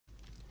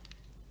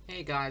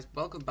Hey guys,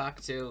 welcome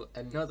back to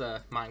another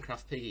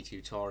Minecraft Piggy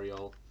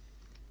tutorial.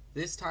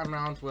 This time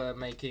round we're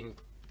making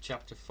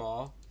chapter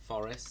 4,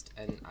 Forest,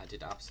 and I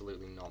did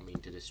absolutely not mean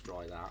to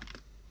destroy that.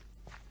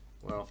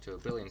 We're off to a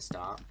brilliant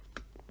start.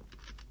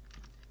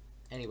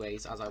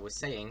 Anyways, as I was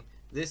saying,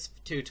 this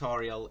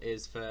tutorial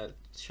is for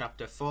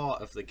chapter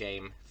 4 of the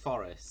game,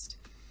 Forest.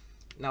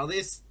 Now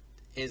this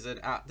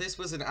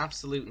was an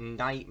absolute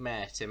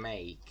nightmare to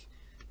make.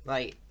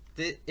 Like,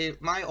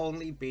 it might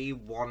only be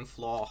one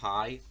floor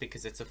high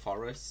because it's a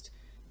forest,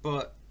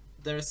 but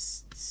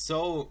there's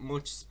so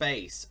much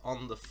space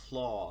on the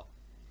floor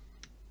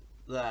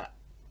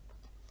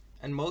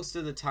and most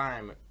of the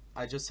time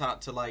I just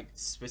had to like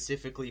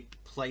specifically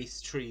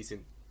place trees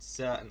in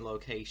certain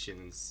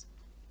locations.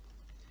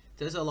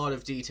 There's a lot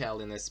of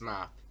detail in this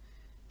map,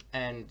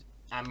 and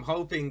I'm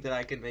hoping that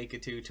I can make a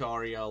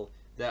tutorial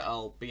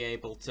that'll be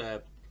able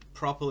to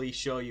properly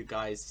show you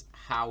guys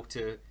how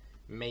to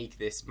make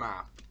this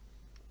map.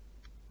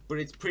 But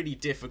it's pretty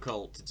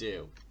difficult to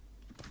do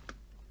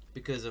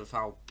because of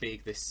how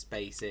big this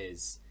space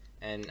is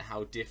and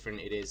how different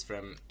it is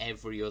from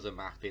every other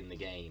map in the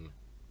game.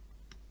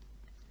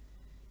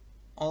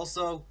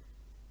 Also,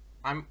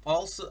 I'm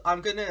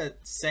gonna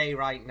say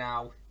right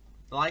now,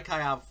 like I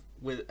have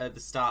at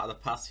the start of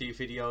the past few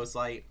videos,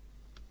 like,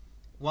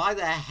 why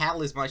the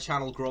hell is my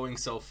channel growing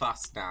so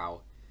fast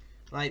now?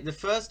 Like, the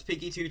first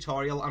Piggy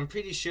tutorial, I'm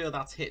pretty sure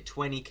that's hit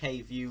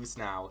 20k views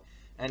now,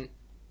 and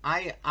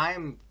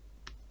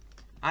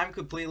I'm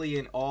completely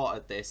in awe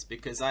at this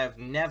because I have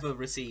never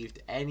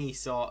received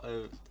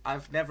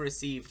I've never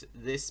received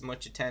this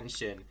much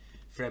attention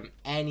from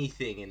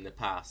anything in the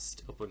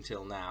past up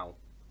until now.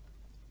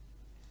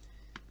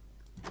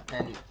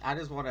 And I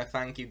just want to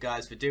thank you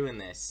guys for doing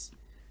this,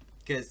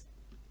 because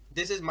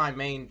this is my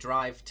main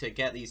drive to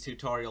get these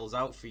tutorials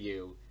out for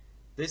you.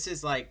 This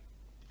is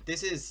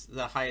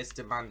the highest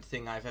demand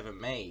thing I've ever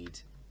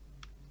made.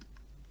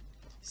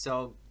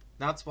 So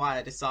that's why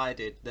I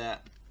decided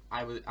that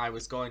I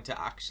was going to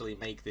actually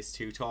make this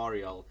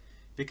tutorial,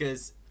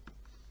 because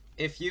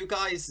if you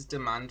guys'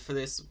 demand for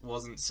this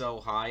wasn't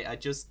so high, I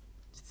just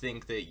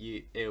think that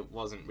it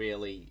wasn't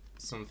really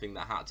something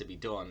that had to be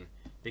done,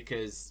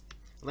 because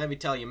let me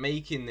tell you,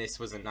 making this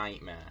was a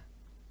nightmare.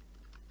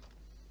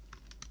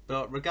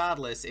 But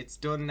regardless, it's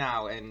done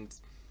now, and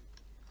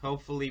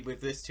hopefully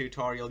with this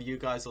tutorial you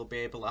guys will be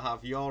able to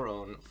have your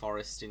own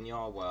forest in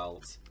your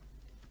world.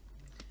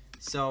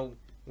 So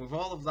with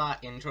all of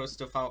that intro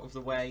stuff out of the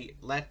way,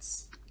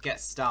 let's get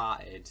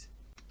started.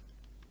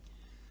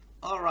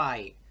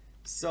 Alright,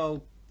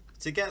 so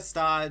to get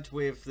started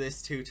with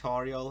this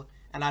tutorial,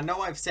 and I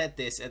know I've said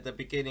this at the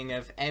beginning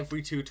of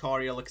every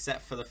tutorial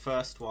except for the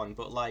first one,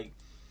 but like,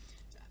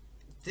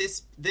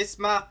 this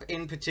map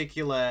in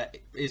particular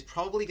is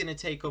probably going to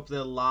take up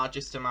the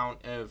largest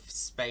amount of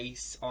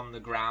space on the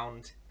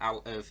ground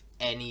out of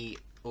any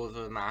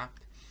other map.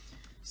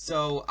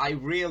 So I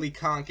really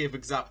can't give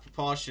exact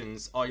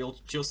proportions, or you'll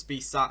just be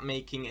sat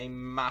making a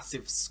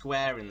massive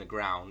square in the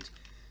ground.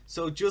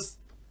 So just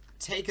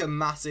take a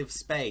massive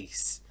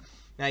space.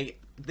 Now,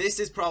 this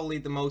is probably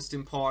the most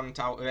important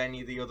out of any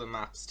of the other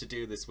maps to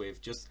do this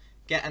with. Just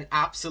get an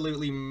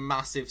absolutely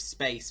massive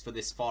space for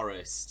this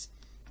forest,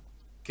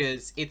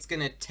 because it's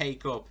going to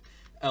take up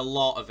a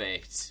lot of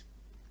it,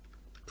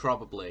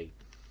 probably.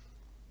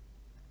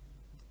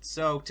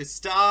 So to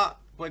start,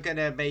 we're going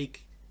to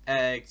make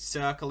a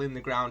circle in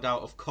the ground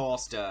out of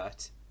coarse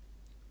dirt.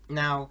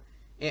 Now,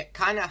 it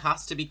kind of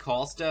has to be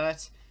coarse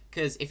dirt,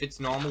 because if it's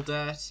normal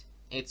dirt,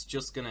 it's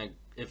just going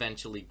to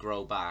eventually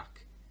grow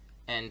back.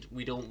 And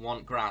we don't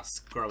want grass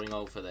growing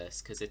over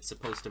this, because it's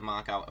supposed to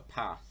mark out a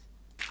path.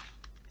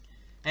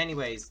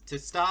 Anyways, to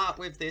start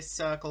with this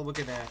circle, we're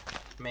going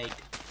to make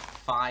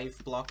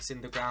 5 blocks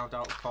in the ground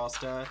out of coarse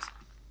dirt.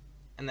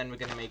 And then we're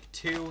going to make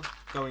 2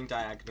 going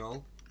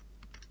diagonal.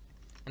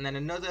 And then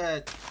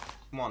another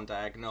 1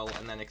 diagonal,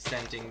 and then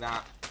extending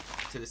that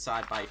to the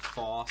side by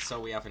 4, so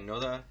we have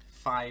another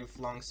 5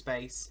 long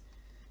space.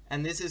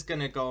 And this is going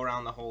to go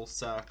around the whole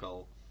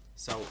circle.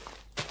 So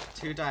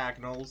 2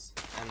 diagonals,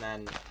 and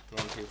then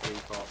 1, 2, 3,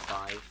 4,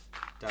 5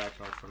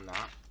 diagonal from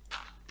that.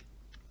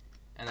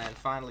 And then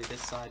finally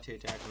this side, 2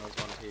 diagonals,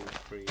 1, 2,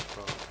 3,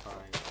 4, 5,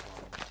 1,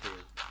 2.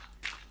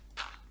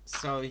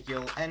 So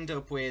you'll end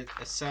up with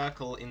a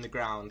circle in the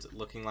ground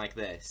looking like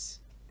this.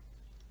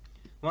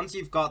 Once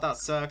you've got that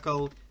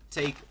circle,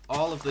 take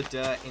all of the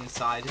dirt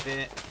inside of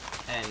it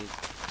and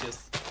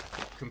just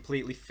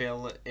completely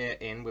fill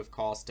it in with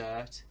coarse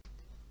dirt.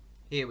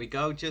 Here we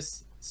go,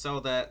 just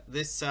so that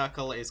this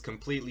circle is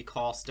completely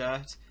coarse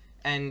dirt.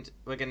 And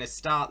we're going to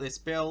start this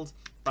build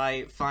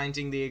by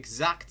finding the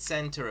exact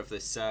center of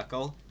this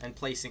circle and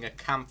placing a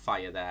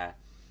campfire there.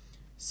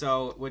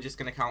 So we're just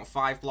going to count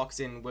 5 blocks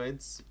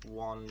inwards.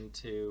 1,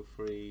 2,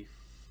 3,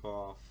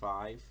 4,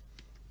 5.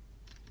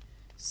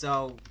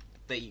 So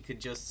that you could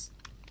just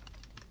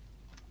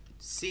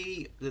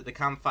see that the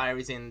campfire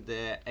is in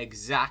the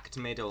exact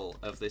middle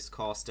of this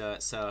coarse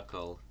dirt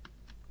circle.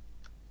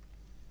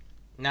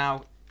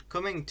 Now,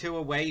 coming 2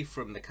 away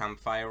from the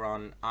campfire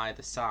on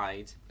either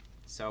side,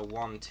 so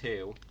 1,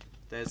 2,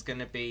 there's going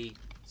to be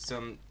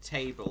some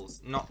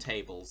tables, not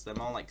tables, they're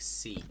more like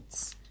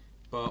seats,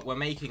 but we're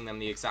making them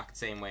the exact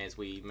same way as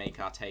we make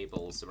our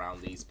tables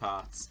around these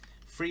parts.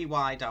 3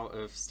 wide out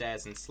of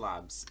stairs and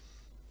slabs,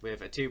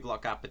 with a 2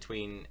 block gap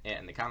between it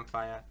and the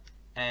campfire,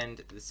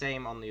 and the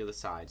same on the other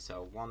side,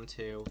 so 1,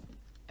 2,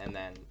 and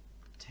then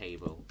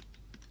table,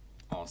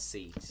 or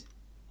seat,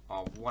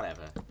 or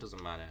whatever,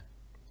 doesn't matter.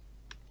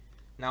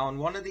 Now on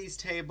one of these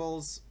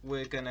tables,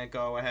 we're gonna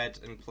go ahead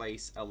and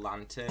place a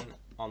lantern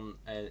on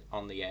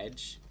the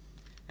edge,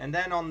 and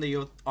then on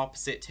the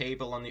opposite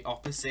table, on the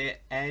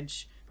opposite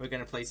edge, we're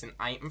gonna place an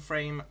item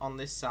frame on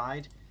this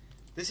side.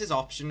 This is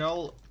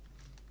optional,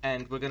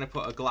 and we're gonna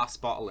put a glass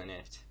bottle in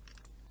it.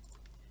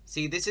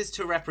 See, this is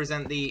to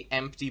represent the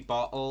empty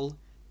bottle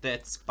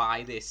that's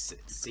by this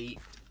seat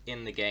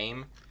in the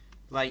game.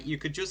 Like, you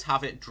could just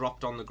have it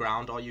dropped on the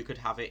ground, or you could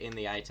have it in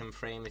the item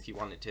frame if you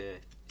want it to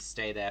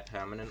stay there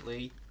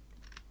permanently.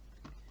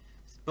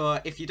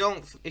 But if you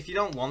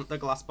don't want the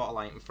glass bottle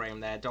item frame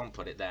there, don't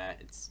put it there.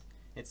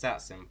 It's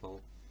that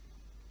simple.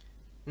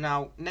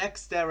 Now,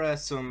 next there are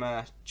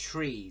some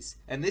trees,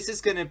 and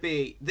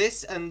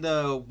this and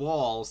the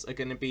walls are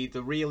gonna be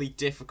the really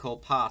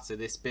difficult parts of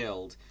this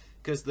build,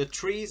 because the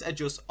trees are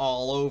just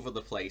all over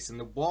the place, and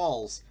the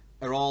walls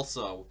are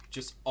also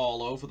just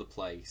all over the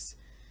place.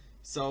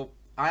 So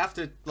I have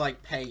to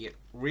like pay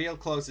real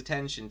close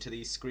attention to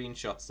these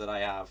screenshots that I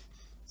have,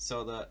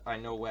 so that I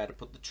know where to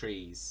put the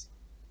trees.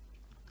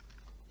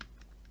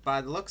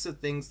 By the looks of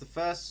things, the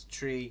first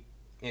tree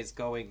is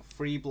going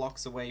 3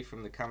 blocks away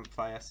from the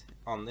campfire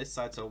on this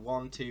side, so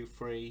 1, 2,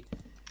 3,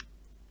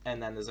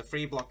 and then there's a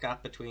 3 block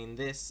gap between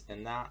this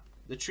and that.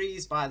 The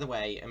trees, by the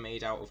way, are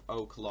made out of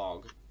oak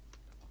log,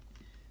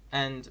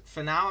 and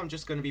for now I'm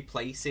just going to be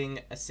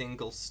placing a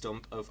single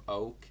stump of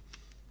oak,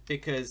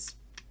 because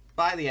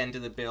by the end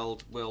of the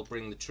build we'll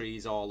bring the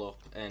trees all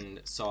up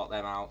and sort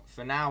them out.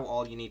 For now,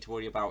 all you need to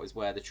worry about is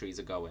where the trees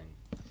are going.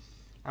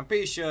 I'm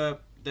pretty sure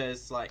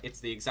it's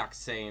the exact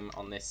same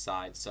on this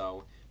side,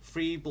 so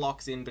 3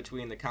 blocks in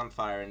between the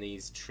campfire and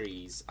these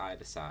trees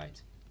either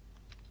side.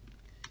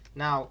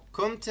 Now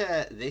come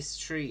to this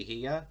tree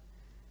here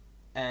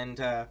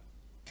and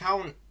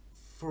count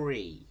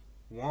 3.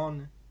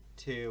 1,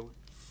 2,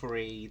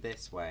 3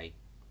 this way,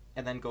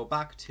 and then go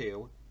back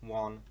 2,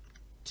 1,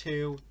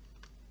 2,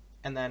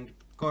 and then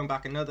going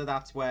back another.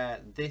 That's where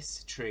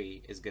this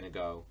tree is gonna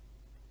go.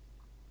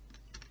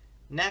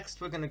 Next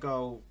we're gonna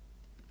go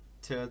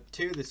to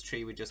this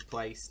tree we just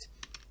placed,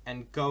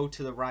 and go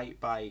to the right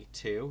by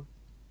 2,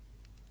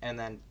 and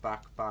then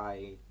back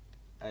by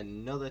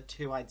another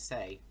 2, I'd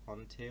say.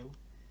 1, 2,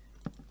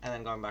 and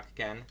then going back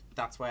again.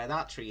 That's where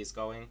that tree is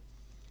going.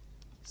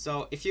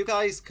 So if you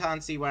guys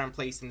can't see where I'm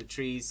placing the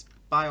trees,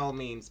 by all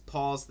means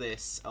pause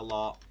this a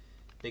lot,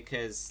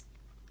 because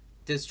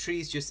there's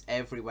trees just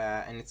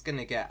everywhere and it's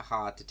gonna get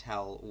hard to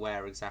tell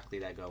where exactly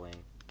they're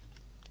going.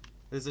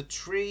 There's a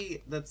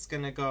tree that's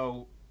gonna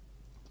go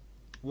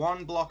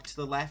 1 block to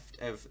the left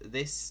of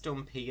this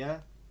stump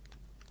here,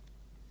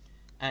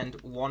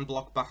 and 1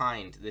 block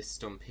behind this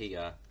stump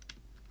here,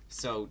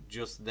 so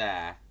just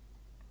there.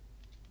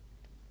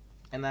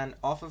 And then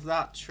off of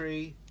that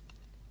tree,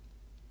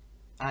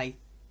 I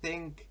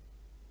think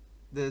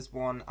there's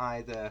one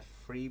either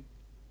 3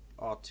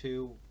 or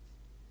 2,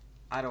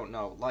 I don't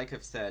know. Like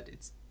I've said,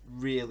 it's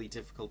really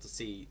difficult to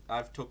see.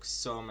 I've took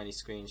so many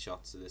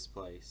screenshots of this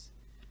place.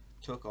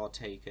 Took or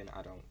taken,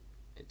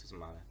 it doesn't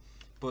matter.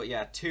 But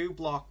yeah, 2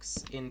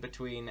 blocks in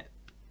between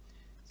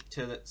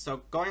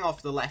so going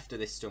off the left of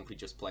this stump we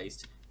just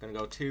placed, I'm gonna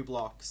go 2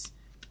 blocks,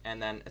 and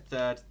then a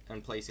third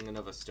and placing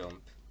another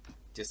stump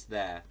just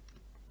there.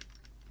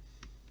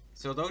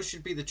 So those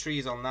should be the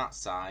trees on that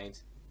side.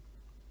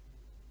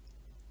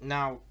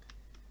 Now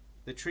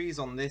the trees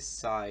on this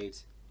side,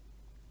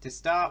 to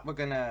start we're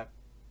gonna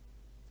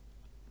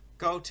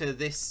go to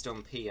this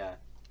stump here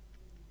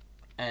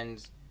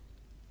and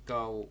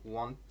go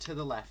 1 to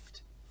the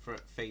left for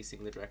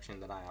facing the direction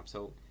that I am.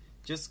 So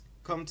just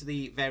come to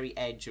the very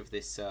edge of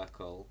this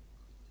circle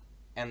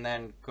and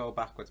then go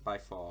backwards by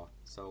 4.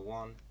 So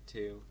 1,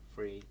 2,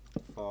 3,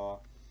 4,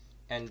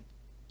 and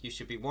you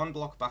should be 1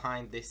 block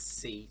behind this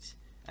seat,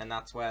 and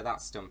that's where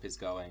that stump is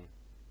going.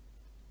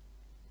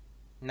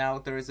 Now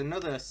there is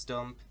another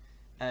stump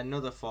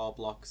another 4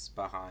 blocks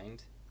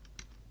behind,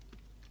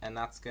 and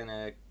that's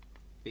gonna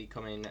be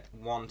coming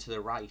 1 to the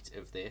right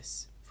of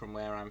this from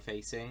where I'm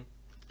facing.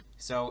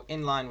 So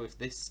in line with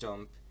this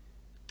stump,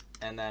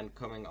 and then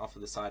coming off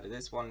of the side of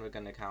this one, we're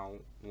going to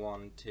count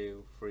 1,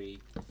 2, 3,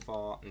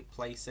 4 and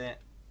place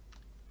it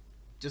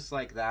just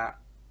like that.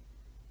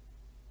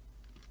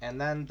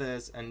 And then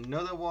there's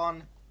another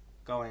one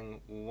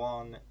going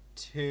 1,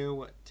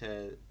 2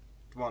 to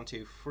 1,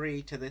 2,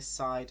 3 to this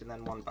side, and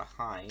then 1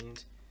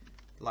 behind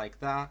like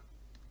that.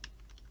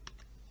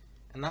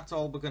 And that's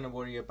all we're going to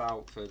worry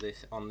about for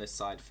this on this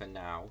side for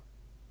now.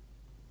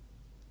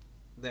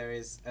 There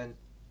is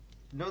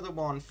another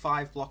one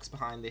 5 blocks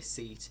behind this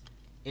seat,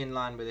 in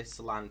line with this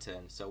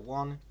lantern. So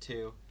 1,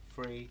 2,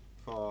 3,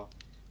 4,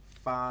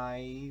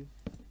 5.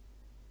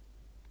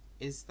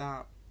 Is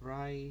that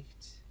right?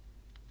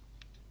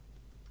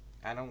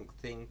 I don't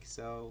think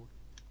so.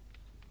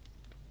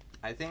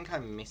 I think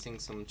I'm missing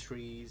some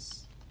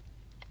trees.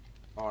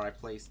 Or I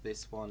placed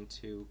this one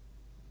too.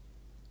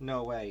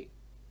 No, wait.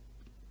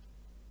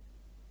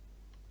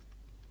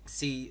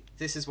 See,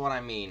 this is what I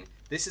mean.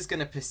 This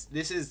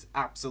is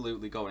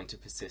absolutely going to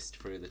persist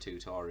through the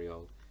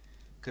tutorial.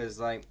 Because,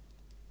 like,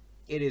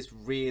 it is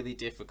really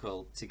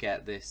difficult to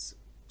get this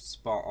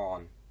spot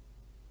on.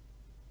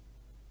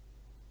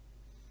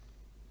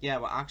 Yeah,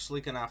 we're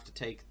actually going to have to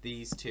take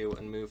these two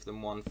and move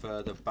them one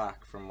further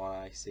back from what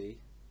I see.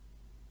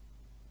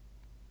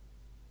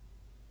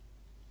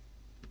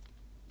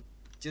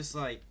 Just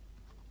like,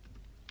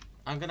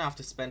 I'm going to have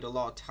to spend a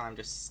lot of time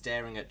just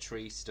staring at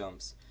tree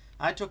stumps.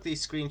 I took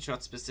these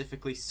screenshots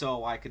specifically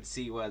so I could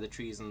see where the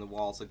trees and the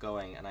walls are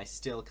going, and I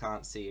still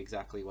can't see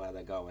exactly where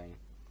they're going.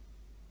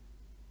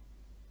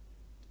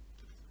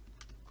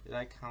 Did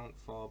I count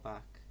 4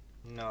 back?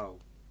 No.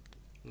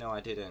 No, I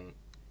didn't.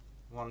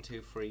 1,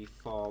 2, 3,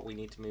 4. We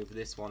need to move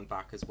this one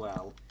back as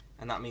well.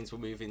 And that means we're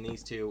moving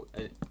these two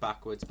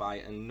backwards by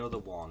another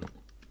one.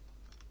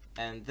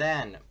 And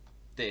then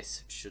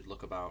this should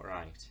look about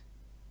right.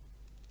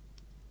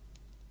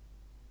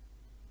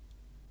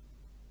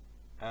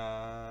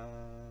 I'm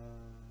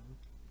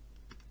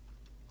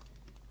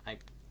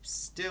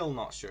still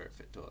not sure if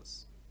it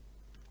does.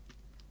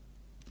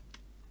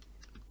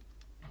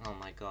 Oh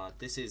my god,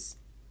 this is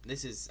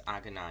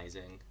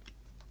agonizing.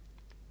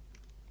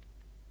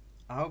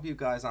 I hope you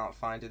guys aren't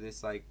finding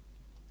this like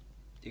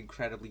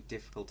incredibly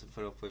difficult to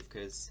put up with,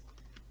 because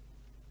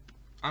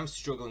I'm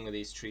struggling with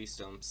these tree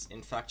stumps.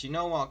 In fact, you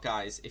know what,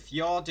 guys? If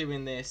you're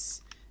doing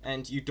this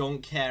and you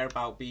don't care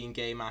about being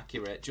game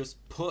accurate,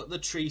 just put the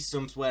tree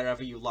stumps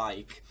wherever you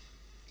like,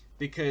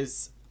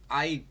 because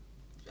I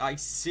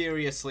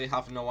seriously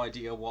have no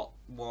idea what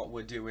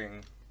we're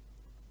doing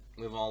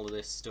with all of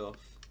this stuff.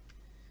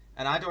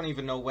 And I don't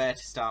even know where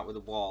to start with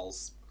the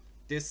walls.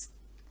 This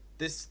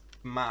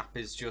map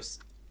is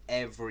just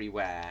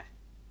everywhere.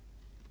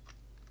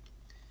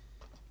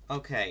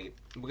 Okay,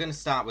 we're going to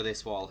start with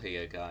this wall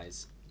here,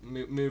 guys.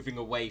 Moving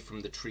away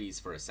from the trees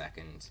for a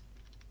second,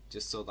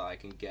 just so that I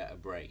can get a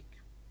break.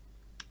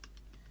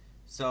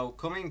 So,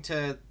 coming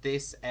to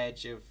this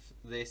edge of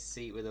this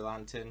seat with the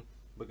lantern,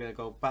 we're going to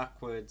go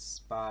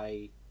backwards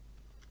by...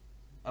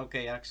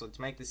 Okay, actually,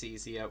 to make this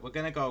easier, we're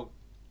going to go...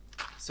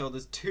 So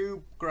there's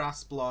 2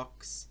 grass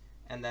blocks,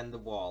 and then the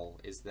wall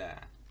is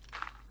there.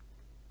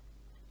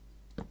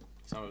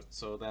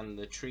 So then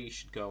the tree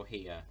should go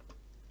here.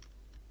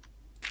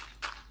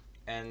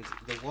 And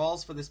the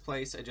walls for this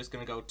place are just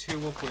going to go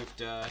 2 up with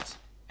dirt,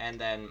 and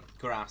then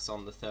grass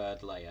on the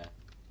 3rd layer.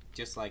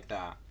 Just like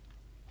that.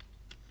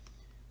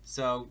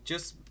 So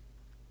just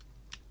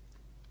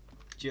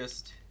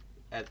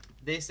at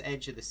this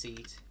edge of the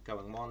seat,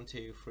 going 1,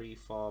 2, 3,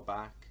 4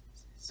 back.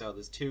 So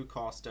there's 2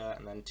 coarse dirt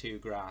and then 2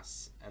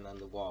 grass, and then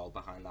the wall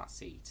behind that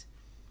seat.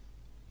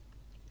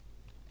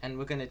 And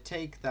we're going to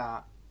take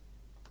that,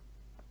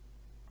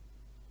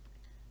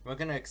 we're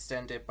going to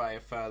extend it by a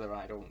further,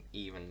 I don't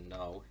even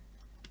know.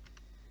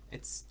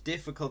 It's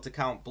difficult to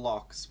count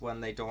blocks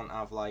when they don't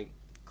have like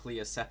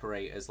clear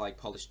separators like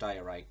polished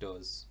diorite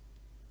does.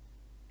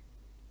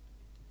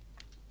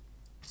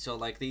 So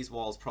like these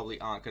walls probably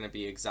aren't going to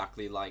be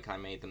exactly like I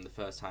made them the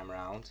first time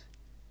around.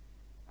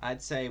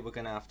 I'd say we're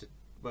going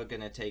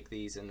to take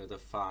these another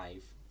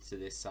 5 to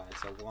this side.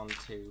 So 1,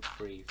 2,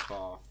 3,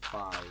 4,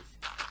 5.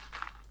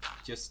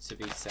 Just to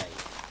be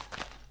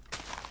safe.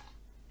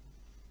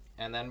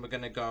 And then we're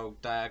going to go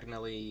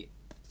diagonally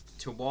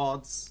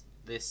towards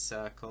this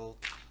circle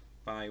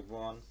by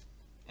 1.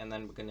 And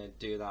then we're going to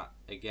do that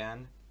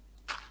again.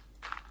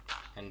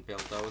 And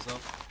build those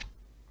up.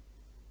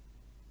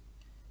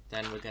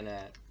 Then we're going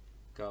to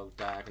go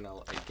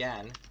diagonal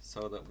again,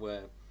 so that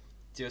we're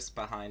just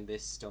behind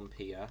this stump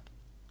here.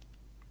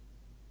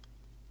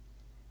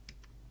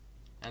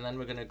 And then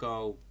we're going to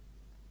go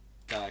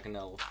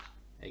diagonal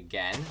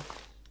again,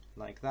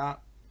 like that.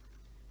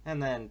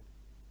 And then,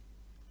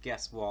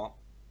 guess what?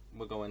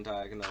 We're going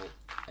diagonal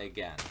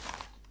again.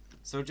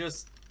 So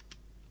just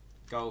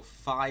go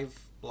 5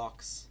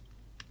 blocks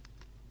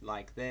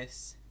like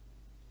this,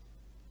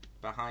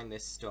 behind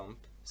this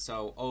stump.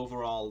 So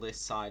overall this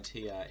side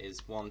here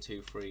is 1,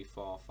 2, 3,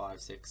 4, 5,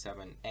 6,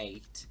 7,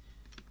 8,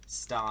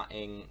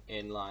 starting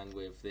in line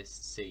with this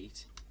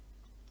seat.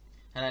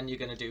 And then you're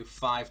going to do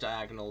 5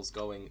 diagonals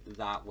going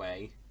that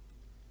way.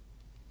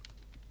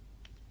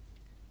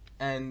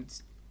 And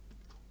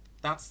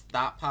that's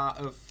that part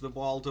of the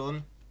wall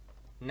done.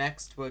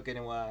 Next we're going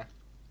to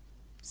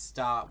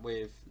start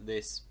with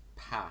this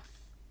path.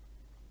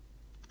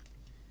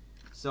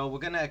 So we're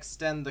going to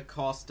extend the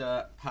coarse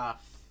dirt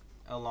path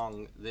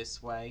along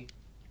this way.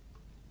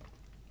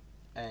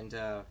 And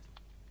oh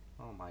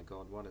my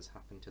god, what has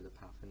happened to the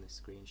path in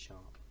this screenshot?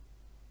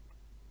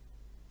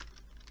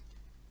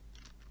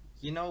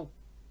 You know,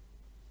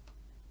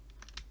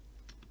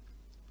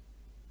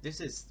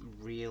 this is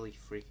really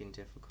freaking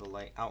difficult.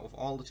 Like, out of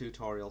all the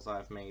tutorials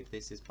I've made,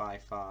 this is by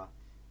far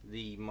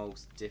the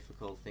most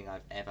difficult thing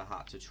I've ever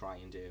had to try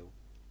and do.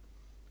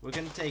 We're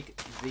going to take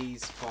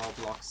these 4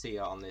 blocks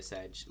here on this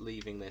edge,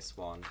 leaving this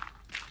one,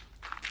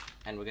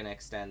 and we're going to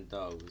extend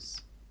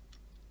those.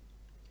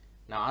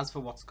 Now, as for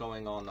what's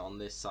going on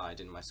this side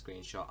in my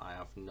screenshot, I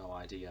have no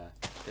idea.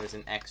 There's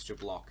an extra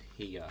block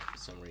here for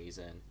some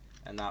reason,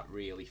 and that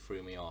really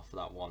threw me off,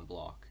 that one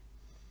block.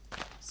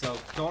 So,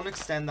 don't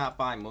extend that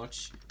by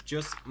much.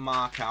 Just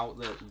mark out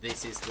that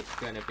this is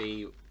going to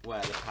be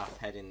where the path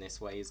heading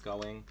this way is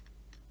going.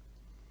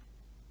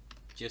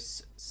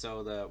 Just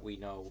so that we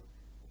know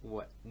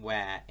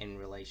where in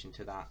relation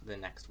to that the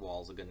next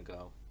walls are going to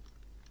go.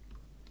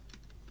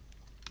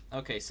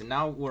 Okay, so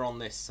now we're on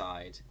this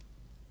side.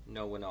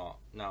 No, we're not.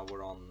 Now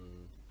we're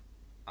on...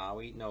 Are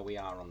we? No, we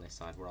are on this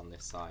side. We're on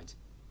this side.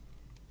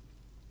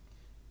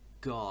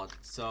 God,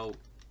 so...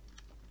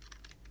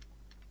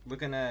 We're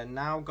going to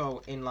now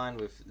go in line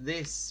with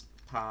this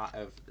part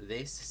of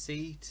this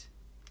seat.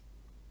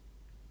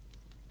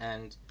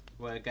 And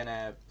we're going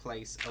to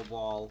place a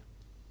wall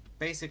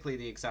basically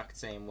the exact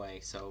same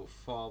way. So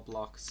 4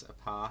 blocks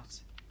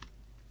apart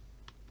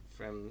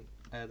from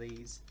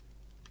these.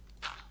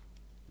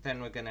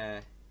 Then we're going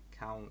to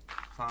count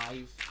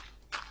 5.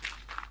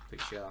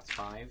 Pretty sure that's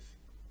 5.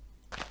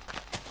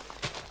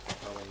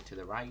 Going to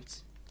the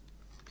right.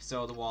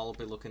 So the wall will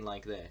be looking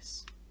like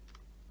this.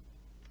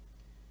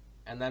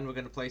 And then we're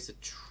going to place a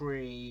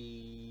tree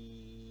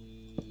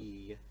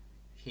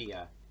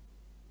here.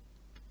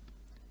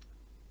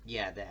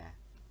 Yeah, there.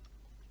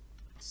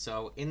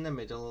 So in the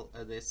middle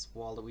of this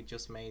wall that we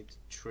just made,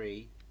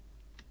 tree.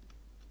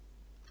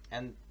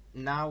 And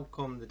now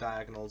come the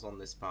diagonals on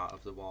this part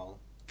of the wall.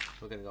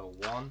 We're going to go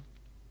 1,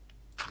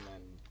 and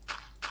then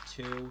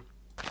 2,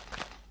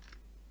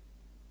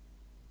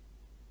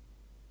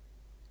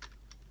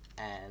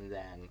 and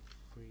then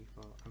 3,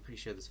 4. I'm pretty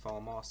sure there's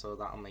 4 more, so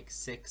that'll make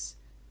 6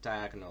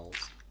 diagonals.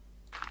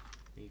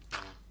 3, 4,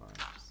 5,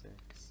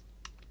 6.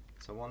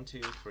 So 1,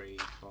 2, 3,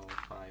 4,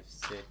 5,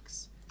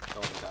 6.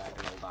 Going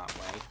diagonal that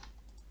way.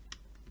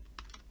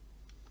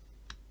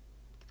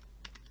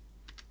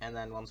 And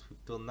then once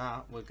we've done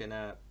that, we're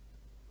gonna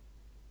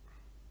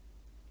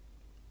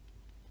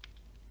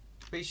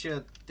be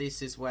sure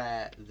this is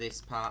where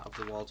this part of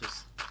the wall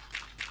just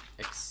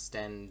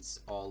extends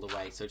all the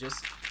way. So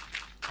just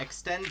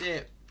extend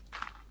it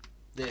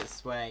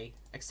this way,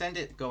 extend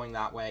it going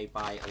that way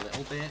by a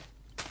little bit,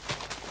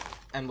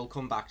 and we'll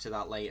come back to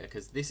that later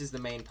because this is the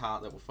main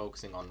part that we're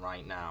focusing on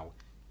right now.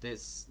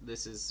 This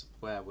is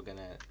where we're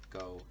gonna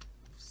go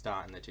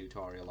starting the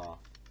tutorial off.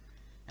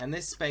 And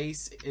this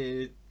space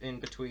in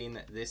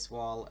between this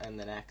wall and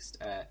the next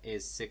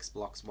is 6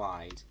 blocks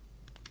wide.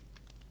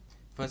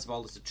 First of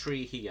all, there's a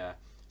tree here,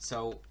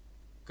 so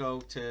go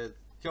to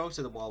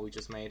the wall we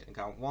just made and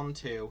count 1,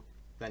 2,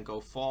 then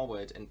go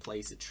forward and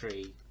place a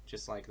tree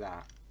just like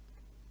that.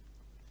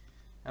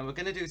 And we're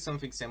going to do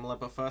something similar,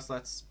 but first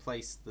let's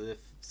place the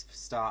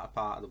starter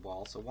part of the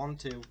wall. So 1,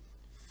 2,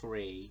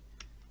 3,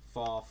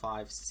 4,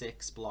 5,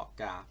 6 block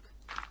gap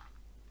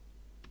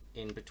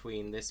in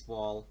between this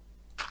wall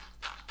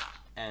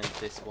and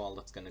this wall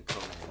that's going to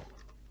come in.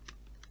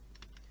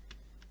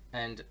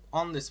 And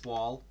on this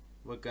wall,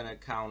 we're going to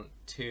count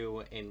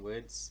 2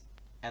 inwards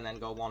and then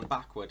go 1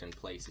 backward and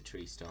place a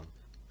tree stump.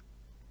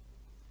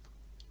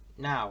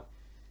 Now,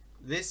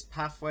 this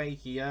pathway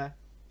here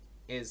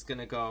is going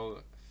to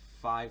go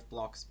 5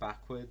 blocks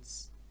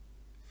backwards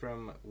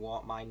from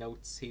what my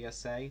notes here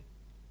say.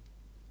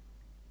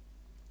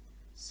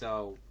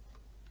 So,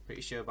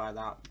 pretty sure by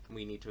that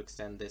we need to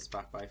extend this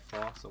back by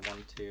 4. So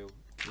 1, 2,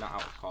 not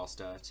out of course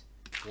dirt.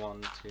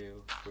 1,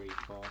 2, 3,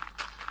 4.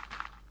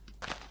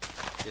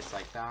 Just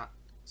like that.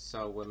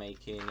 So we're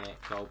making it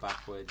go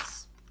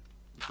backwards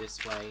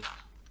this way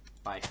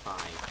by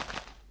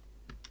 5.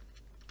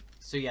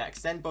 So yeah,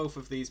 extend both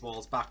of these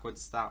walls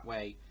backwards that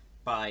way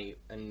by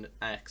an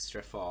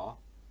extra 4.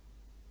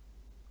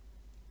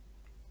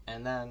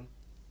 And then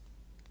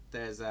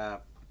there's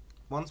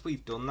once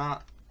we've done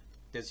that,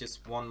 there's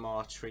just 1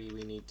 more tree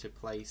we need to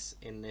place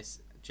in this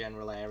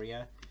general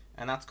area,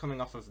 and that's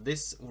coming off of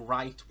this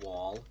right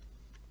wall.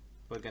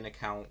 We're going to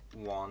count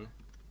 1,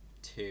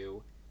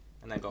 2,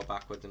 and then go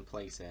backwards and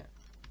place it.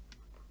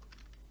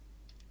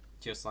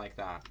 Just like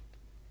that.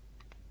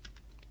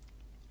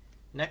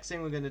 Next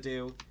thing we're going to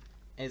do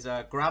is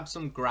grab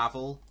some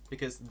gravel,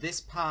 because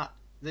this part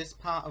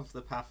of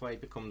the pathway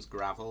becomes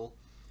gravel,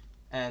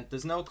 and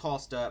there's no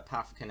coarse dirt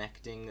path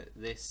connecting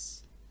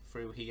this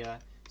through here,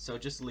 so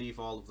just leave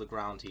all of the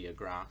ground here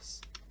grass.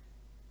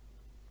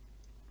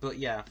 But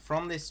yeah,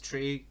 from this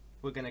tree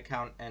we're going to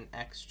count an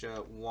extra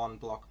 1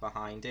 block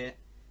behind it,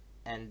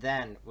 and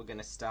then we're going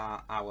to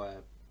start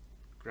our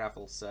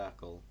gravel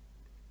circle.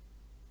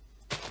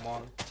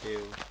 1, 2,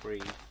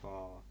 3,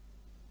 4,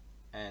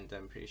 and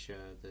I'm pretty sure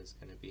there's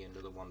going to be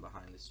another one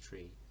behind this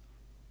tree.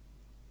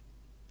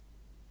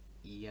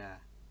 Yeah.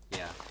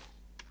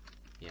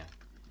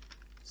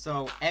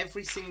 So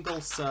every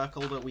single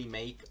circle that we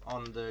make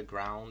on the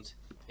ground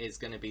is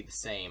going to be the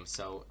same.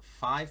 So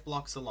 5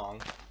 blocks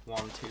along,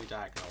 1, 2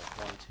 diagonal,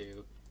 1,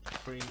 2,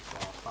 3, 4,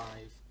 5,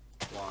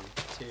 1,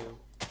 2,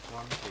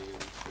 1, 2,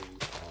 3,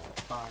 4,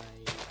 5.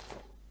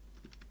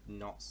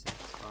 Not 6,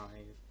 5.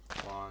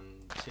 1,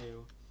 2,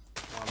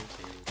 1, 2,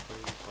 3,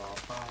 4,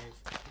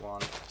 5.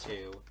 1,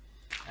 2.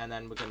 And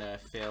then we're going to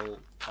fill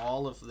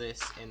all of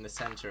this in the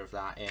center of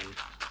that in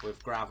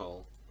with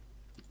gravel.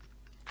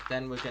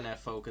 Then we're going to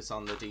focus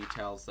on the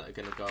details that are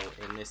going to go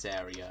in this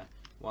area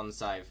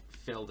once I've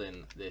filled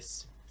in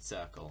this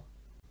circle.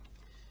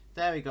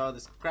 There we go,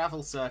 this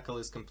gravel circle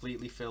is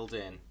completely filled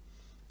in.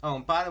 Oh,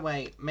 and by the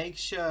way, make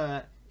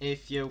sure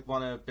if you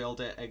want to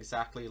build it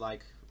exactly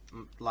like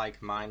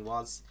mine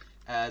was,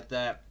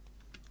 that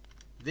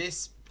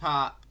this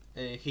part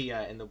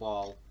here in the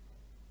wall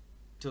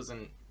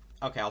doesn't...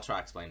 Okay, I'll try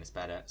to explain this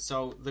better.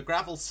 So the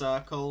gravel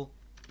circle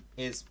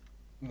is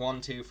 1,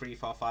 2, 3,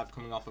 4, 5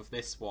 coming off of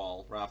this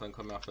wall rather than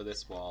coming off of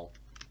this wall.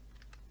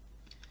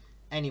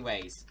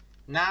 Anyways,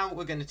 now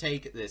we're going to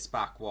take this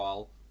back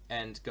wall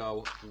and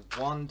go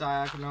one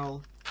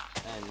diagonal,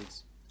 and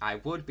I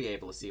would be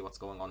able to see what's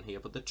going on here,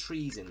 but the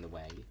tree's in the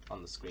way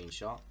on the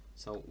screenshot.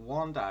 So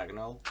 1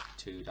 diagonal,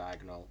 2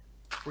 diagonal,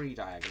 3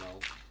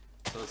 diagonal.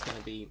 So it's going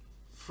to be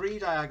 3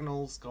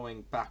 diagonals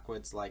going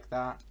backwards like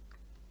that.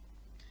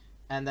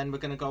 And then we're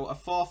going to go a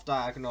 4th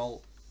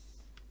diagonal,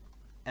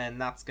 and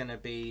that's going to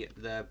be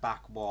the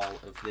back wall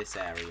of this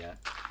area.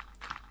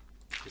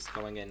 Just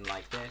going in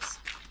like this.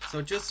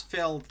 So just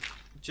fill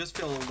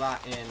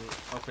that in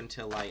up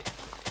until like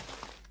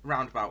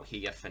round about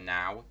here for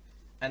now.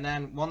 And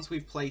then once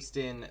we've placed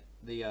in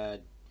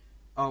the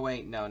oh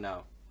wait,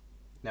 no,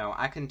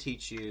 I can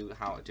teach you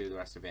how to do the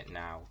rest of it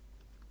now,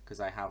 because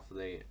I have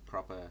the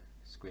proper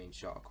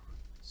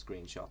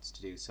screenshots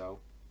to do so.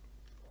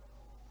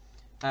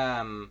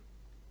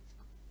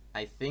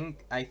 I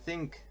think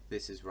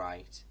this is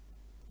right.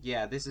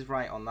 Yeah, this is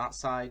right on that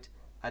side.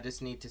 I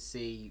just need to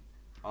see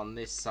on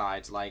this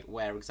side, like,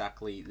 where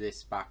exactly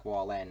this back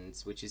wall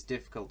ends, which is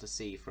difficult to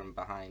see from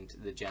behind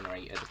the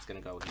generator that's going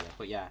to go here.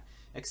 But yeah,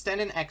 extend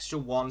an extra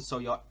 1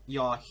 so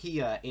you're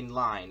here in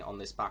line on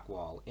this back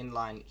wall. In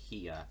line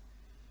here.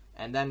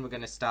 And then we're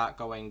going to start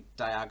going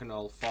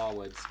diagonal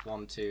forwards.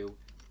 1, 2,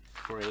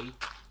 3.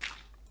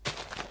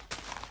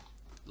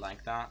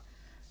 Like that.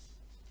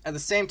 At the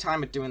same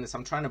time of doing this,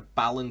 I'm trying to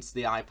balance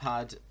the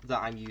iPad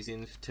that I'm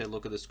using to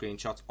look at the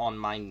screenshots on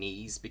my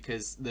knees,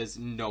 because there's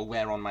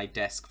nowhere on my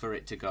desk for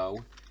it to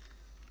go.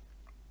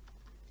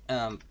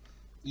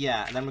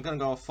 Yeah, and then we're going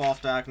to go a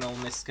 4th diagonal,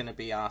 and this is going to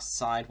be our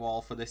side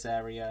wall for this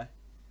area.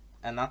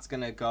 And that's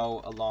going to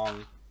go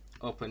along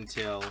up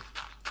until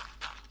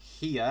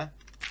here.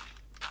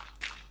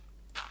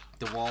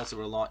 The walls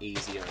are a lot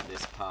easier at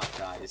this part,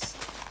 guys.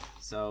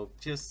 So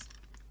just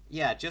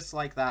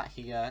like that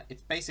here.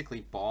 It's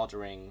basically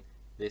bordering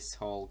this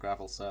whole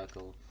gravel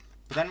circle.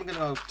 But then we're going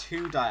to go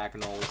 2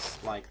 diagonals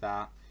like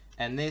that.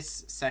 And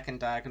this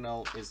second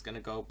diagonal is going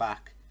to go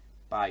back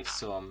by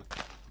some.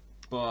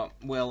 But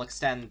we'll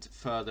extend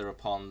further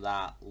upon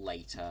that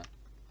later.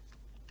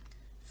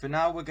 For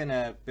now, we're going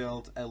to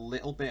build a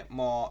little bit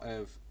more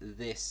of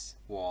this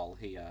wall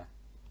here.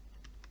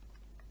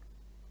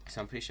 So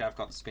I'm pretty sure I've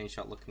got the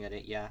screenshot looking at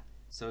it, yeah.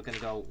 So we're going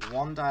to go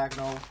 1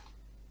 diagonal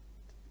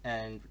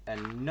and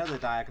another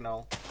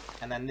diagonal,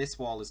 and then this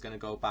wall is going to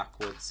go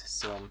backwards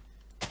some,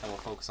 and we'll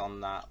focus on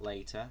that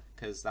later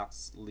because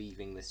that's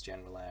leaving this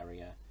general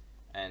area,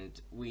 and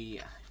we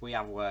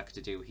have work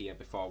to do here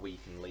before we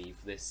can leave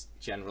this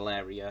general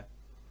area.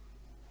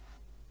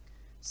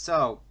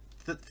 So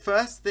the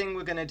first thing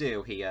we're going to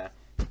do here,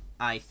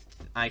 I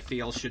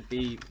feel, should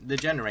be the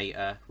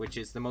generator, which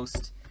is the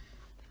most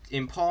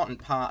important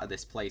part of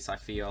this place. I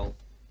feel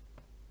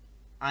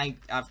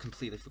I've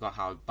completely forgot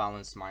how I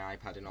balanced my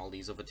iPad in all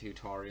these other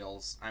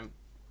tutorials. I'm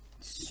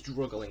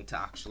struggling to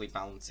actually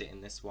balance it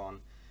in this one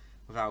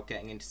without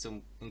getting into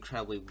some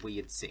incredibly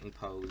weird sitting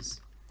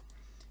pose.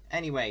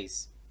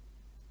 Anyways,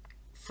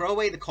 throw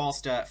away the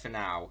coarse dirt for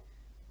now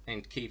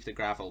and keep the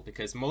gravel,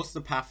 because most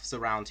of the paths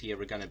around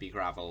here are going to be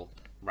gravel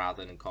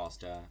rather than coarse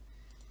dirt.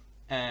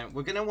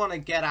 We're going to want to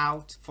get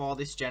out for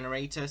this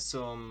generator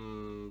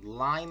some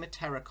lime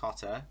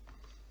terracotta,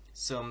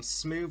 some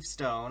smooth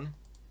stone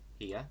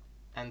here,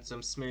 and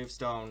some smooth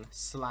stone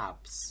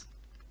slabs,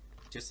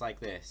 just like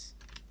this.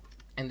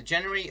 And the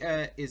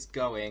generator is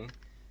going,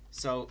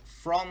 so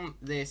from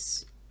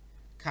this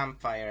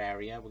campfire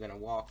area we're going to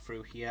walk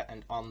through here,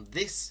 and on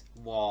this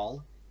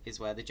wall is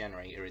where the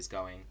generator is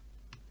going.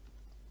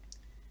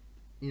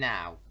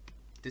 Now,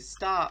 to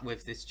start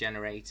with this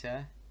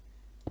generator,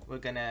 we're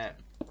going to,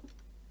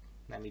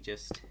 let me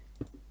just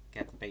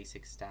get the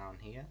basics down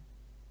here.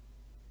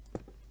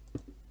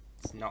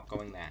 It's not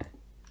going there.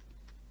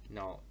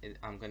 No,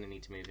 I'm going to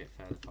need to move it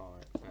further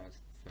forward,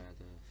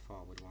 further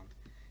forward one.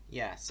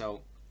 Yeah,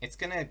 so it's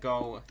going to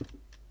go,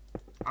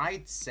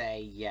 I'd say,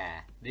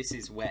 yeah, this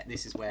is where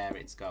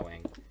it's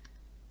going.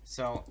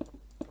 So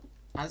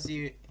as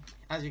you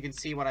can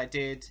see what I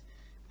did,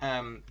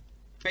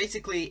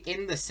 basically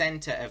in the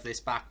center of this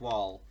back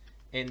wall,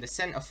 in the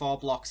center 4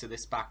 blocks of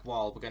this back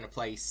wall, we're going to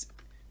place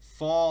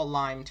 4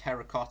 lime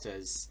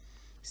terracottas.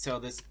 So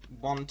there's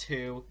 1,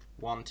 2,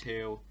 1,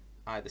 2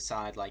 either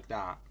side like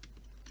that.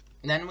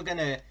 Then we're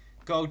gonna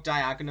go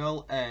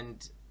diagonal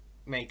and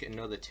make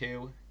another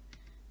 2.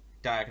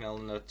 Diagonal,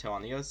 another 2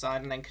 on the other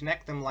side, and then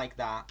connect them like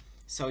that.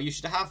 So you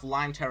should have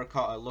lime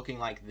terracotta looking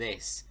like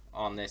this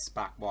on this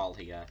back wall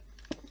here.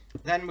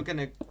 Then we're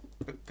gonna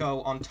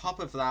go on top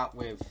of that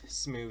with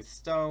smooth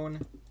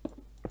stone.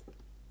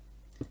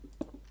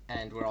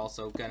 And we're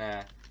also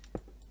gonna,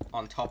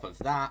 on top of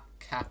that,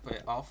 cap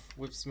it off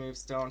with smooth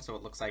stone so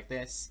it looks like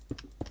this.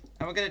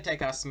 And we're gonna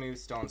take our smooth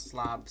stone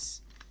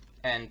slabs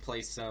and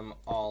place them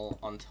all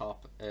on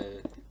top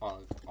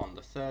on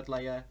the 3rd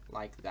layer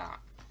like that.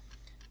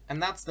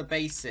 And that's the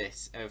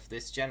basis of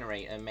this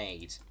generator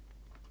made.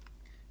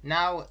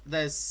 Now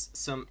there's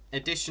some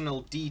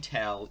additional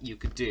detail you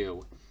could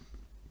do.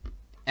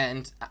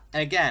 And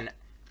again,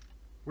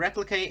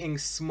 replicating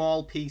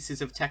small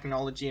pieces of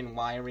technology and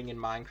wiring in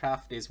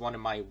Minecraft is one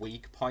of my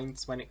weak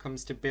points when it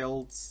comes to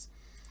builds.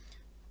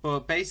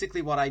 But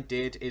basically what I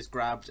did is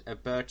grabbed a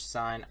birch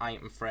sign,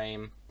 item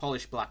frame,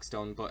 polished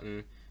blackstone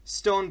button.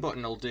 Stone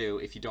button will do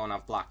if you don't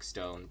have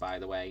blackstone, by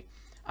the way.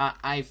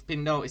 I've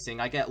been noticing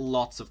I get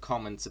lots of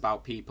comments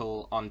about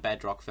people on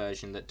Bedrock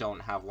version that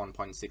don't have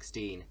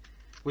 1.16.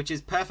 Which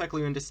is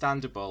perfectly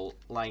understandable,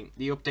 like,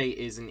 the update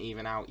isn't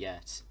even out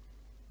yet.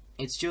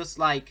 It's just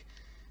like,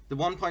 the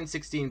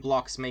 1.16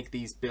 blocks make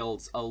these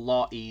builds a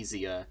lot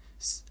easier,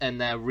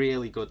 and they're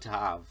really good to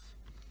have.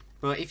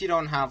 But if you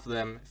don't have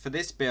them, for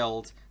this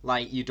build,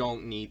 like, you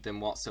don't need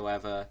them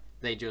whatsoever.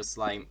 They just,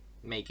 like,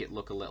 make it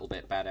look a little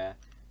bit better.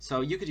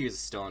 So you could use a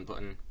stone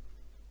button.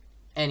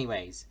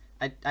 Anyways,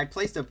 I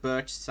placed a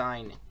birch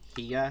sign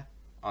here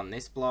on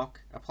this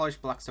block, a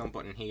polished blackstone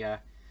button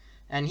here,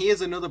 and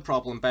here's another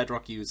problem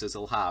Bedrock users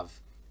will have.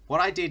 What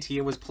I did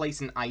here was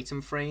place an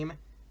item frame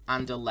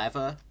and a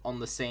lever on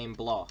the same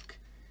block.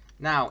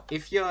 Now,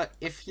 if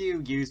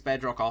you use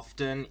Bedrock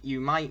often, you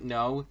might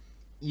know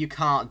you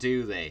can't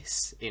do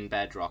this in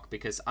Bedrock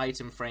because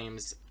item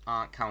frames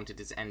aren't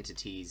counted as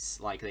entities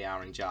like they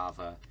are in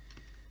Java.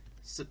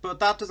 So, but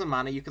that doesn't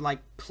matter, you can like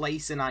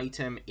place an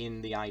item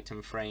in the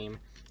item frame.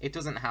 It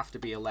doesn't have to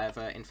be a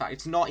lever. In fact,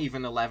 it's not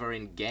even a lever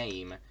in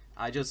game.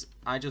 I just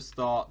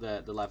thought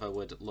that the lever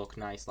would look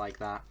nice like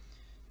that.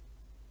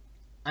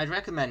 I'd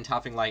recommend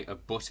having like a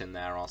button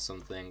there or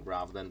something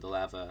rather than the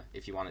lever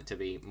if you want it to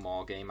be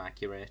more game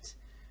accurate.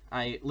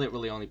 I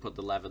literally only put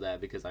the lever there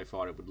because I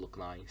thought it would look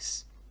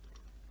nice.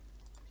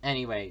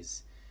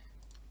 Anyways,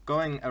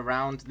 going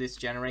around this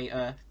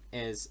generator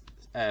is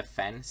a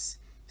fence.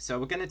 So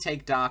we're going to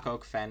take dark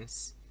oak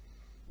fence,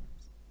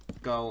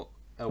 go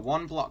a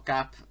 1 block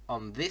gap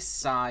on this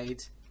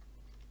side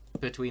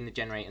between the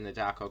generator and the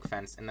dark oak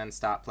fence, and then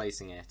start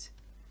placing it.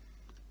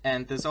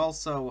 And there's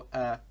also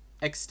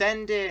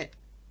extend it,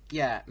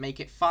 yeah,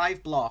 make it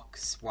 5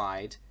 blocks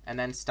wide, and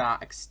then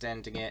start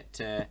extending it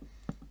to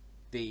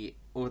the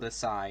other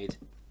side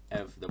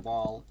of the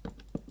wall,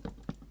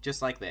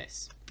 just like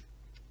this.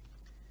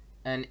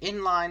 And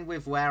in line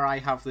with where I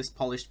have this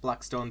polished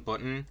blackstone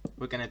button,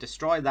 we're going to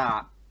destroy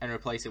that and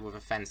replace it with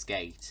a fence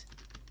gate.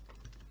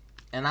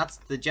 And that's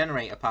the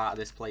generator part of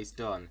this place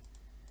done.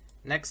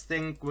 Next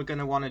thing we're going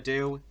to want to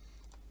do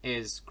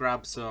is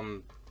grab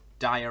some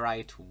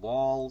diorite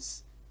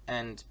walls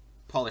and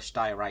polished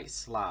diorite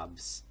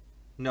slabs.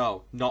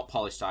 No, not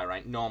polished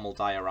diorite, normal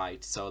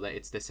diorite, so that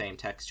it's the same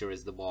texture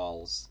as the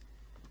walls.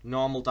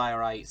 Normal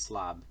diorite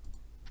slab.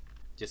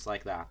 Just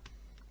like that.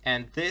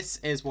 And this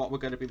is what we're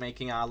going to be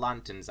making our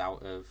lanterns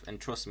out of. And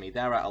trust me,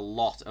 there are a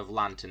lot of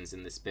lanterns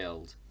in this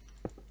build.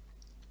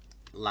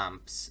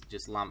 Lamps,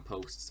 just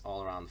lampposts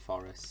all around the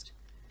forest.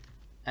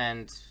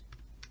 And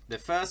the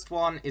first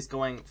one is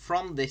going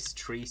from this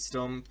tree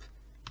stump,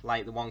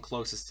 like the one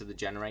closest to the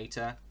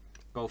generator.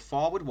 Go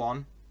forward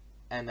 1,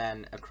 and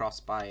then across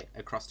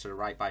to the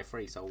right by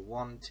 3. So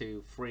 1,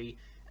 2, 3,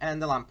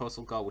 and the lamppost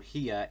will go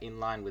here in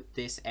line with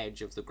this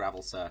edge of the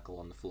gravel circle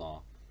on the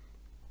floor.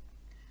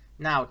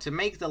 Now, to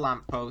make the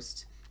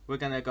lamppost, we're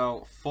going to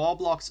go 4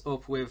 blocks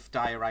up with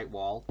diorite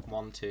wall.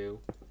 1, 2,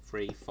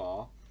 3,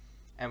 4.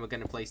 And we're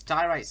going to place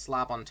diorite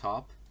slab on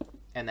top,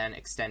 and then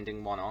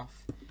extending 1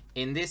 off.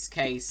 In this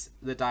case,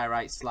 the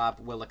diorite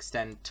slab will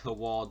extend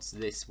towards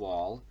this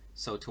wall,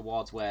 so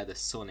towards where the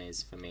sun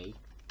is for me.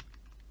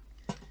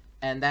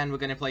 And then we're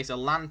going to place a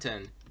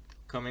lantern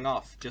coming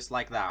off, just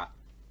like that.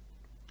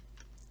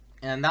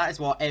 And that is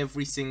what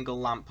every single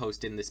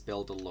lamppost in this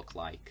build will look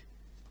like.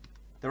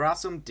 There are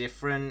some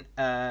different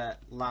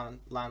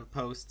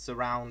lampposts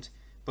around,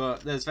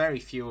 but there's very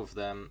few of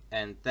them,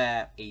 and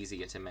they're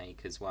easier to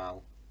make as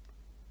well.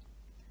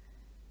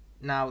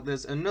 Now,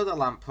 there's another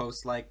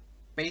lamppost, like,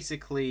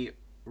 basically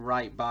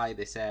right by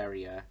this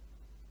area.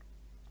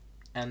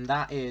 And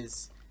that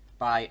is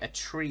by a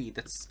tree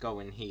that's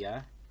going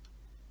here.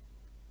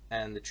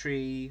 And the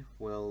tree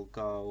will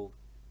go,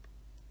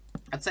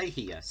 I'd say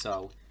here,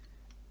 so,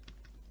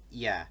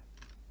 yeah.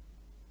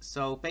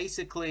 So,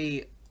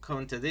 basically,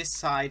 come to this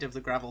side of the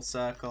gravel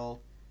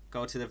circle,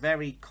 go to the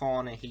very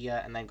corner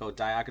here, and then go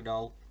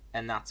diagonal,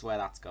 and that's where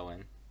that's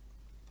going.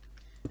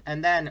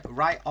 And then,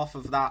 right off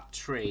of that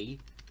tree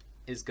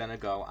is gonna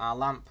go our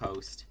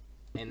lamppost.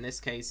 in this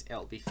case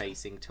it'll be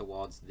facing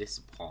towards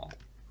this wall,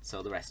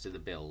 so the rest of the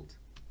build.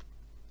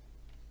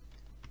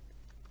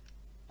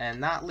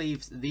 And that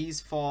leaves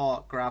these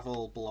 4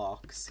 gravel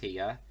blocks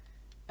here,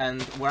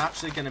 and we're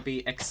actually going to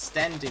be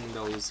extending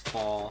those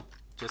 4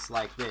 just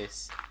like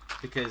this,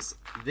 because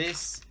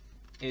this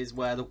is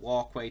where the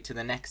walkway to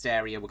the next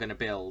area we're going to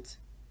build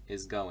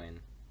is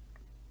going.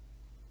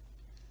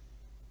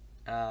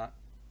 Hold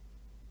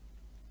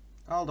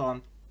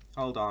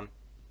on.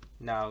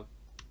 No,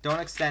 don't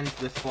extend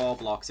the 4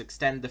 blocks,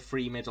 extend the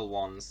 3 middle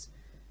ones.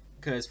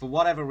 Because for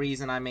whatever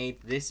reason I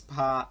made this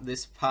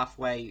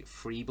pathway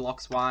 3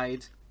 blocks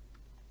wide.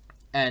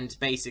 And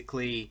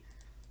basically,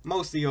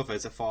 most of the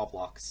others are 4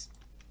 blocks.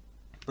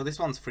 But this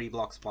one's 3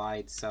 blocks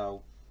wide,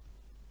 so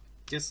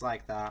just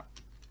like that.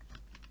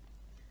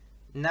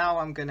 Now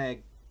I'm gonna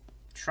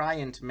try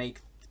and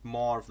make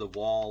more of the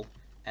wall,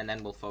 and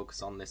then we'll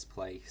focus on this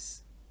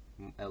place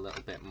a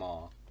little bit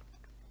more.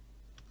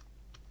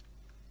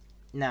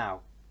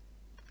 Now,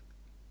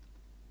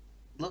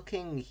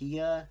 looking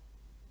here,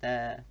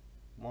 there,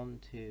 1,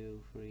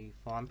 2, 3,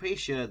 4. I'm pretty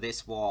sure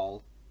this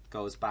wall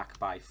goes back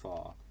by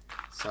 4.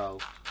 So,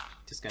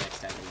 just going to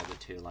extend another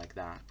 2 like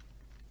that.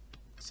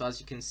 So as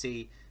you can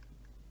see,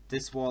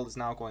 this wall is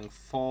now going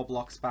 4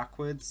 blocks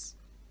backwards.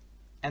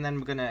 And then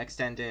we're going to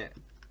extend it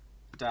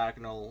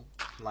diagonal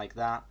like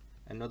that.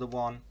 Another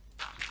one,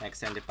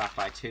 extend it back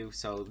by 2.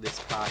 So this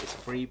part is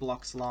 3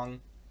 blocks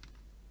long.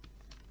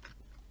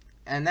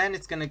 And then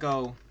it's going to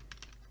go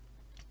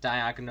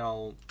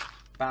diagonal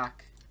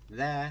back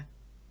there.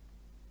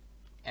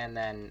 And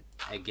then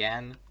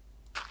again.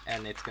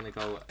 And it's going to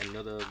go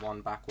another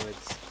one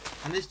backwards.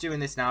 I'm just doing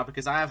this now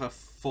because I have a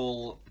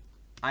full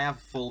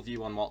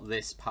view on what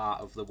this part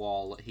of the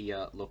wall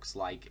here looks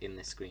like in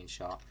this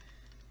screenshot.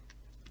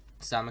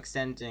 So I'm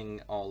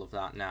extending all of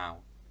that now.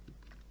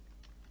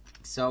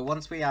 So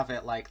once we have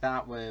it like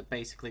that, we're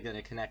basically going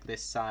to connect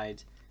this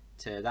side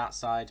to that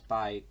side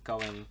by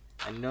going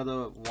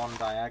another 1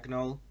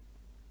 diagonal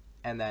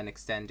and then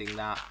extending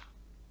that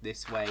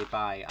this way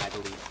by, I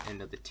believe,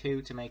 another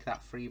 2 to make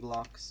that 3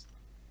 blocks.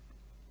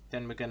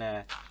 Then we're going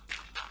to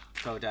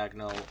go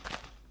diagonal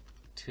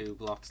 2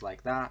 blocks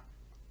like that.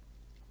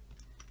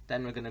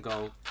 Then we're going to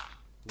go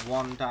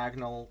 1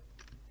 diagonal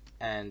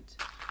and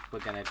we're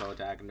going to go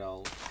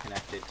diagonal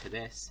connected to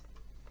this.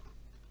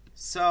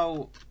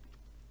 So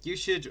you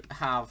should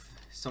have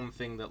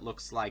something that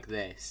looks like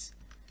this.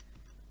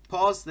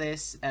 Pause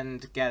this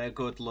and get a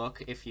good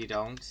look if you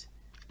don't,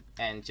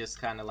 and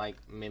just kind of like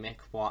mimic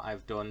what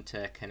I've done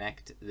to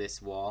connect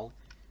this wall.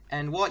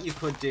 And what you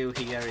could do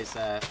here is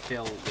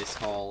fill this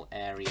whole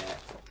area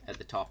at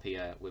the top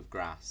here with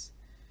grass.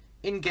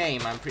 In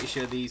game, I'm pretty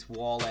sure these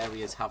wall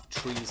areas have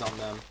trees on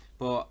them,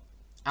 but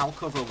I'll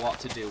cover what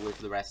to do with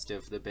the rest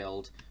of the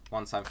build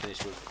once I'm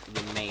finished with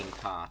the main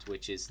part,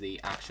 which is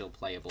the actual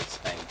playable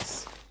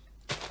space.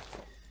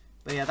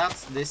 But yeah,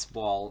 that's this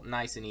wall,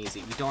 nice and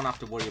easy. We don't have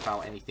to worry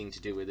about anything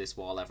to do with this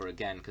wall ever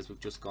again, because we've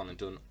just gone and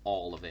done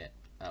all of it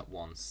at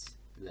once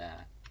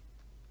there.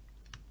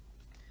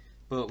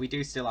 But we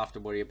do still have to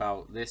worry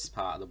about this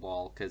part of the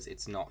wall, because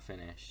it's not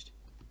finished.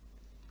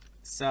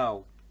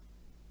 So,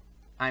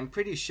 I'm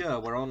pretty sure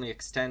we're only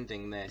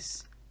extending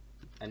this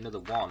another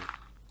 1.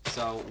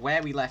 So,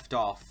 where we left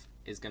off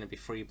is going to be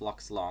 3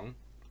 blocks long.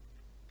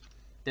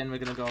 Then we're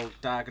going to go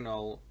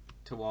diagonal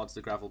towards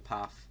the gravel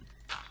path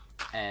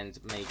and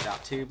make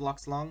that 2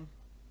 blocks long.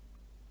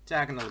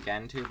 Diagonal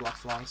again, 2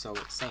 blocks long, so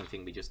same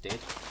thing we just did.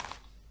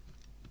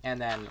 And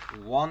then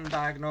 1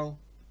 diagonal,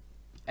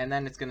 and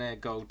then it's going to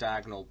go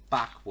diagonal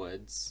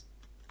backwards,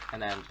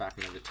 and then back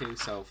another 2,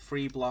 so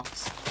 3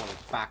 blocks going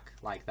back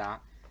like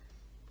that.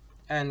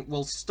 And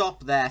we'll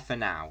stop there for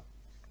now,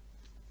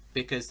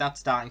 because that's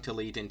starting to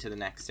lead into the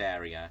next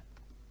area.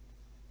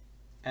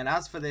 And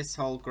as for this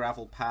whole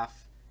gravel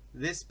path,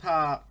 this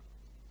part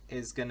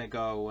is going to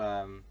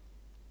go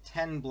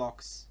 10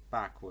 blocks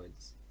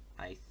backwards,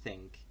 I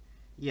think.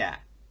 Yeah,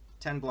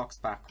 10 blocks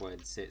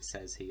backwards, it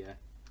says here.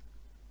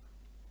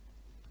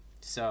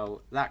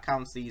 So that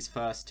counts these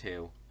first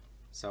 2.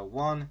 So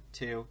 1,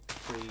 2,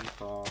 3,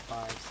 4,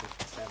 5,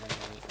 6, 7,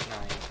 8,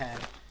 9, 10.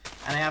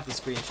 And I have the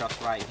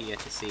screenshots right here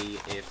to see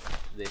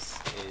if this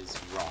is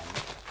wrong.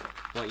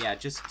 But yeah,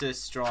 just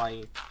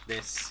destroy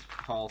this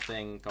whole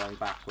thing going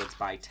backwards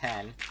by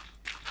 10.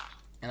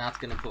 And that's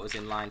going to put us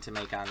in line to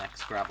make our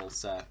next gravel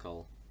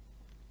circle.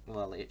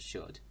 Well, it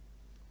should.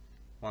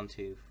 1,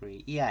 2,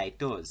 3. Yeah, it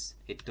does.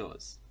 It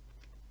does.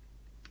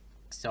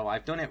 So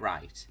I've done it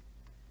right.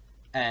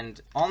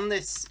 And on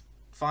this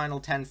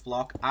final 10th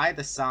block,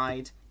 either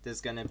side,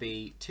 there's going to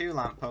be 2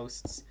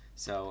 lampposts.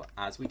 So,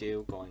 as we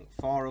do, going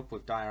 4 up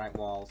with diorite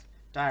walls,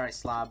 diorite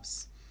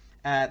slabs.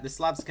 The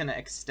slab's going to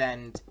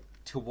extend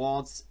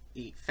towards,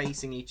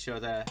 facing each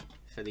other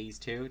for these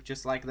 2,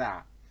 just like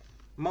that.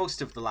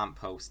 Most of the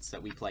lampposts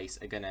that we place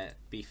are going to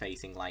be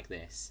facing like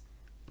this.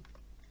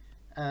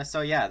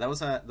 So yeah,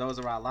 those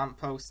are our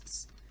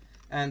lampposts.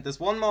 And there's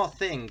one more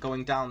thing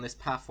going down this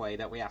pathway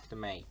that we have to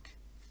make.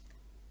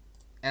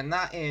 And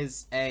that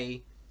is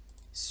a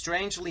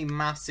strangely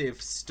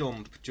massive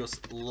stump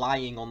just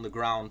lying on the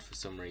ground for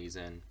some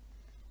reason.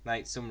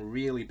 Like some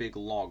really big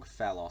log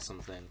fell or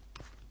something.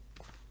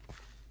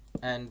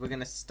 And we're going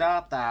to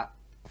start that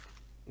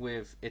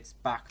with its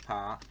back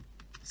part.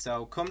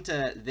 So come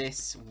to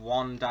this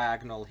one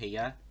diagonal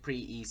here,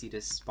 pretty easy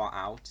to spot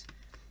out.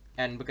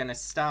 And we're going to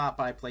start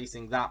by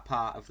placing that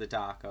part of the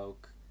dark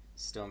oak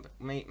stump.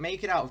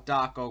 Make it out of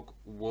dark oak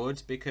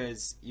wood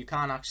because you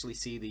can't actually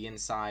see the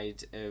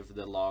inside of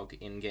the log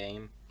in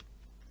game.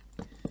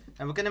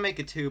 And we're going to make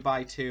a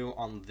 2x2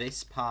 on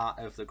this part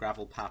of the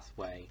gravel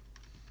pathway.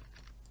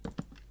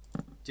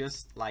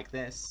 Just like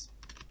this.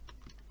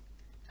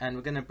 And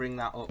we're going to bring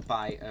that up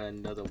by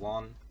another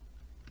one.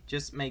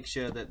 Just make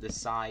sure that the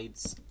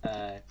sides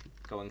are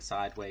going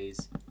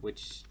sideways,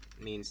 which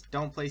means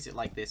don't place it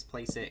like this,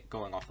 place it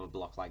going off a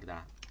block like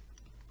that.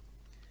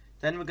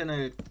 Then we're going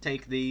to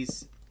take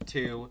these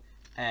two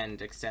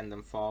and extend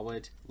them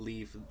forward.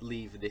 Leave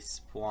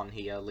this one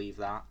here, leave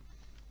that.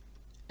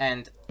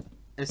 And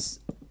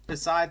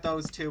beside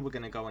those two, we're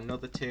going to go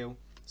another two.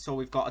 So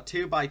we've got a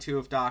 2x2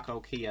 of dark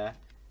oak here,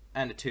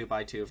 and a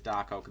 2x2 of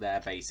dark oak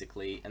there,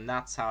 basically. And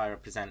that's how I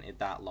represented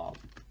that log.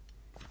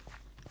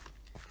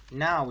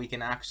 Now we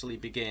can actually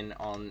begin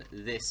on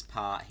this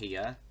part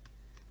here.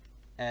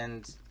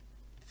 And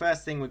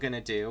first thing we're going to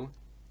do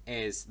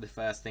is the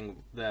first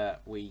thing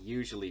that we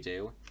usually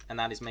do, and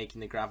that is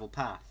making the gravel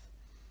path,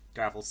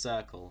 gravel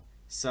circle.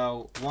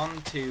 So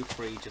 1, 2,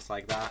 3, just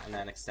like that, and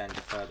then extend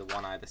a further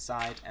one either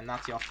side, and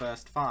that's your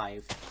first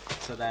 5.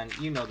 So then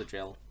you know the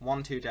drill.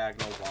 1, 2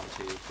 diagonal,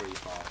 1, 2, 3,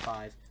 4,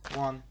 5.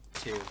 1,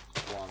 2,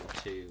 1,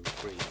 2,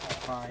 3, 4,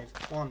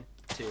 5. 1,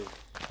 2,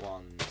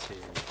 1, 2,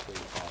 3,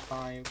 4,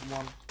 5.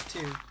 1,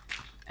 2,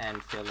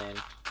 and fill in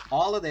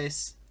all of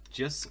this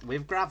just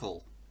with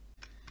gravel.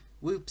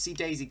 Whoopsie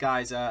daisy,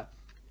 guys. I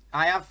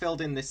have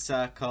filled in this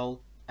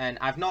circle, and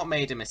I've not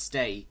made a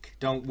mistake.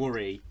 Don't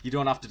worry, you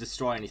don't have to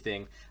destroy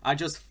anything. I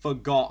just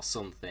forgot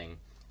something,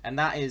 and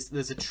that is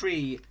there's a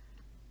tree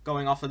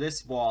going off of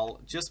this wall.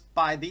 Just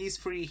by these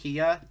 3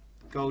 here,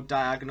 go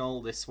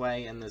diagonal this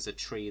way, and there's a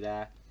tree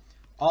there.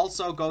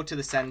 Also go to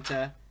the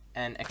center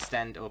and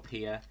extend up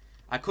here.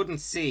 I couldn't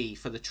see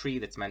for the tree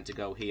that's meant to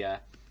go here,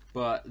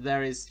 but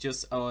there is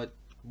just a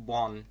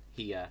one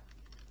here,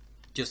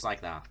 just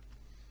like that.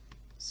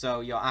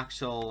 So your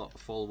actual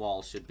full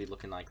wall should be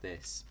looking like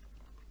this.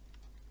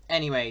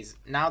 Anyways,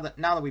 now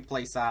that we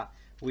place that,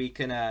 we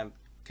can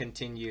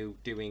continue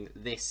doing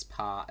this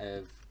part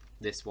of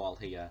this wall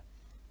here.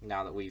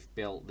 Now that we've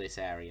built this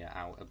area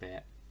out a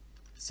bit.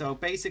 So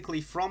basically,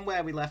 from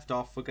where we left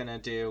off, we're gonna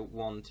do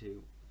 1,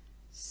 2,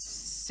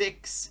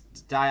 6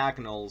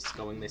 diagonals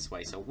going this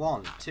way. So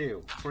 1,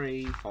 2,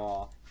 3,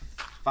 4,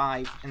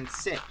 5, and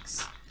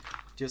 6,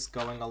 just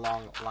going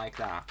along like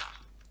that.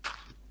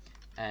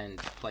 And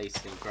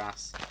placing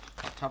grass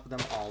on top of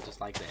them, all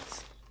just like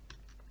this.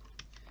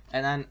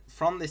 And then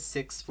from this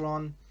 6th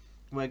one,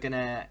 we're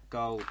gonna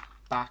go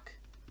back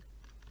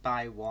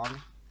by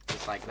 1,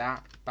 just like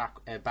that,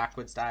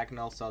 backwards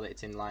diagonal, so that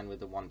it's in line with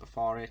the one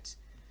before it.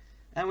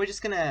 And we're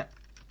just gonna,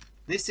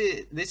 this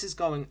is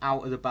going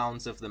out of the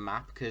bounds of the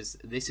map, because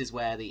this is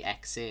where the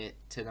exit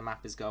to the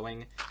map is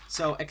going.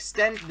 So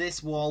extend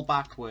this wall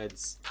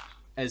backwards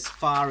as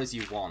far as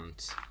you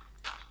want.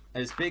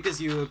 As big as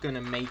you are going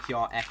to make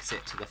your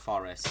exit to the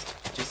forest,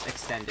 just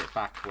extend it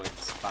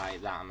backwards by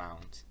that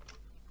amount.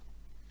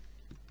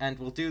 And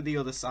we'll do the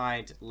other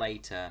side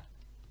later.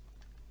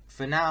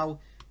 For now,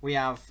 we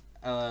have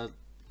a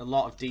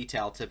lot of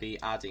detail to be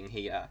adding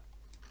here.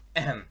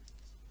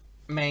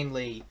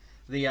 Mainly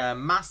the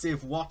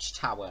massive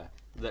watchtower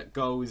that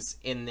goes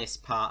in this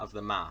part of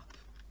the map.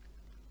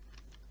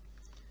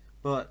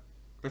 But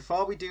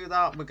before we do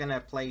that, we're going to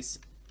place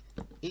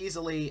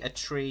easily a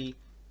tree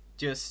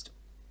just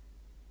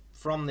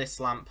from this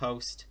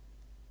lamppost,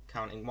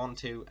 counting 1,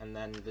 2, and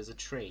then there's a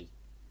tree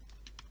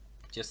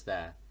just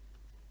there.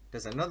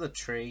 There's another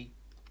tree,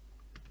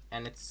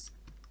 and it's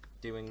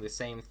doing the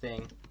same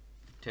thing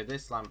to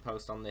this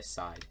lamppost on this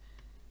side.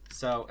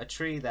 So a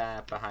tree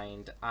there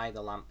behind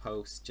either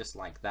lamppost, just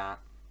like that.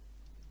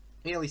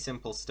 Really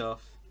simple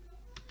stuff.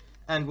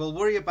 And we'll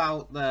worry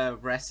about the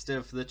rest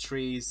of the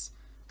trees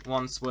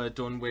once we're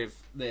done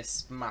with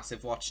this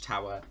massive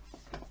watchtower,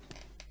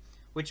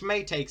 which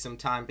may take some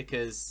time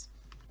because,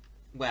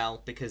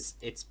 well, because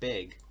it's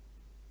big.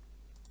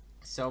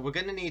 So we're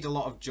going to need a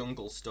lot of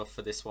jungle stuff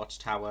for this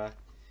watchtower.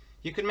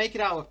 You can make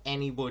it out of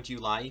any wood you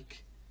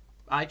like.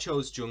 I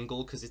chose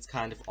jungle because it's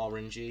kind of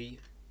orangey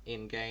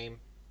in-game.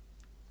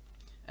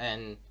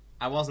 And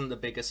I wasn't the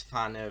biggest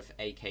fan of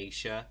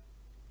acacia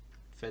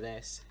for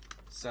this,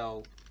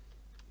 so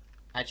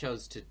I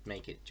chose to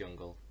make it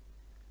jungle.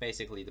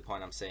 Basically, the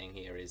point I'm saying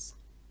here is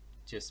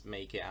just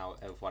make it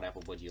out of whatever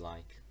wood you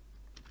like.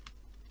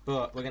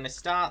 But we're going to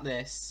start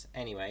this,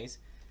 anyways,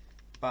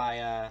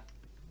 by,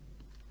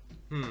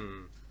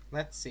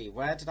 let's see,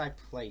 where did I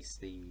place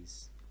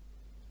these?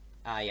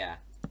 Ah, yeah,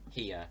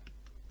 here.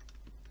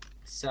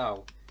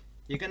 So,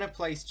 you're going to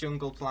place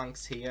jungle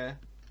planks here,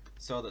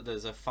 so that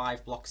there's a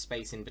 5 block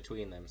space in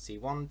between them. See,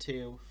 1,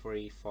 2,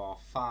 3, 4,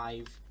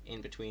 5 in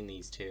between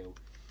these two.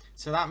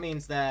 So that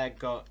means they're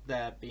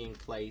being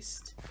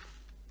placed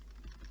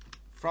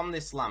from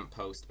this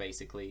lamppost,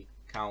 basically.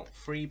 Count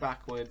 3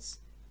 backwards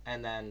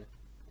and then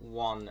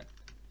 1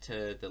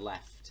 to the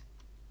left.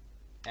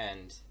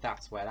 And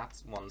that's where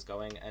that one's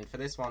going. And for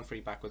this one,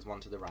 3 backwards,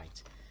 1 to the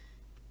right.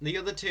 The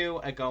other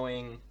two are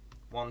going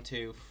 1,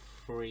 2,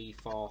 3,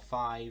 4,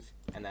 5,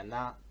 and then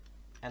that.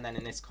 And then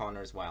in this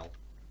corner as well.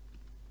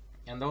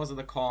 And those are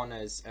the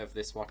corners of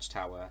this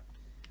watchtower.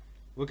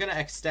 We're going to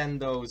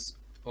extend those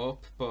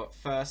up, but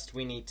first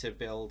we need to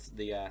build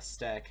the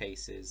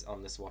staircases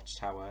on this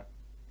watchtower.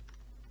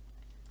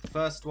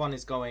 First one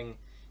is going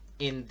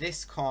in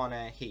this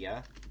corner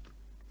here.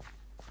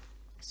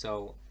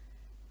 So,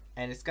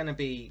 and it's going to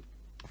be,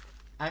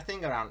 I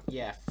think around,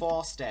 yeah,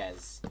 4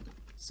 stairs.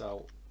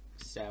 So,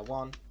 stair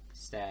 1,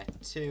 stair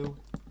 2,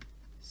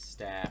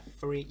 stair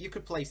 3. You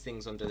could place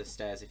things under the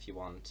stairs if you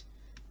want.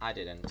 I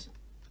didn't.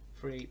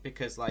 3,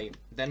 because like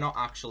they're not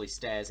actually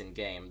stairs in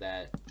game.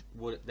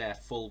 They're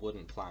full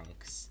wooden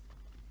planks.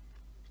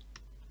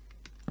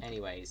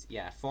 Anyways,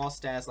 yeah, 4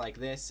 stairs like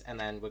this, and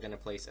then we're gonna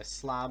place a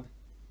slab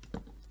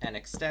and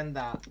extend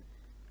that.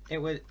 It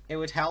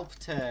would help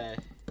to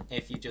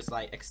if you just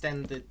like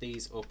extended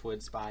these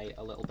upwards by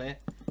a little bit.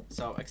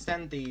 So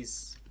extend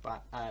these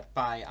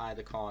by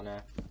either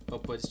corner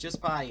upwards,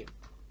 just by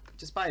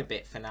a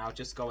bit for now,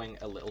 just going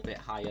a little bit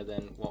higher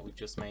than what we've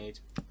just made.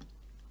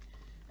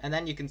 And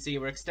then you can see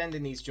we're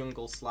extending these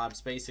jungle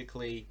slabs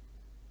basically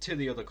to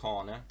the other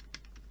corner.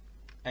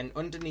 And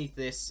underneath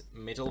this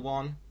middle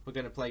one, we're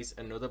going to place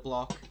another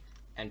block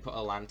and put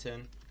a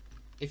lantern.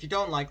 If you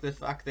don't like the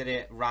fact that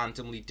it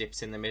randomly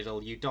dips in the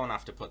middle, you don't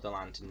have to put the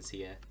lanterns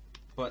here.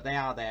 But they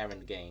are there in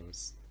the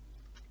games.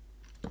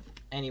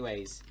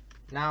 Anyways,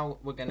 now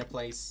we're going to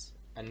place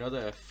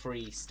another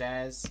 3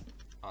 stairs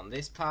on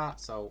this part.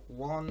 So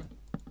 1,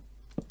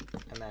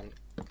 and then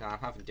I'm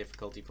having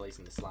difficulty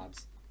placing the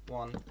slabs.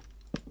 1,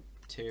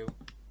 2,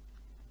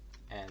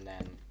 and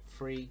then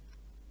 3.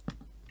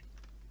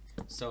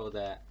 So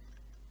that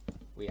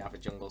we have a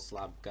jungle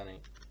slab gonna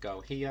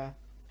go here,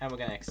 and we're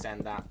gonna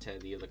extend that to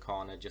the other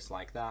corner just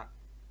like that.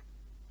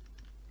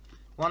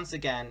 Once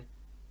again,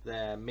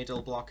 the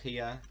middle block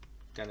here,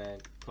 gonna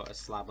put a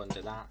slab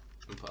under that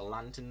and put a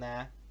lantern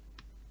there.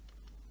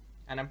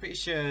 And I'm pretty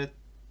sure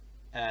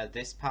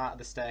this part of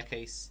the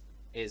staircase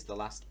is the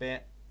last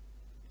bit.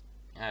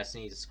 I just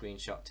need a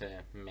screenshot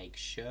to make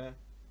sure,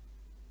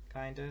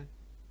 kinda.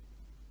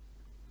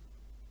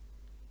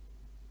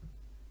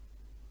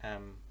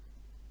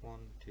 1,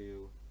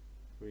 2,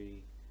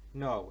 3.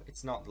 No,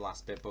 it's not the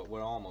last bit, but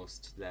we're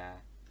almost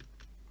there.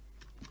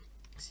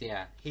 So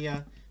yeah,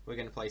 here we're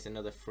going to place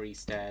another 3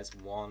 stairs.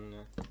 1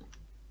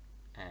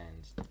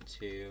 and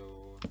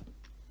 2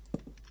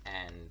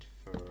 and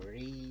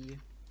 3.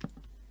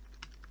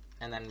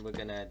 And then we're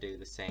going to do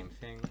the same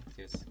thing,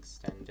 just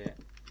extend it.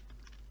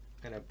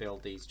 I'm going to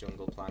build these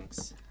jungle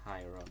planks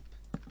higher up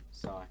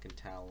so I can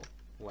tell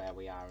where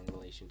we are in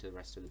relation to the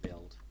rest of the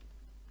build.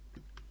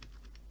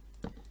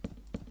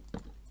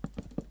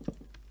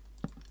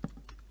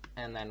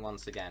 And then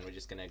once again, we're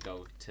just going to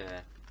go to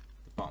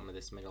the bottom of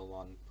this middle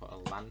one, put a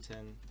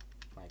lantern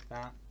like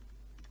that.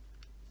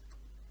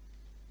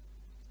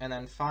 And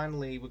then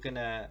finally, we're going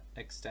to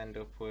extend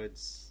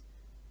upwards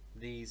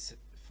these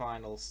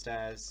final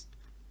stairs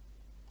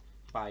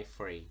by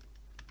 3.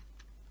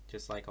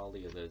 Just like all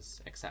the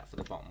others, except for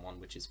the bottom one,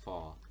 which is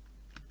 4.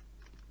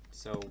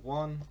 So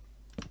 1,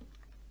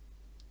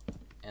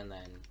 and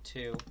then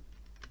 2,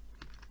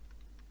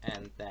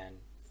 and then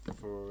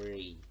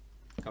 3.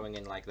 Going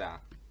in like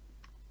that.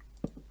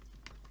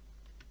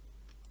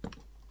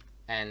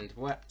 And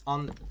we're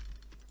on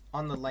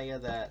the layer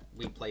that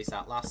we place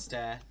that last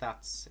stair,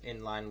 that's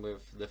in line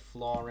with the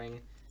flooring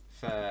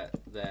for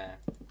the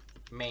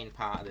main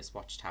part of this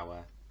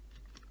watchtower.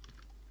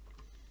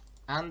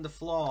 And the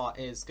floor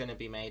is going to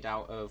be made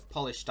out of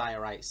polished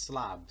diorite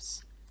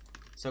slabs.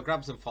 So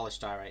grab some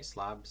polished diorite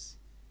slabs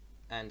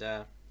and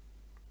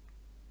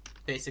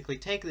basically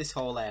take this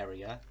whole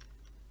area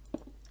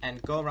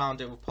and go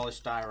around it with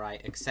polished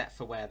diorite except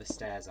for where the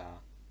stairs are.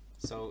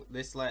 So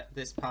this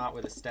part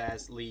with the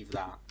stairs, leave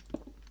that,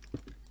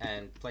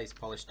 and place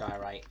polished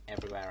diorite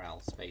everywhere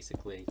else,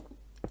 basically.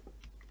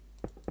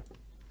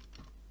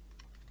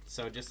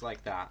 So just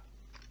like that.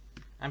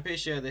 I'm pretty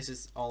sure this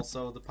is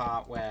also the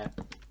part where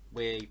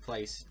we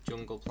place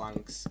jungle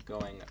planks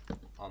going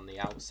on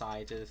the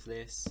outside of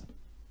this.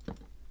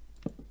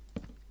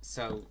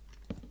 So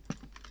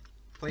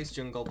place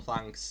jungle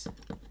planks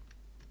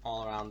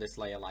all around this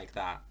layer like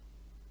that.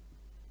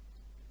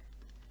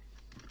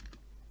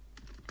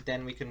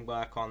 Then we can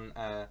work on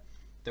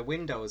the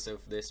windows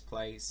of this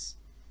place,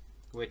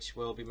 which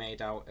will be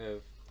made out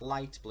of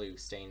light blue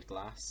stained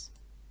glass.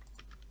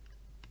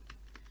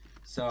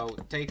 So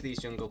take these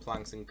jungle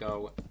planks and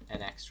go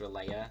an extra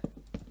layer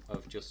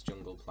of just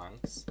jungle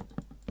planks,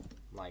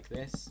 like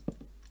this.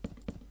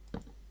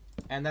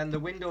 And then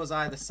the windows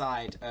either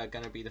side are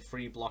going to be the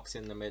 3 blocks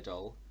in the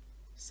middle.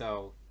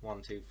 So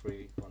 1, 2,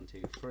 3, 1,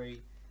 2,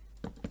 3,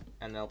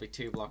 and there'll be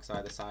 2 blocks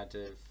either side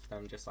of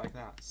them, just like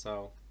that.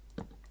 So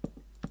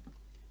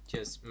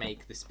just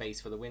make the space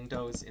for the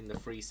windows in the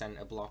 3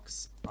 center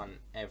blocks on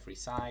every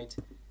side,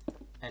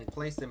 and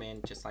place them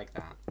in just like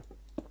that.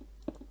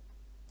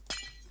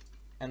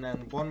 And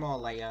then 1 more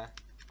layer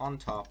on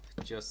top,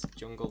 just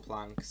jungle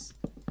planks,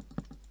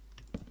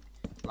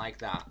 like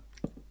that,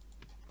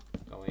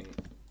 going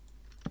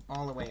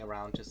all the way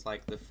around, just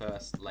like the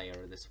first layer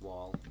of this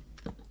wall.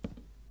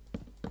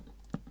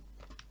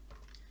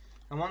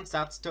 And once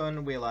that's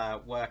done,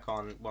 we'll work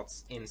on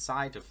what's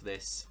inside of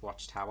this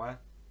watchtower.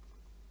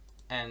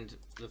 And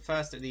the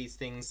first of these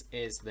things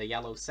is the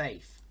yellow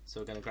safe. So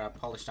we're going to grab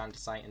polished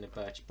andesite and a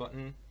birch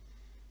button,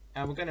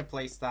 and we're going to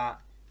place that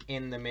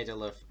in the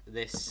middle of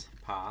this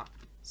part.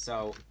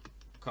 So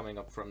coming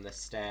up from the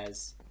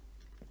stairs,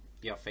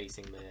 you're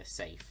facing the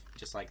safe,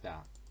 just like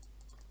that.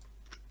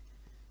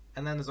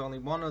 And then there's only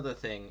one other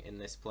thing in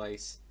this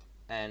place,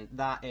 and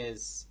that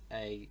is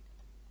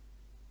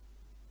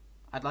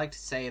I'd like to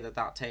say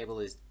that table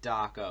is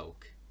dark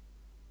oak.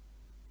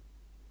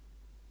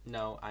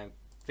 No, I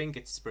think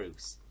it's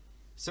spruce.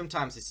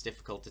 Sometimes it's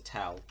difficult to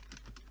tell.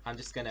 I'm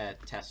just gonna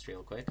test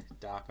real quick.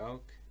 Dark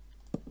oak,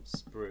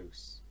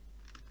 spruce.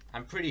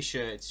 I'm pretty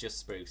sure it's just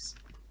spruce.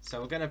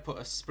 So we're gonna put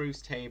a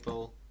spruce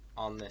table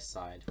on this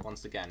side.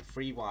 Once again,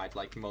 3 wide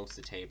like most of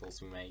the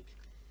tables we make.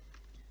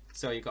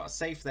 So you've got a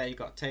safe there, you've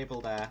got a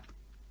table there,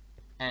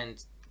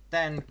 and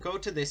then go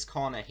to this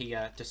corner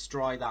here,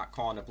 destroy that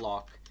corner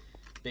block,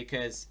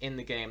 because in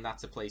the game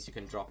that's a place you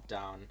can drop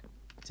down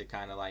to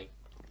kind of like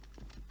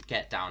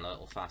get down a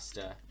little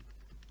faster.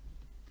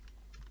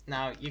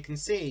 Now you can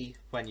see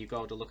when you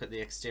go to look at the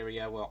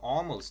exterior, we're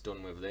almost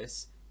done with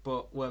this,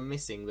 but we're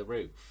missing the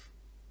roof.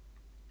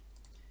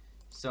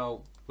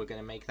 So we're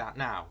going to make that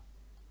now.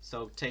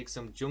 So take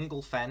some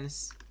jungle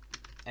fence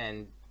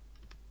and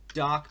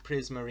dark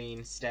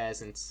prismarine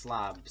stairs and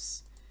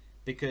slabs,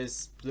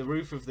 because the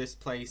roof of this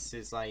place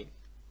is like,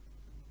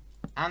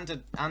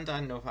 and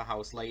another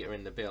house later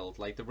in the build,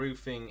 like the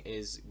roofing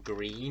is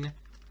green,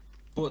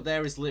 but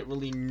there is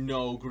literally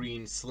no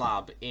green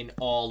slab in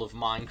all of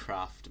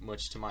Minecraft,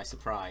 much to my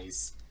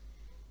surprise.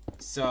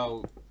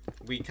 So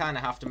we kind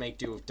of have to make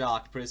do with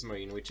dark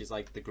prismarine, which is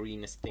like the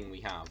greenest thing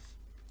we have.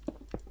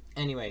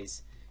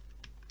 Anyways,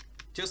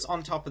 just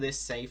on top of this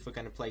safe, we're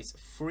going to place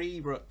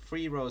three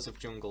rows of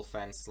jungle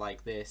fence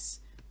like this,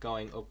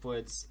 going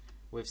upwards,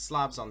 with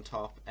slabs on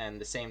top, and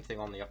the same thing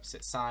on the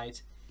opposite side.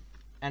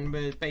 And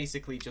we're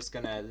basically just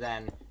going to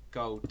then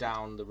go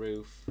down the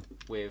roof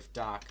with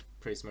dark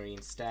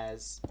prismarine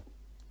stairs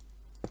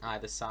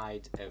either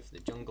side of the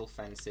jungle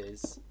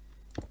fences,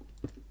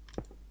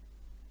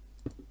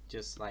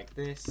 just like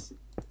this,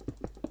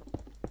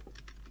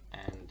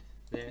 and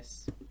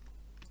this.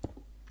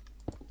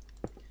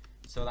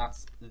 So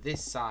that's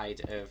this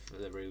side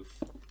of the roof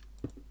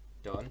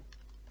done,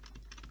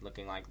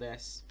 looking like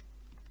this,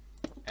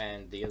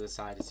 and the other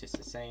side is just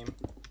the same.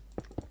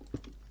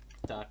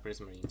 Dark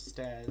prismarine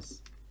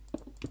stairs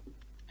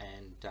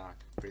and dark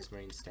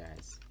prismarine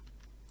stairs.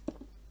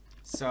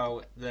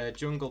 So the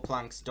jungle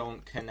planks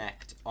don't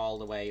connect all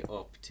the way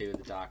up to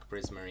the dark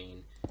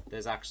prismarine.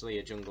 There's actually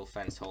a jungle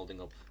fence holding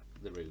up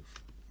the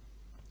roof.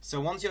 So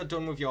once you're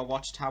done with your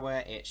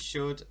watchtower, it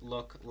should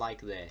look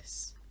like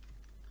this.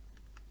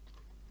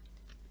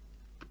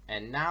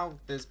 And now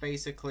there's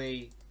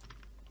basically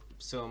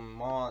some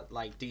more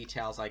like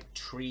details like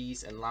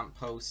trees and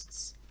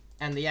lampposts,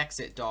 and the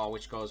exit door,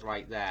 which goes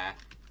right there,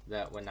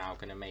 that we're now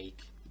going to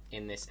make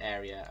in this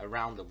area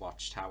around the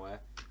watchtower.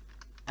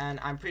 And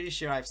I'm pretty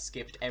sure I've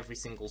skipped every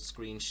single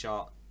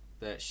screenshot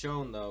that's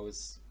shown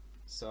those,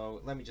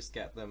 so let me just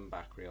get them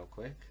back real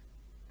quick.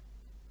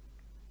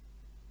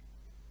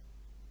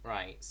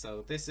 Right,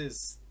 so this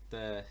is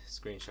the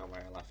screenshot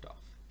where I left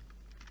off.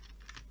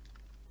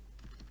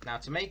 Now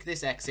to make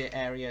this exit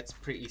area, it's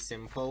pretty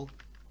simple.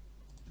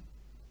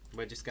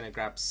 We're just going to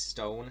grab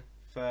stone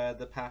for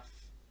the path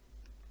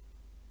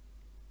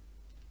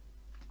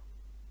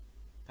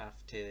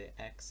to the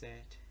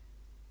exit.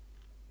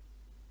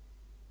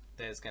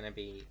 There's going to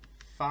be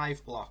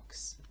 5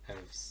 blocks of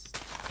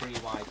 3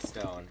 wide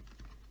stone.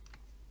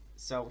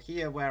 So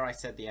here where I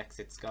said the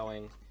exit's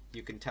going,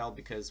 you can tell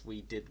because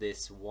we did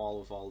this wall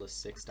with all the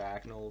 6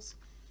 diagonals.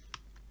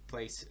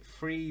 Place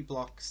 3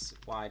 blocks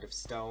wide of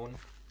stone,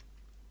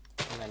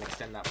 and then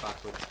extend that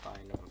backwards by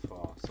another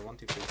 4. So 1,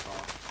 2, 3,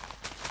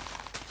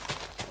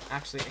 4.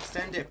 Actually,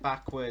 extend it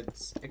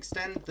backwards.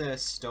 Extend the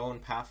stone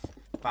path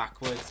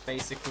backwards,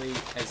 basically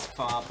as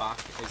far back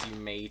as you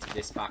made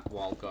this back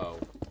wall go.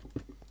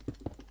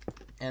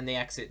 And the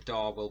exit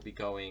door will be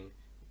going,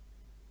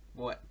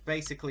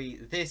 basically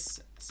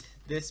this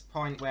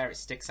point where it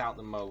sticks out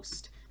the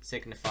most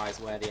signifies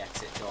where the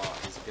exit door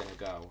is going to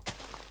go.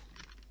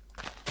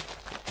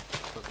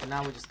 But for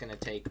now we're just going to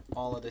take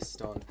all of this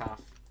stone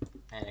path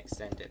and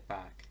extend it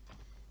back.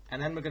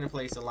 And then we're going to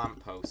place a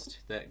lamppost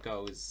that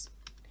goes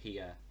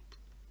here.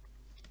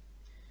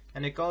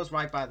 And it goes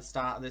right by the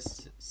start of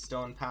this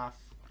stone path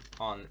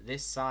on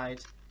this side.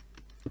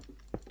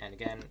 And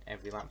again,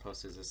 every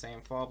lamppost is the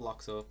same, 4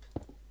 blocks up,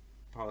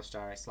 polished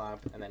iron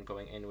slab, and then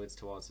going inwards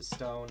towards the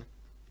stone,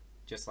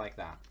 just like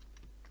that.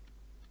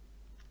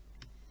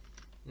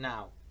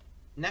 Now,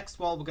 next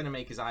wall we're going to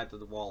make is either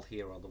the wall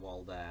here or the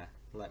wall there.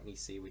 Let me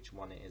see which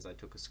one it is I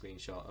took a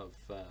screenshot of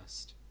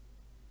first.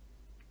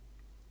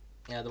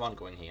 Yeah, the one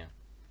going here.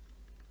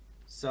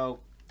 So,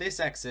 this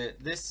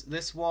exit,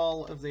 this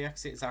wall of the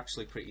exit is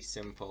actually pretty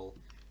simple.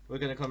 We're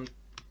going to come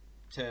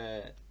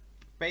to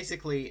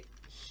basically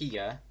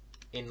here,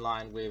 in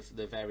line with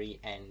the very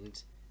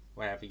end,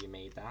 wherever you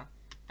made that.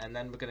 And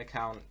then we're going to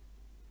count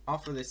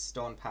off of this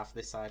stone path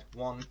this side,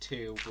 1,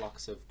 2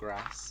 blocks of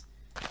grass.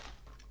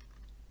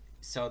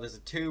 So there's a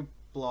 2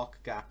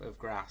 block gap of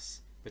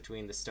grass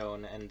between the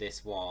stone and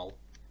this wall.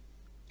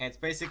 And it's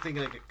basically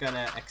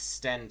gonna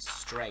extend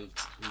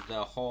straight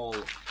the whole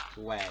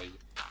way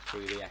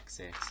through the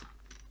exit.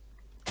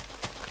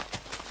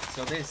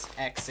 So this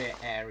exit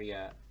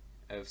area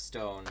of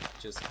stone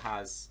just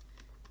has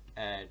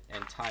an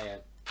entire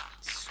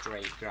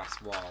straight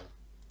grass wall.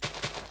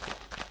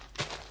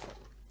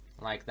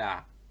 Like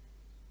that.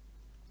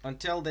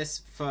 Until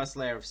this first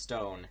layer of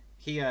stone,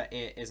 here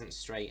it isn't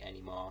straight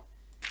anymore.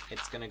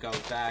 It's going to go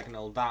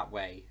diagonal that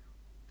way.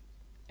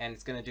 And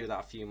it's going to do that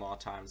a few more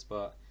times,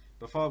 but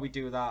before we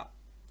do that,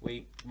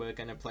 we're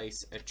going to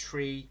place a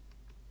tree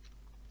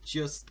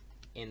just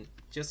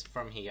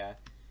from here.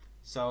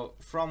 So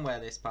from where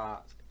this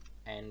part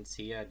ends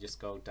here, just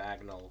go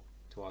diagonal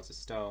towards the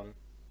stone,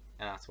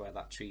 and that's where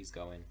that tree's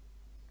going.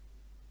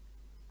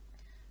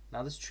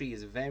 Now this tree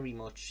is very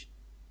much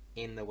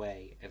in the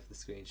way of the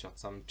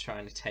screenshots I'm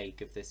trying to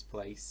take of this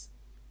place,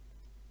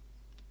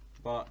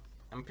 but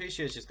I'm pretty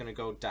sure it's just going to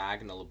go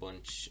diagonal a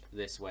bunch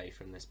this way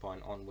from this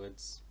point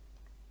onwards.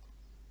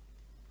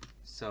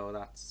 So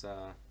that's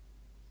I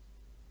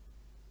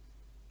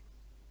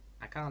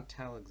can't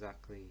tell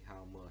exactly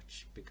how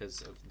much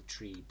because of the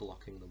tree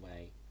blocking the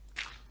way,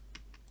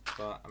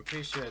 but I'm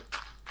pretty sure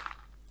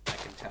I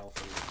can tell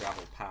from the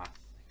gravel path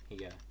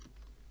here.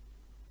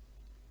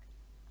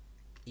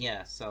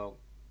 Yeah, so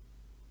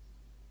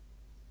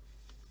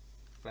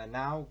for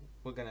now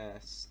we're gonna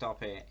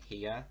stop it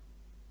here.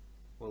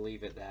 We'll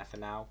leave it there for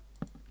now,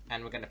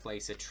 and we're gonna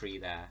place a tree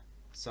there.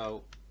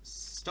 So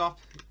stop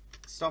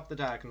the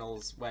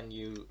diagonals when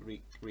you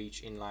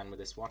reach in line with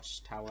this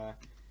watchtower,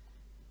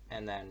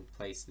 and then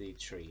place the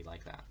tree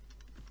like that.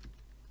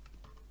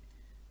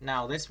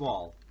 Now this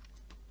wall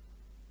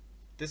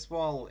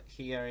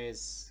here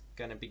is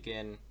gonna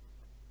begin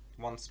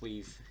once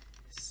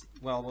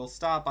we'll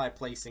start by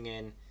placing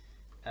in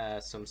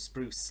some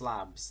spruce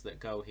slabs that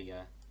go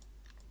here,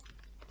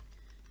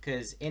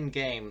 because in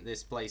game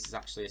this place is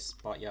actually a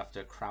spot you have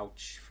to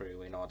crouch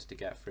through in order to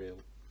get through.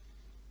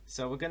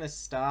 So we're gonna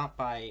start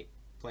by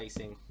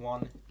placing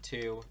 1,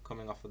 2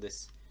 coming off of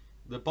this,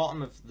 the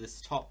bottom of this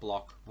top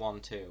block, 1,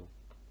 2.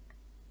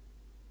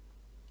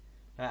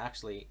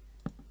 Actually,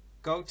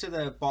 go to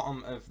the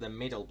bottom of the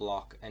middle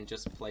block and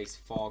just place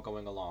 4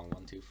 going along,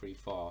 1, 2, 3,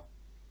 4.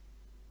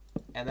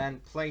 And then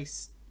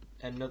place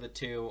another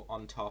 2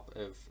 on top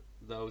of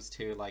those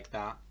 2 like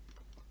that,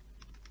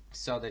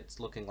 so that it's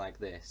looking like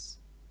this.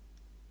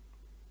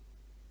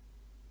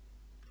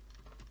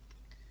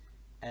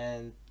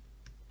 And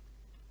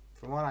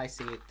from what I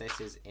see, this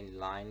is in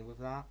line with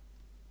that.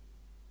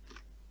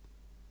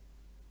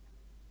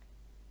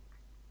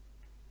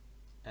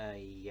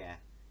 Yeah.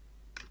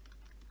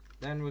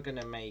 Then we're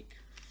gonna make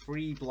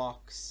 3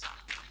 blocks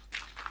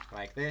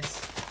like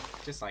this,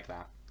 just like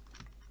that.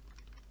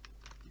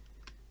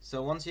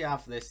 So once you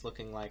have this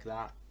looking like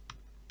that,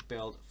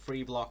 build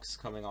 3 blocks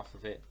coming off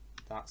of it,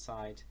 that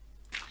side.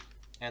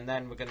 And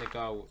then we're gonna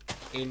go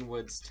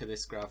inwards to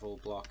this gravel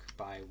block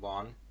by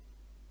 1.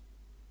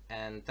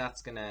 And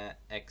that's gonna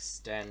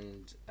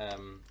extend,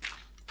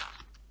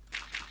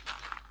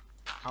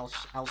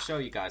 I'll show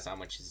you guys how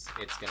much it's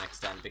gonna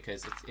extend,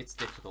 because it's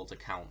difficult to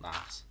count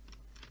that.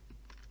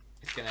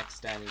 It's gonna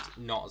extend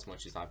not as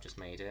much as I've just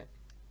made it.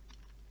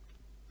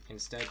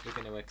 Instead we're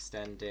gonna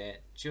extend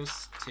it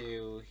just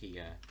to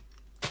here.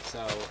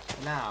 So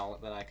now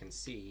that I can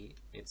see,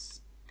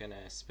 it's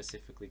gonna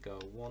specifically go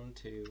 1,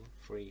 2,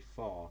 3,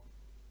 4.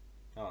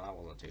 Oh, that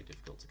wasn't too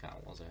difficult to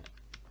count, was it?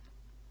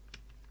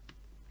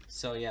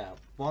 So yeah,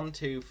 1,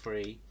 2,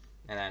 3,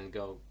 and then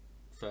go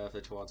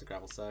further towards a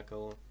gravel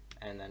circle,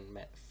 and then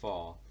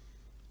 4.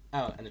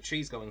 Oh, and the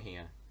tree's going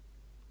here.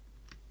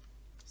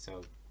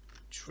 So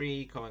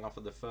tree coming off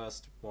of the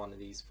first one of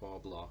these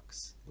 4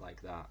 blocks,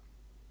 like that.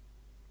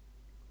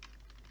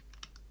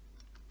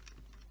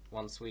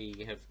 Once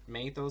we have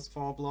made those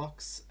 4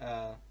 blocks,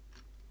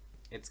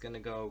 it's gonna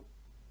go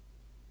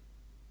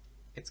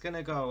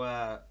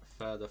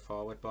further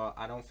forward, but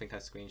I don't think I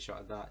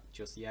screenshotted that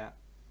just yet,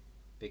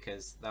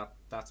 because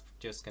that's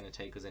just going to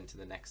take us into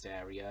the next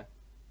area.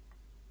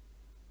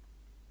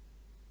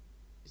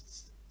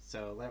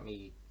 So let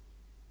me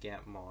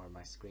get more of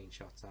my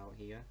screenshots out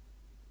here.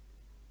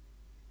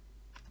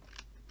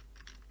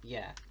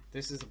 Yeah,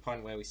 this is the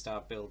point where we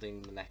start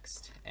building the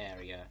next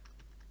area.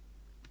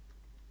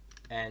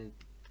 And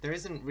there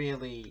isn't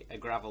really a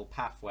gravel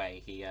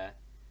pathway here.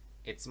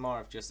 It's more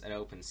of just an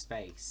open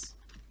space.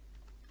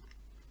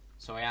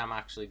 So I am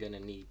actually going to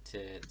need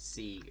to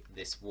see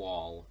this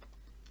wall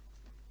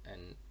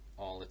and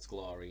all its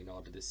glory in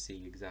order to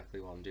see exactly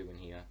what I'm doing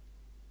here.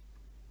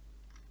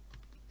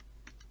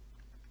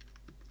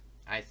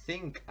 I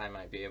think I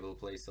might be able to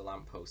place the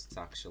lampposts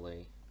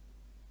actually,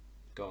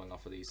 going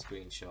off of these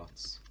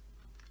screenshots.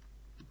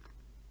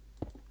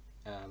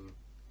 I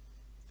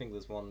think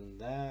there's one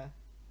there.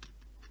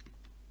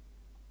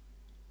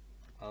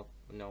 Oh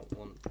no,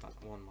 one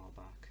more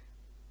back.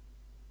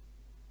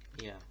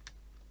 Yeah,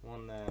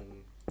 one there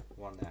and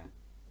one there.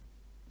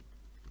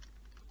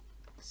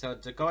 So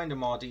to go into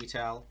more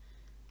detail,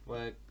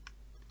 we're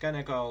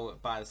gonna go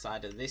by the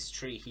side of this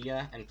tree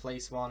here and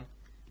place one,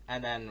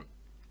 and then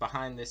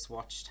behind this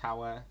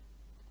watchtower,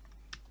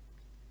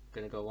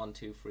 gonna go 1,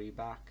 2, 3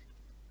 back,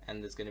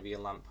 and there's gonna be a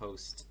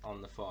lamppost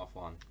on the 4th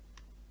one.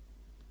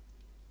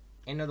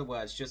 In other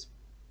words, just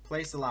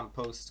place the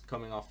lamppost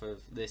coming off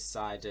of this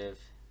side of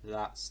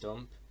that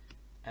stump,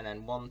 and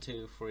then 1,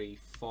 2, 3,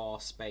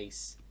 4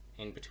 space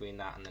in between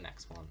that and the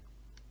next one.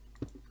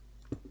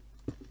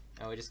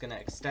 And we're just going to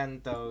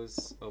extend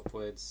those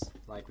upwards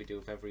like we do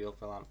with every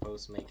other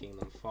lamppost, making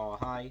them 4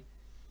 high,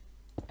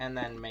 and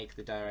then make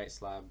the direct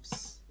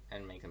slabs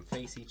and make them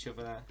face each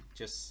other,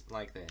 just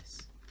like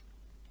this.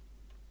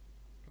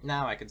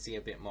 Now I can see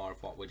a bit more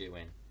of what we're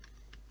doing.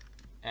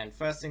 And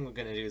first thing we're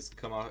going to do is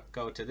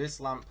go to this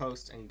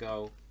lamppost and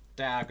go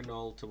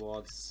diagonal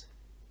towards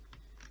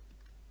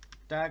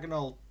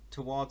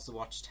the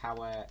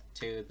watchtower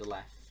to the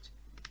left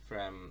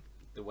from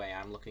the way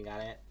I'm looking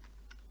at it.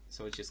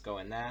 So it's just go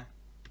in there,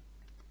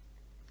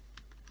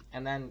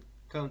 and then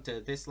come to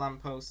this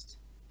lamppost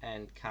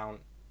and count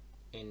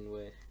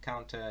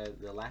to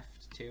the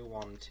left 2,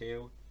 1,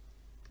 2,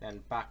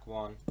 then back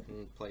 1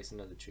 and place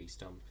another tree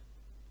stump.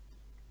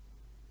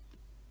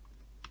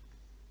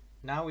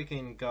 Now we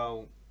can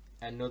go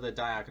another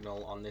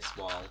diagonal on this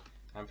wall.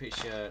 I'm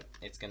pretty sure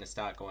it's going to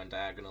start going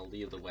diagonal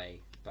the other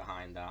way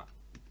behind that,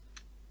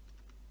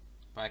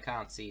 but I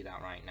can't see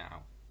that right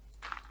now.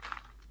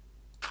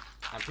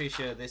 I'm pretty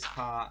sure this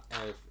part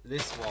of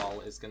this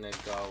wall is going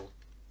to go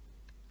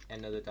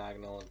another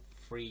diagonal of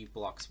 3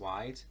 blocks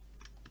wide.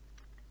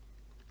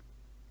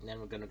 And then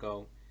we're going to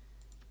go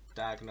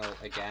diagonal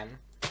again,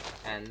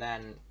 and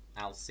then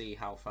I'll see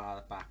how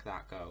far back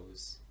that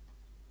goes.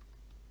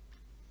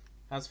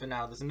 As for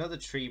now, there's another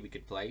tree we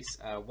could place,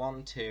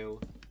 1, 2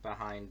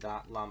 behind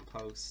that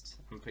lamppost,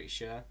 I'm pretty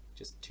sure,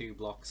 just 2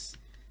 blocks,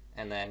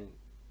 and then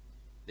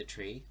the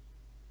tree.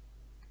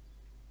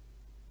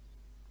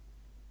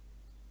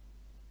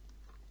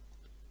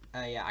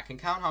 Yeah, I can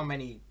count how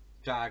many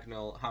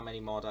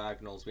more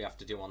diagonals we have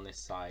to do on this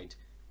side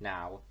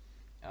now.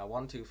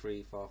 1, 2,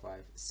 3, 4,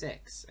 5,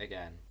 6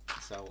 again.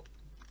 So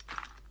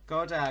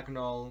go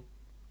diagonal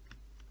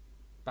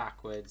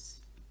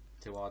backwards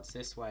towards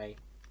this way,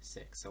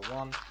 6. So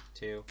 1,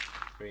 2,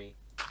 3,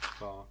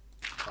 4,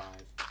 5,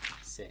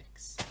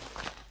 6.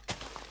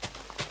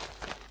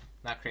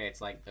 That creates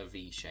like a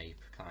V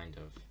shape, kind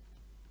of.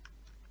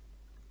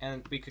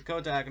 And we could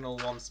go diagonal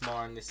once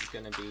more, and this is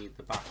going to be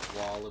the back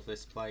wall of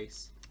this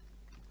place.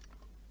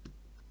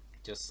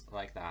 Just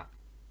like that.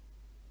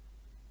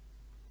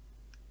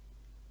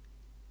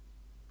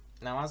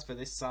 Now as for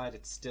this side,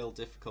 it's still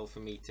difficult for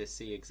me to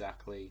see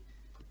exactly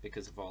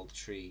because of all the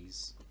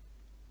trees.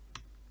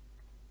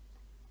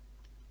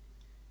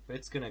 But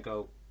it's going to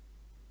go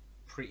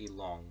pretty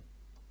long.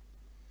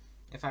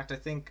 In fact, I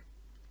think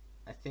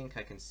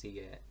I can see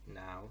it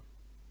now.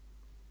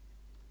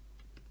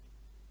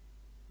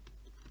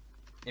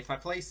 If I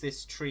place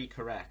this tree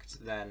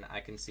correct, then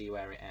I can see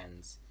where it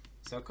ends.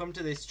 So come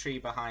to this tree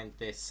behind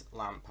this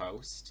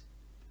lamppost,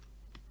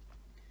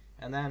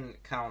 and then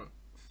count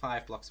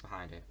 5 blocks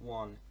behind it.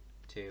 1,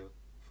 2,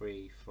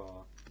 3,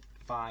 4,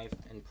 5,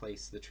 and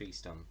place the tree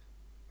stump.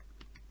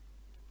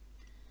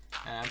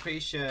 And I'm pretty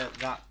sure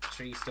that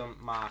tree stump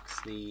marks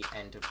the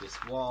end of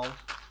this wall.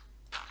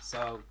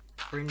 So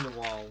bring the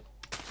wall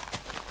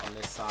on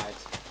this side,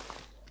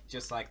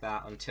 just like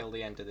that, until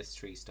the end of this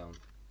tree stump.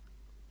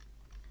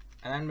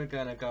 And then we're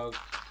going to go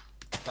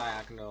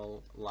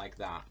diagonal like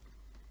that.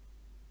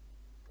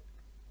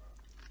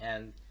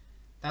 And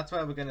that's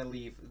where we're going to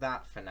leave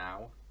that for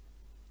now.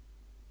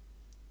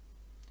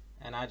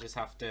 And I just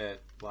have to,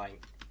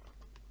 like,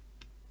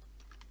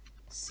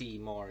 see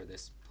more of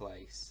this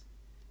place.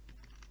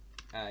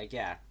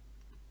 Yeah.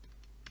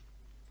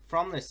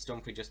 From this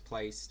stump we just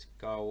placed,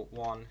 go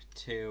 1,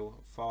 2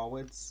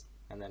 forwards,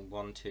 and then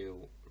 1,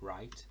 2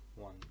 right.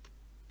 1,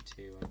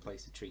 2, and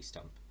place a tree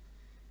stump.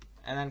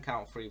 And then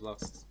count 3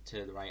 blocks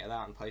to the right of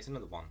that and place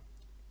another one.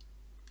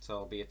 So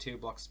it'll be a 2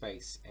 block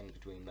space in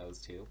between those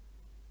two.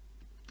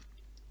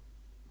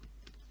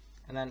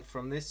 And then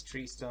from this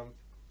tree stump,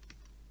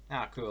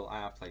 cool,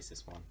 I have placed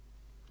this one.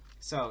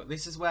 So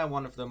this is where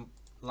one of the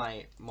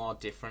more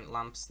different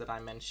lamps that I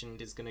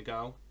mentioned is gonna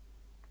go.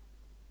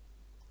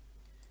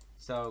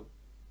 So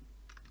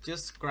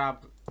just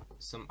grab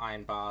some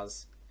iron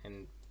bars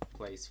and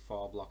place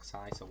 4 blocks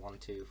high, so 1,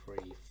 2, 3,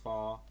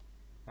 4,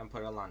 and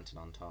put a lantern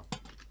on top.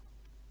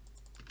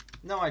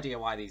 No idea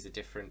why these are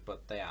different,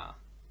 but they are.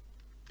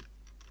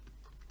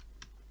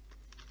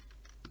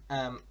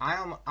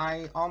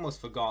 I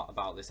almost forgot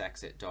about this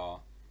exit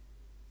door,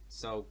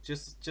 so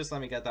just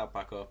let me get that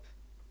back up,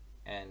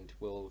 and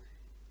we'll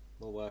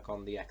work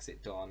on the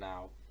exit door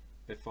now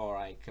before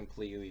I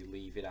completely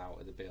leave it out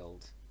of the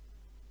build.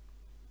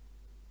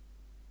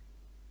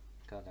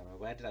 God damn it,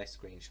 where did I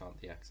screenshot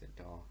the exit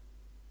door?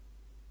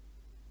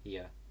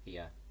 Here.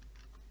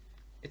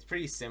 It's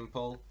pretty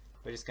simple.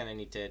 We're just gonna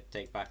need to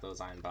take back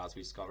those iron bars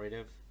we just got rid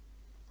of,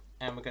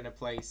 and we're gonna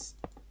place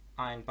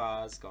iron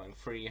bars going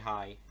 3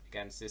 high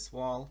against this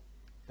wall.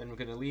 Then we're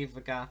gonna leave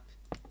the gap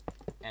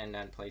and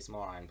then place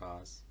more iron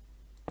bars.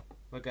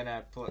 We're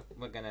gonna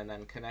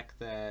then connect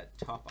the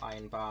top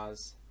iron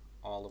bars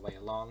all the way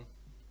along,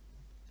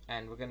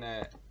 and we're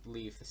gonna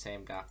leave the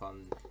same gap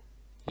on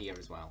here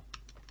as well.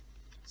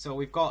 So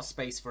we've got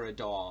space for a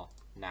door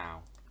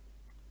now,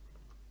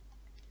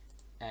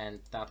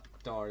 and that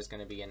door is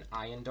going to be an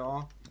iron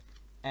door,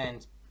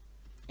 and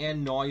it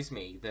annoys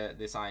me that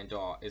this iron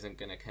door isn't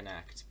going to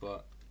connect,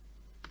 but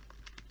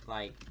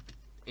like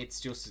it's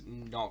just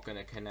not going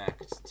to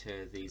connect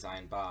to these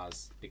iron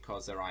bars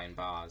because they're iron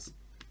bars.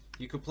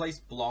 You could place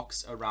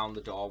blocks around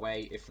the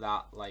doorway if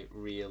that like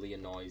really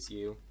annoys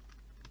you,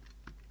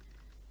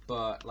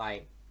 but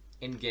like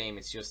in game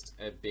it's just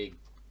a big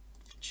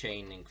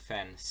chain link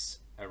fence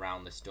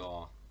around this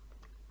door.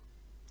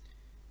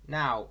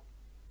 Now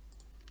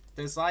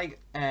there's like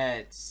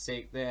a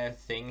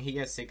thing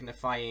here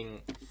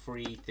signifying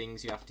 3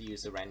 things you have to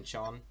use a wrench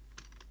on,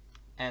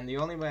 and the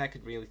only way I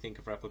could really think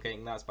of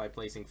replicating that is by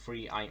placing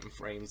 3 item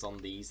frames on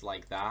these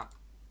like that,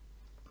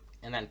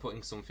 and then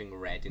putting something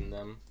red in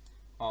them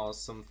or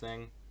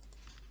something.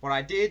 What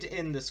I did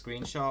in the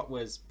screenshot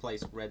was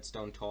place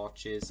redstone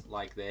torches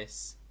like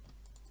this,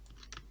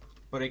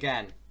 but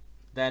again,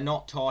 they're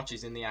not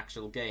torches in the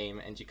actual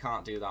game, and you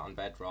can't do that on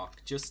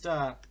Bedrock. Just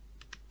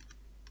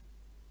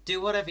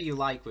do whatever you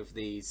like with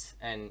these,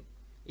 and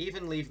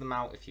even leave them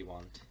out if you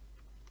want.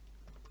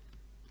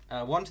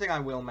 One thing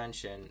I will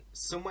mention,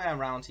 somewhere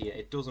around here,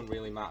 it doesn't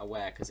really matter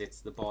where because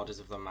it's the borders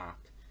of the map,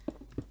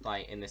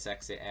 like in this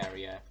exit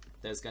area,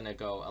 there's going to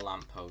go a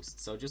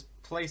lamppost. So just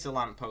place a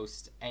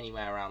lamppost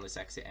anywhere around this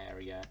exit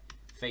area,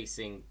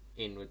 facing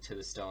inward to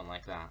the stone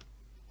like that.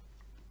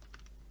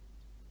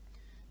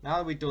 Now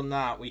that we've done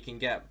that, we can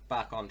get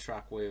back on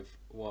track with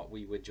what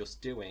we were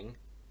just doing,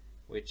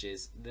 which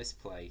is this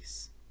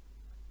place.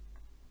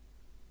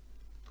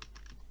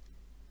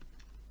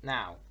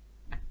 Now,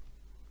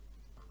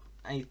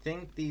 I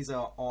think these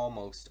are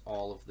almost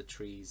all of the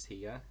trees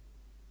here,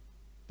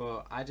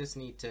 but I just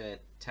need to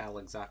tell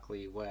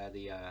exactly where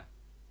the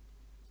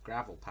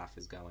gravel path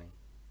is going.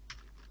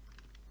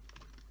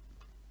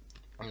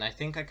 And I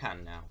think I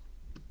can now.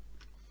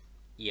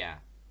 Yeah.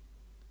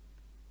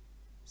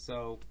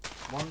 So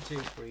 1, 2,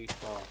 3,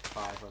 4,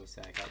 5,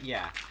 6,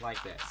 yeah,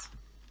 like this.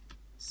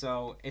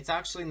 So it's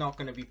actually not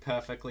going to be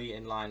perfectly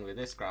in line with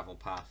this gravel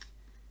path.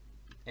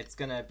 It's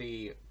going to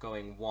be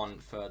going 1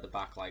 further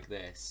back like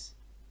this.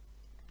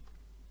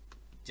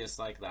 Just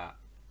like that.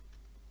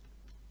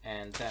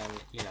 And then,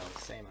 you know,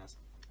 same as.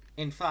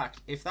 In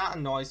fact, if that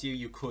annoys you,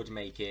 you could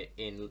make it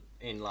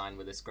in line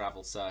with this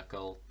gravel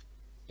circle.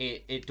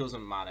 It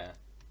doesn't matter.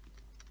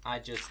 I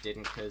just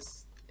didn't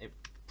because it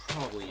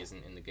probably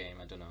isn't in the game,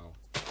 I don't know.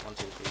 1,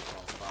 2, 3,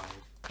 4,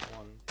 5.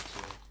 1,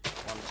 2,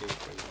 1, 2,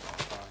 3, 4,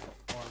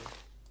 5. 1,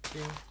 2,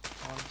 1,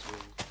 2,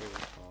 3,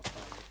 4,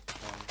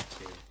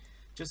 5. 1, 2.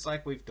 Just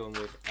like we've done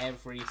with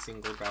every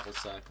single gravel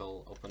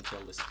circle up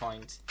until this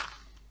point.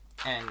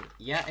 And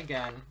yet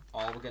again,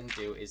 all we're going to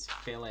do is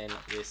fill in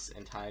this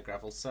entire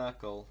gravel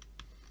circle.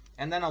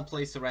 And then I'll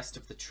place the rest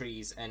of the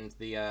trees and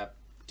the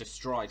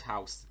destroyed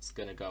house that's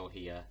going to go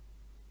here.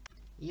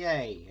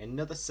 Yay,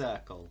 another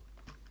circle.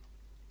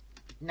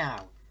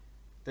 Now,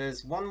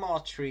 there's one more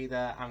tree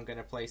that I'm going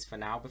to place for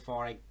now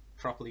before I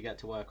properly get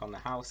to work on the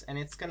house. And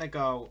it's going to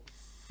go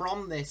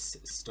from this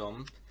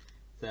stump,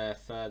 the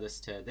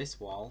furthest to this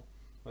wall.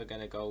 We're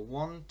going to go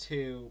 1,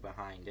 2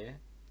 behind it.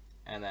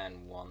 And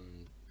then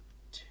 1,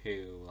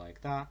 2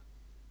 like that.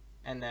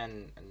 And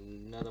then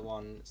another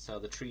one, so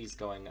the tree's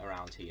going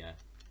around here.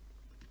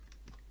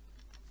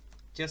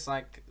 Just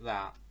like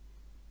that.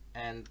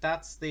 And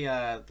that's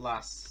the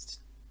last...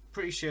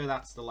 Pretty sure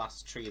that's the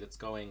last tree that's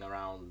going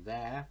around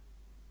there.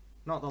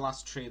 Not the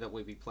last tree that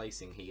we'll be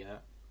placing here,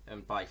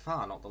 and by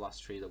far not the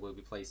last tree that we'll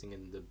be placing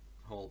in the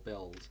whole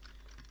build.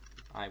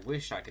 I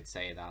wish I could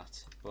say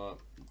that, but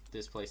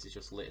this place is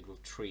just littered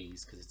with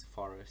trees because it's a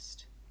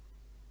forest.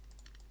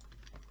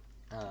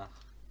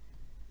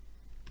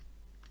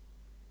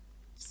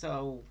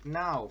 So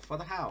now for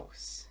the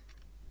house.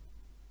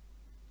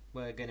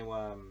 We're gonna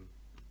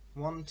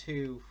 1,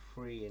 2,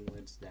 3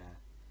 inwards there.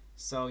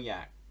 So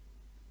yeah.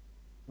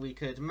 We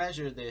could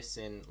measure this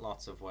in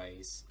lots of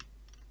ways,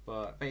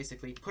 but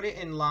basically put it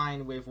in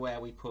line with where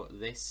we put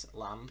this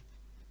lamp,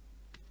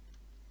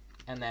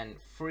 and then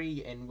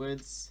 3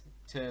 inwards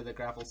to the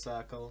gravel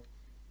circle,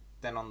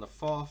 Then on the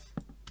 4th,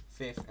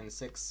 5th, and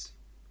 6th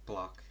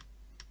block,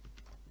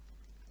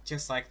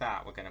 just like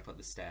that, we're going to put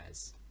the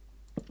stairs.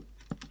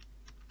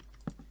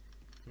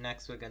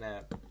 Next, we're going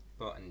to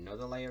put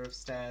another layer of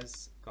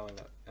stairs going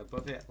up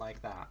above it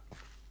like that.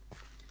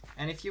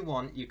 And if you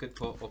want, you could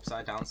put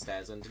upside down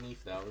stairs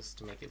underneath those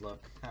to make it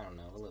look, I don't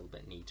know, a little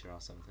bit neater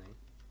or something.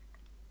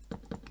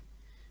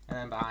 And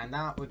then behind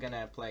that, we're going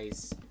to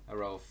place a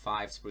row of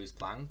 5 spruce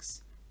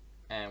planks.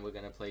 And we're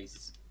going to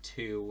place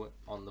 2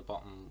 on the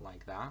bottom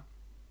like that.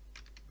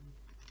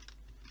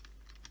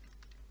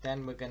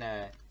 Then we're going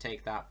to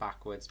take that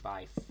backwards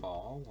by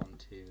 4. 1,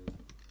 2,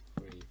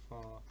 3,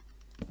 4.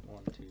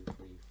 1, 2,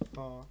 3,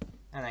 4.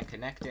 And then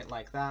connect it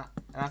like that.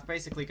 And that's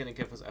basically going to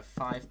give us a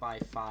 5 by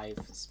 5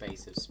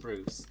 space of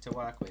spruce to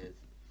work with.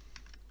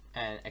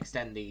 And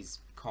extend these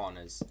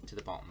corners to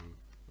the bottom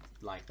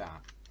like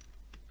that.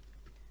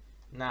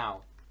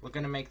 Now, we're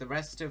going to make the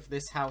rest of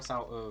this house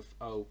out of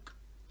oak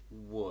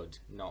wood,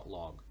 not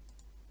log.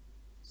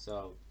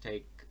 So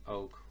take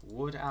oak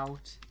wood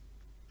out.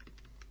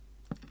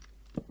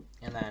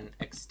 And then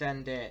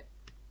extend it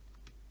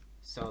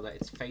so that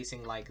it's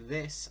facing like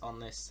this on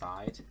this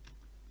side.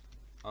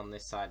 On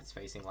this side it's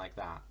facing like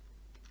that.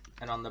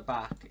 And on the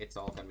back it's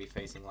all going to be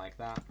facing like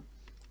that.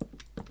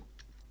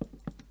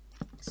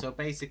 So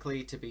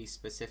basically, to be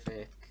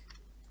specific,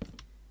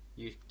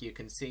 you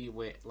can see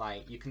with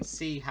you can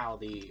see how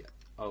the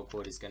oak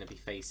wood is going to be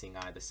facing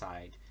either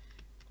side.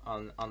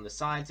 On the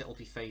sides it will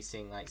be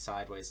facing like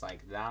sideways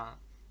like that.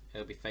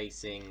 It'll be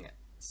facing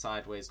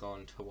sideways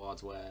going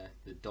towards where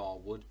the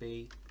door would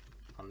be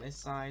on this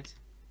side,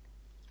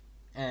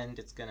 and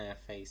it's gonna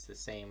face the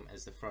same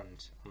as the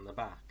front on the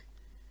back.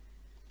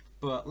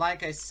 But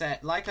like I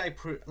said, like I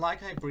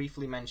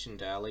briefly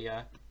mentioned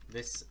earlier,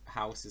 this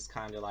house is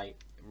kind of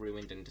like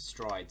ruined and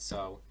destroyed,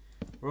 so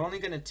we're only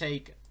gonna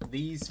take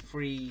these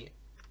 3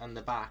 on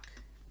the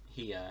back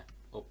here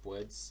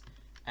upwards,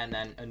 and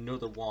then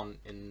another one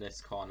in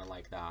this corner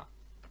like that.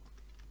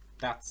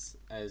 That's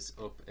as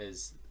up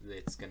as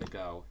it's gonna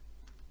go,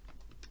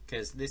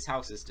 because this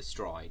house is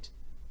destroyed.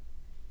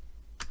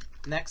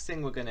 Next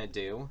thing we're gonna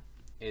do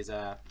is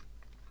well,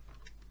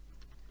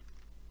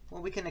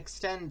 we can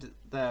extend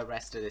the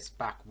rest of this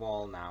back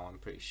wall now, I'm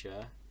pretty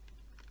sure.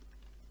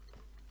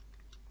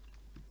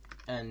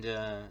 And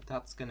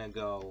that's gonna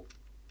go,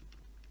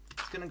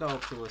 it's gonna go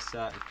up to a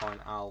certain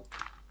point. I'll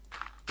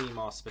be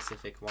more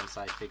specific once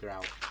I figure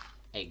out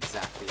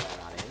exactly where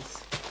that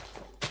is.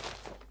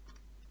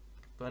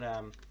 But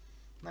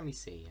let me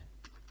see.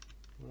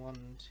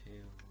 1, 2.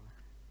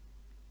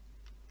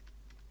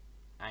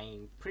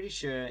 I'm pretty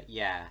sure,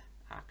 yeah,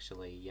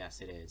 actually,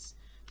 yes it is.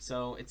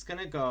 So it's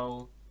gonna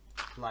go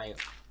like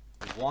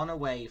 1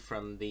 away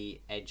from the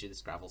edge of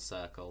this gravel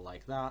circle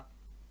like that.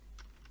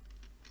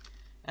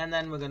 And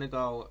then we're gonna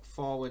go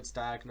forwards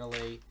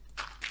diagonally,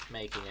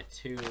 making a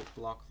 2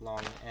 block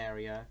long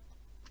area.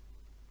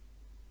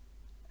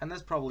 And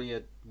there's probably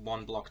a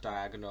 1 block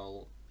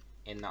diagonal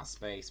in that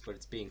space, but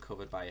it's being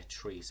covered by a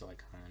tree, so I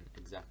can't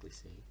exactly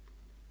see.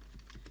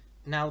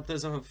 Now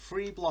there's a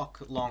 3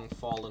 block long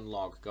fallen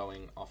log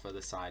going off of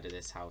the side of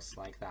this house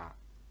like that.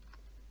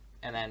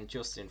 And then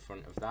just in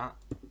front of that,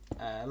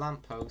 a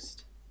lamp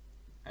post,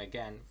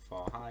 again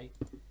 4 high,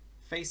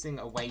 facing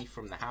away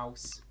from the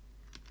house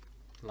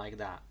like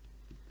that.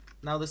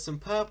 Now there's a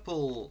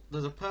purple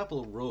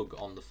rug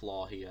on the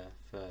floor here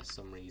for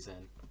some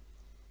reason.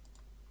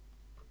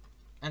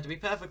 And to be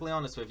perfectly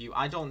honest with you,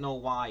 I don't know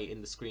why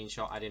in the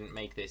screenshot I didn't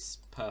make this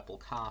purple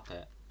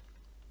carpet.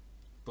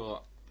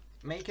 But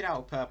make it out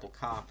of purple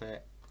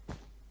carpet,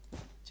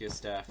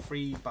 just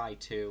 3 by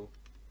 2,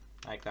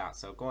 like that.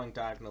 So going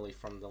diagonally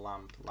from the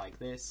lamp like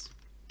this,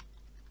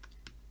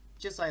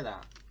 just like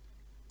that.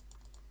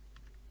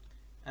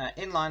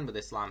 In line with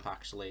this lamp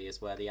actually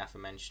is where the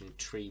aforementioned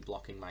tree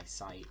blocking my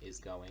sight is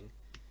going.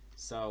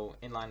 So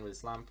in line with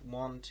this lamp,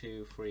 1,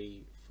 2,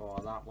 3, 4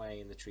 that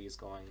way, and the tree is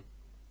going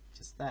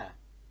just there.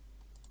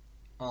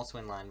 Also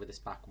in line with this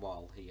back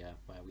wall here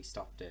where we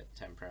stopped it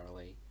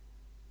temporarily.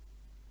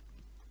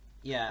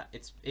 Yeah,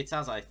 it's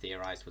as I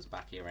theorized was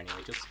back here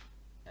anyway, just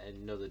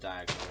another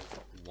diagonal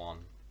 1.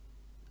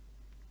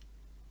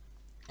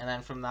 And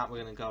then from that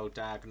we're going to go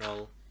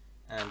diagonal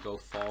and go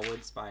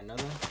forwards by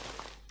another.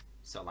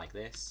 So like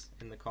this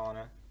in the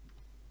corner.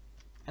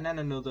 And then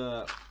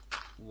another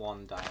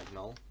 1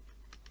 diagonal.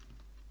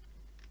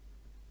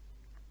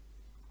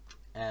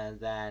 And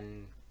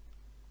then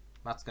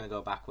that's going to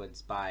go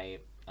backwards by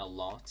a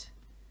lot.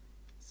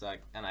 So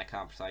and I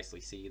can't precisely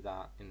see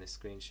that in this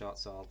screenshot,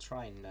 so I'll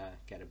try and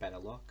get a better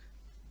look.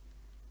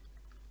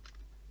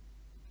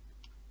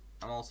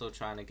 I'm also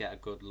trying to get a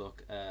good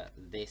look at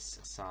this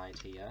side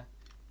here,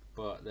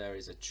 but there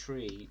is a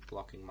tree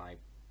blocking my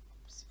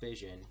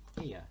vision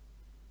here.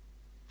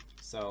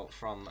 So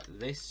from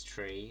this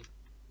tree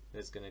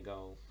there's going to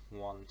go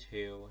 1,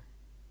 2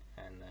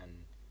 and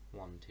then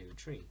 1, 2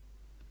 tree.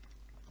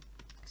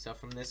 So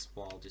from this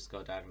wall just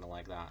go diagonal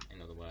like that,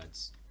 in other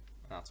words.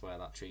 That's where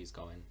that tree's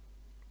going.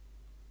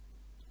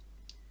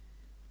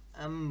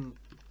 I'm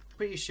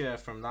pretty sure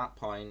from that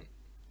point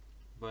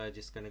we're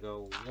just going to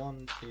go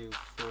 1, 2,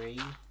 3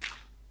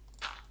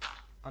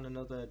 on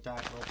another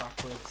diagonal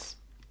backwards,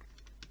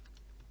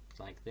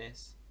 like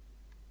this.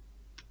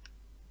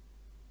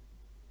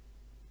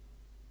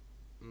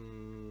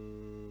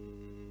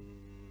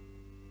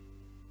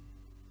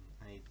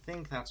 I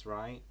think that's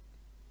right.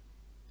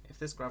 If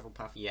this gravel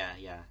path, yeah,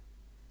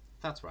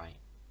 that's right.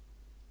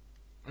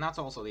 And that's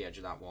also the edge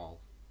of that wall.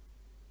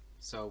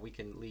 So we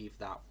can leave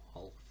that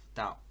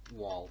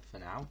wall for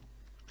now.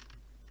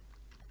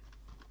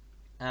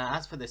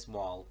 As for this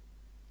wall,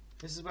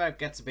 this is where it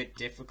gets a bit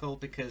difficult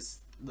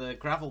because the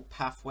gravel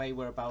pathway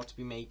we're about to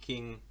be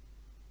making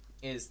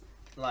is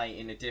like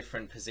in a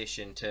different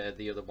position to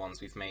the other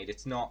ones we've made.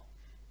 It's not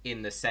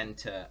in the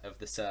center of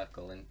the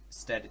circle,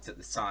 instead it's at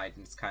the side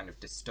and it's kind of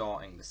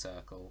distorting the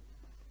circle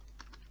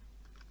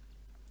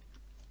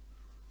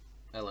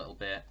a little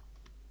bit.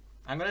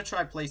 I'm going to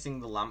try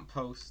placing the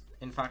lamppost.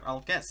 In fact,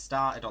 I'll get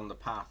started on the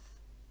path.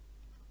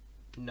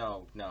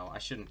 No, I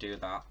shouldn't do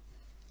that.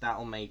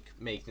 That'll make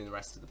making the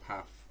rest of the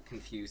path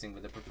confusing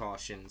with the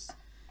proportions.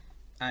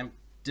 I'm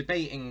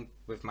debating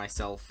with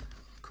myself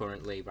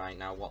currently right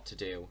now what to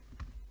do.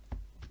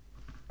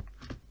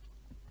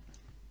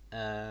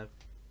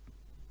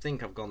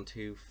 Think I've gone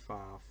too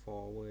far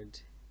forward.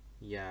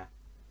 Yeah.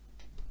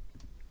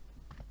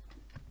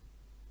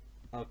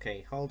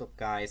 Okay, hold up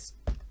guys.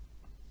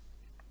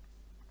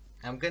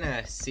 I'm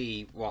gonna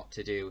see what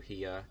to do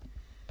here,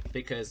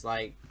 because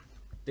like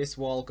this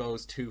wall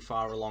goes too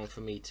far along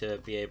for me to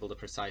be able to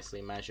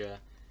precisely measure,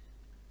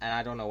 and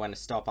I don't know when to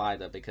stop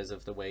either because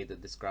of the way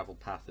that this gravel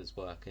path is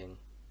working.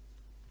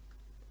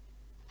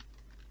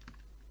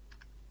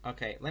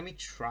 Okay, let me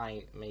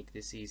try make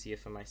this easier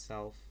for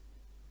myself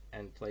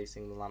and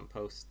placing the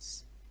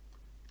lampposts.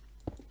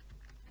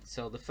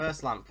 So the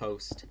first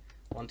lamppost,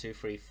 1, 2,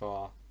 3,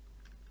 4,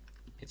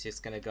 it's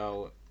just gonna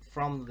go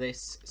from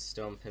this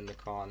stump in the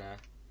corner,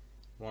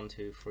 1,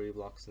 2, 3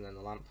 blocks, and then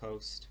the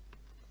lamppost.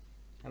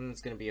 And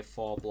there's going to be a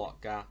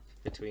 4-block gap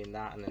between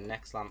that and the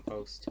next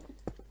lamppost,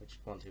 which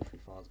 1, 2, 3,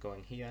 4 is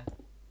going here.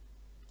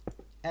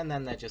 And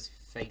then they're just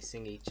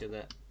facing each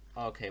other.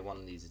 Okay, one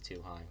of these are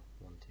too high.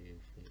 1, 2,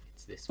 3.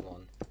 It's this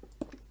one.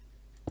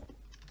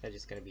 They're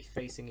just going to be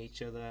facing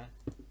each other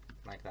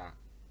like that.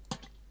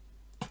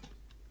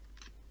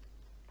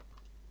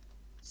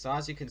 So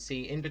as you can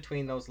see, in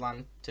between those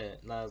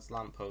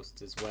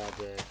lampposts is where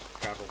the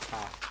gravel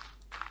path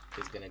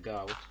is going to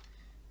go.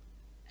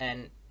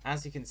 And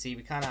as you can see,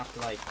 we kind of have to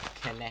like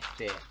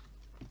connect it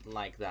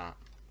like that.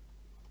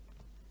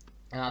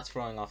 And that's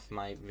throwing off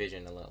my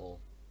vision a little.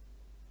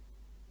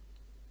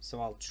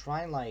 So I'll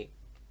try like...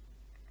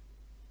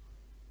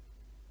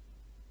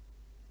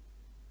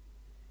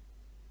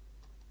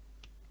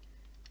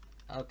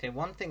 Okay,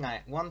 one thing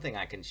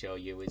I can show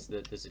you is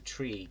that there's a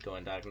tree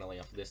going diagonally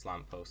off this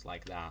lamppost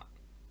like that.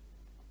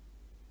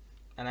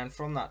 And then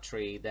from that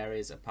tree there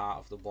is a part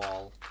of the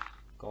wall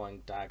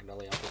going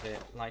diagonally off of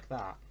it like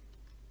that.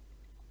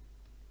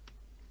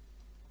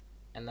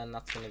 And then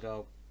that's going to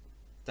go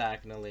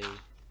diagonally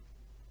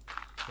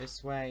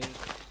this way.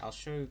 I'll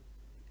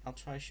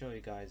try to show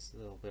you guys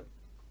a little bit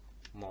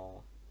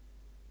more.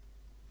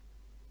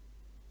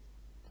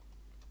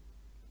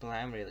 But I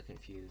am really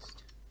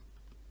confused,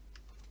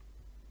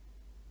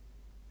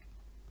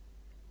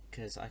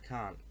 because I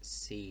can't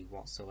see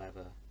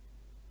whatsoever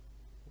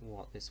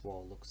what this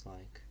wall looks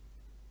like.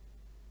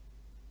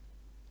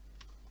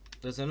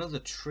 There's another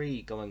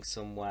tree going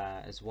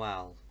somewhere as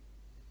well,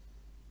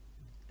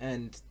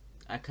 and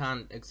I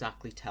can't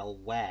exactly tell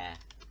where.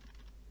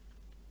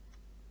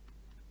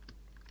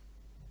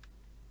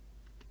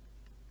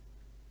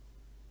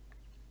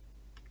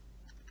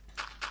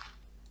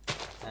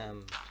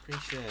 Pretty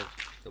sure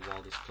the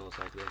wall just goes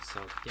like this,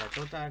 so yeah,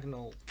 go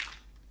diagonal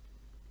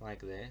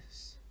like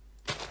this.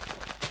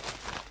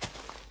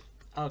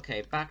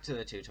 Okay, back to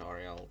the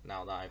tutorial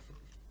now that I've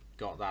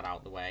got that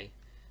out the way.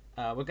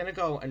 We're going to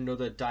go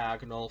another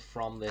diagonal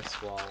from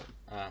this wall.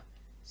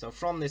 So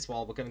from this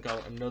wall we're going to go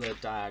another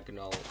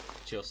diagonal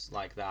just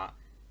like that.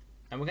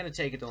 And we're going to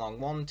take it along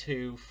 1,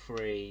 2,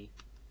 3,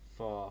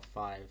 4,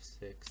 5,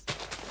 6.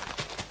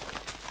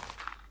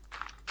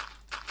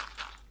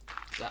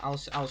 So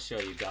I'll show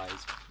you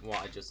guys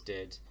what I just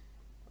did.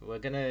 We're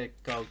going to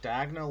go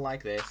diagonal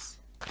like this.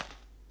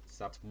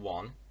 So that's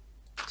 1,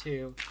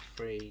 2,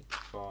 3,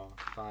 4,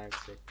 5,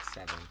 6,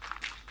 7.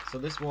 So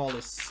this wall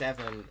is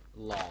 7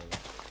 long.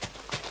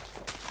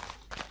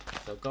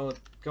 So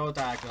go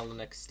diagonal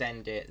and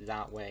extend it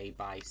that way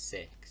by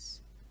 6.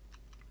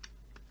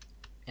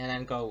 And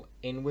then go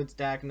inwards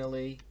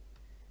diagonally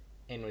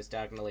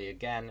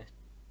again,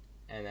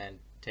 and then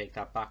take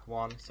that back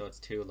 1, so it's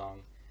 2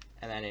 long,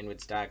 and then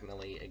inwards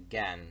diagonally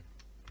again.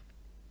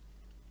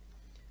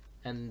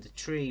 And the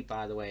tree,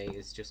 by the way,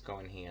 is just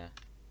going here.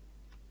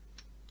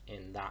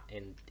 In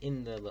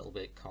the little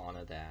bit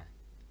corner there.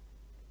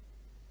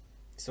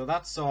 So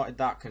that sorted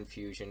that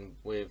confusion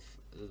with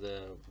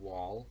the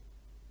wall.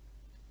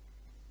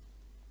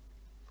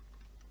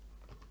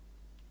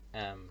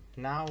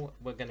 Now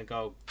we're going to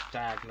go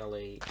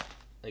diagonally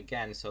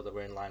again so that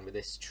we're in line with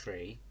this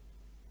tree.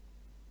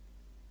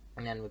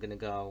 And then we're gonna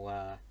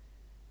go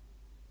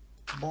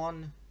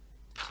 1,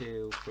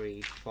 2,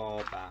 3,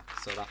 4 back.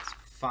 So that's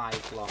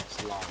 5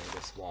 blocks long,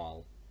 this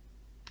wall.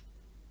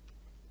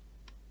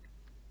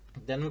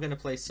 Then we're gonna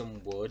place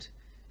some wood,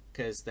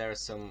 because there are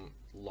some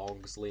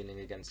logs leaning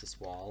against this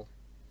wall.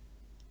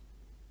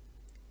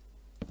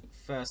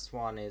 First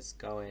one is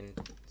going,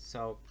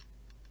 so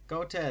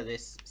go to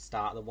this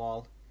start of the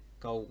wall,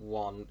 go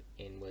 1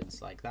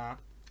 inwards like that,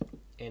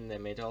 in the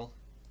middle,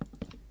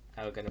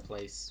 and we're going to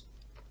place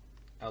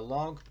a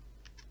log,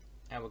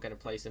 and we're going to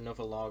place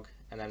another log,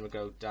 and then we'll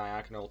go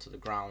diagonal to the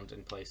ground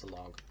and place a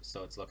log,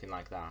 so it's looking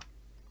like that.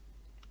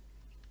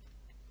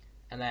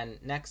 And then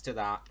next to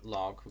that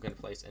log, we're going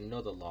to place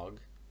another log,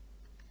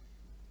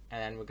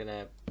 and then we're going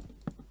to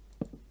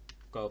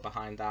go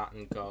behind that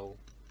and go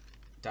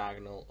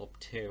diagonal up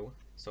 2,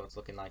 so it's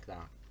looking like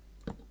that.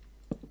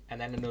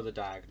 And then another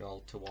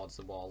diagonal towards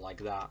the wall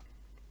like that.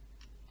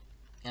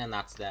 And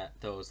that's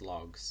those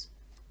logs.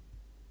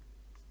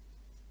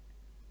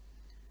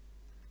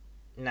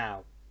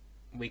 Now,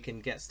 we can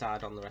get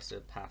started on the rest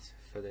of the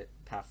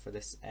path for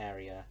this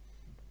area.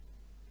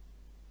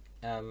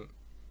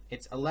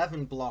 It's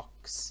 11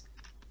 blocks,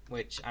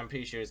 which I'm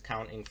pretty sure is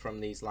counting from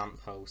these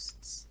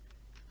lampposts.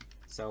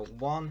 So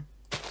 1,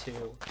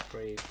 2,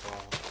 3, 4,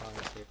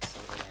 5, 6,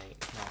 7,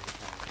 8, 9,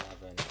 10,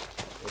 11.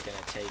 We're going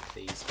to take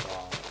these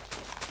 4.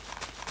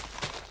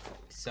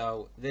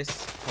 So this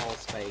whole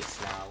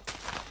space now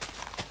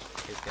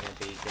is going to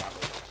be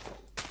gravel.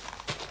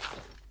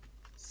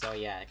 So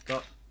yeah,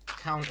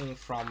 counting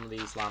from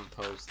these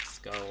lampposts,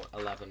 go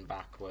 11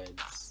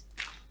 backwards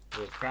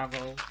with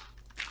gravel,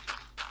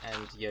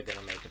 and you're going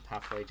to make a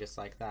pathway just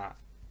like that.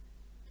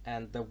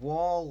 And the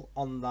wall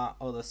on that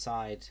other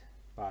side,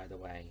 by the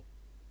way,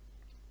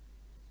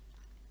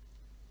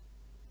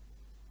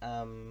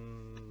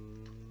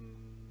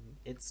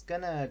 it's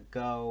gonna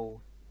go,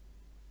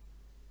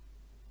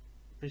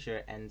 pretty sure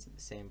it ends at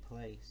the same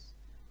place,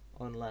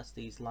 unless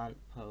these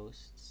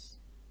lampposts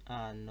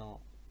are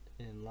not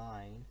in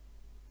line.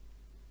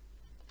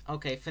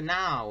 Okay, for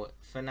now,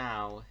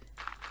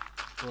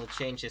 we'll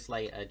change this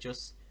later.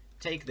 Just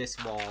take this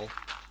wall,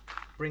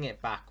 bring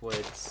it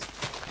backwards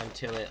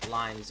until it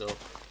lines up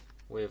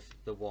with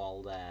the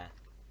wall there.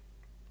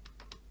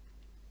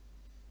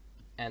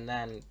 And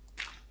then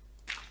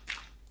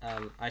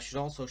I should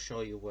also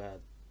show you where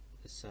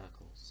the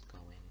circle's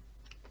going.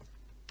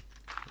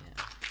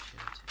 Yeah,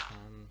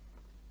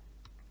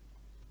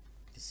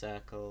 the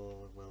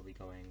circle will be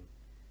going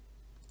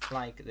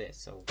like this.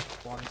 So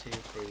 1, 2,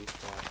 3,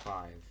 4,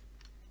 5.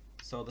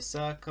 So the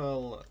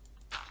circle's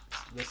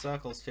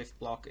 5th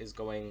block is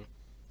going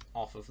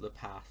off of the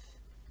path,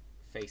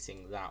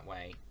 facing that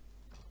way.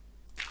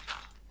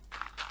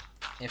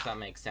 If that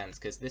makes sense,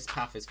 because this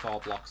path is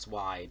 4 blocks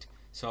wide,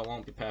 so it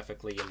won't be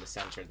perfectly in the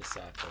center of the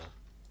circle.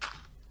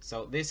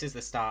 So this is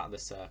the start of the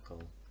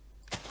circle.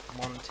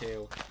 1,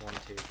 2, 1,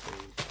 2,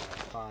 3, 4,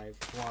 5.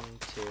 1,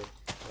 2,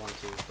 1,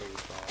 2, 3,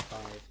 4,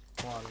 5.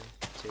 1,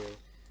 2,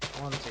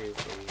 1, 2, 3,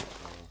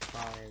 4,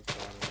 5. 1,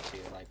 2,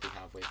 like we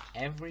have with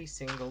every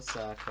single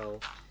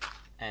circle.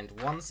 And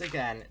once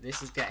again,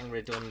 this is getting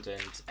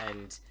redundant,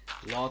 and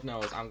Lord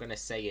knows I'm going to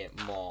say it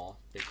more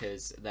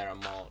because there are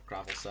more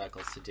gravel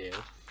circles to do.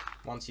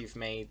 Once you've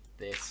made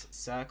this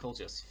circle,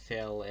 just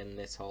fill in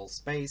this whole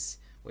space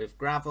with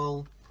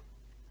gravel,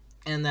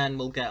 and then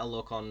we'll get a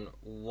look on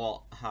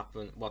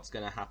what's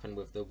going to happen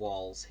with the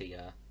walls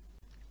here.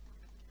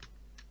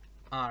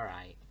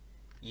 Alright,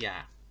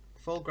 yeah,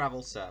 full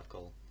gravel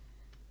circle.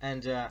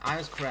 And I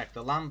was correct,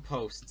 the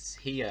lampposts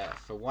here,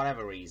 for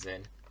whatever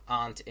reason,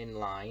 aren't in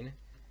line.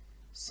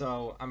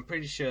 So I'm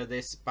pretty sure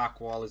this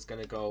back wall is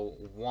going to go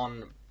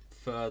 1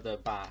 further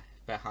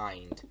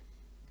behind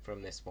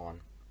from this one.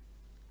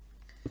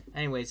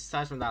 Anyways,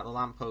 aside from that, the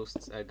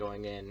lampposts are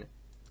going in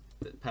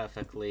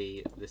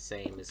perfectly the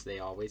same as they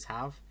always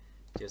have.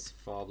 Just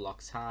 4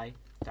 blocks high,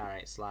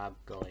 direct slab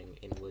going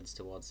inwards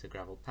towards the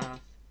gravel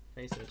path,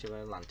 facing each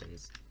other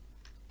lanterns.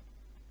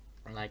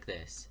 Like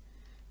this.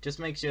 Just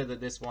make sure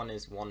that this one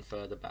is 1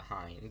 further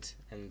behind,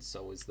 and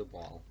so is the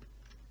wall.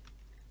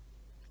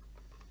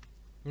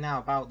 Now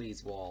about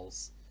these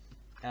walls.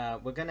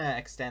 We're going to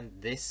extend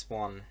this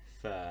one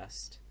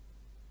first.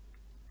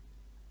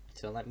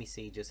 So let me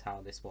see just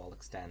how this wall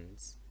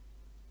extends.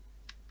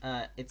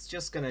 It's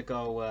just going to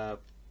go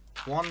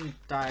 1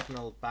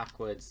 diagonal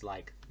backwards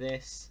like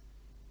this,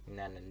 and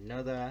then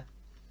another,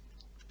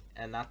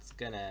 and that's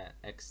going to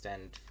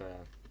extend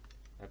for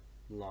a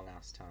long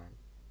ass time.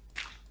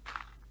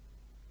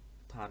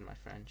 Pardon my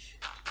French.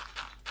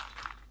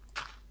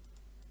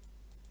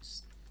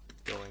 Just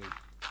going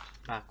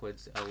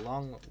backwards a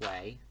long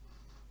way.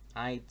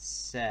 I'd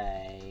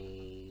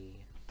say,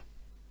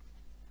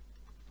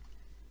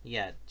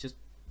 yeah, just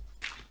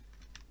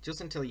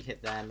until you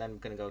hit there, and then we're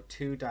gonna go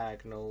 2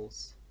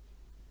 diagonals.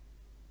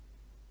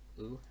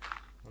 Ooh,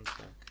 one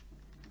second,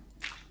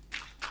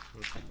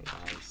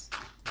 guys.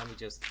 Let me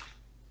just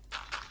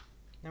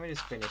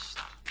finish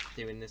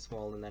doing this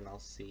wall, and then I'll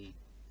see.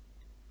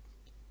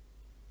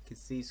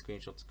 Because these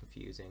screenshots are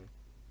confusing.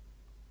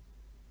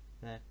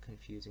 They're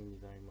confusing me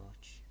very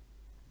much.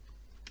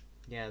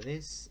 Yeah,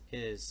 this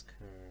is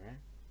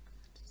correct.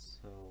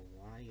 So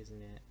why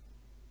isn't it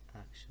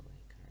actually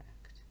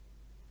correct?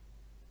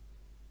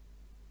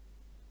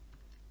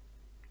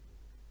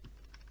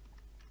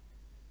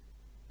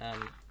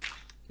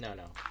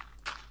 No.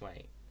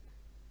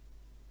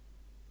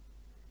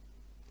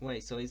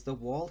 Wait, so is the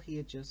wall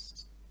here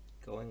just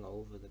going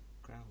over the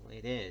gravel?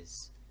 It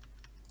is.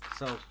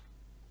 So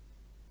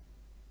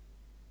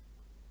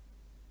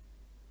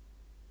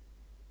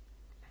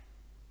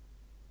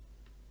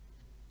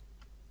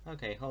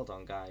okay, hold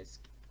on guys.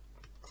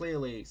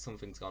 Clearly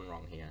something's gone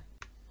wrong here.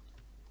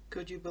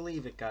 Could you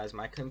believe it, guys?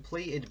 My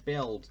completed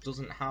build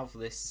doesn't have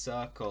this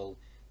circle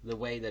the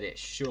way that it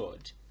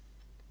should.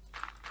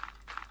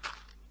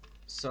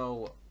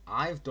 So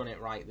I've done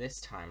it right this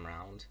time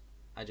round.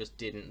 I just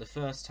didn't the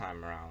first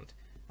time around.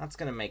 That's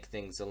going to make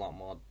things a lot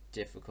more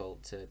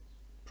difficult to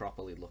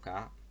properly look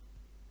at.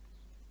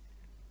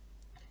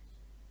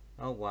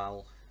 Oh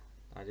well,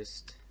 I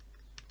just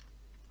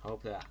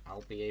hope that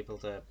I'll be able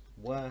to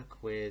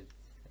work with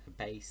a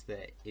base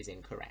that is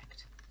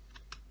incorrect.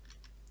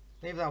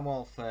 Leave that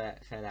wall for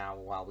now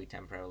while we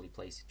temporarily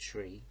place a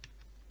tree.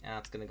 And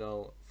that's going to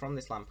go from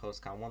this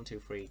lamppost, count 1, 2,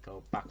 3,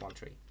 go back 1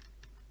 tree.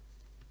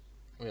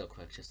 Real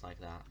quick, just like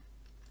that.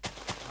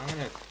 I'm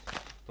going to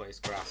place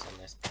grass on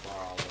this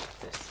before all of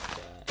this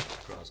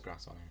grows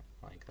grass on it,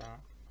 like that.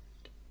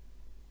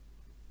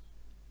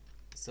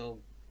 So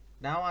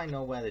now I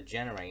know where the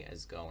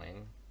generator's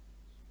going.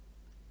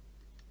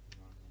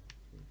 1,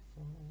 2,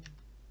 3,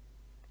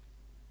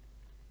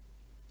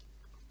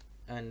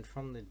 4. And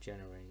from the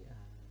generator,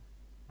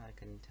 I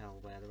can tell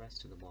where the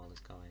rest of the wall is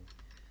going.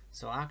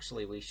 So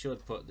actually we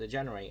should put the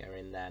generator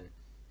in then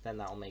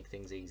that'll make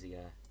things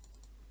easier.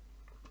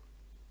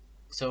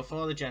 So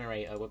for the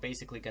generator, we're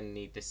basically going to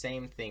need the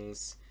same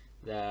things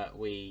that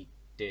we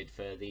did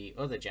for the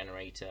other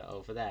generator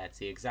over there. It's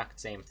the exact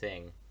same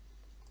thing.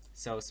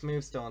 So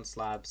smooth stone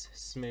slabs,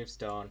 smooth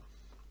stone,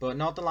 but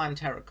not the lime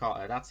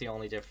terracotta, that's the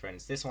only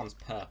difference. This one's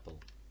purple.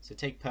 So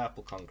take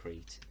purple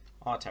concrete,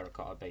 or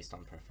terracotta based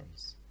on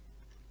preference.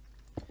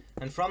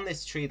 And from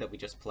this tree that we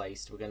just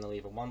placed, we're going to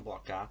leave a 1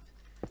 block gap,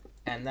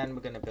 and then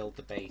we're going to build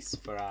the base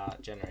for our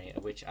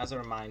generator, which as a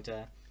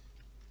reminder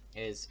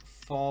is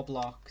 4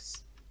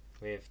 blocks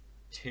with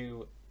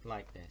 2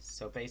 like this.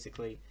 So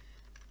basically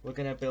we're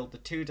going to build the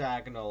 2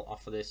 diagonal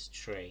off of this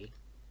tree,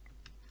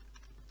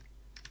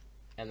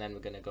 and then we're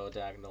going to go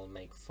diagonal,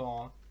 make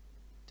 4,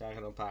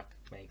 diagonal back,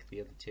 make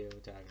the other 2,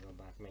 diagonal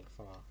back, make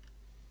 4.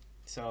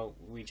 So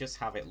we just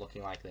have it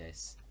looking like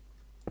this,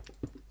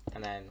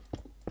 and then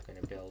we're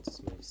going to build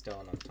smooth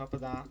stone on top of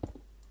that,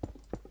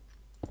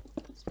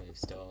 smooth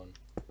stone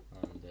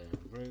on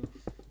the roof,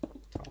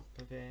 top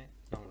of it,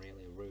 not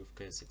really a roof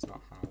because it's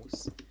not a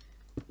house,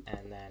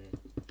 and then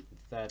the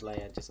third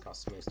layer just got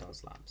smooth stone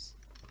slabs,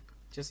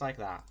 just like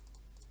that.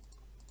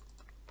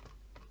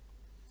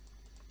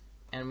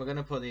 And we're going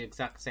to put the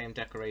exact same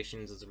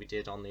decorations as we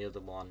did on the other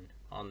one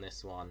on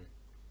this one.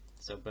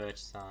 So birch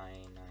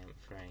sign, iron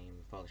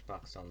frame, polished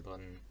blackstone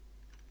button,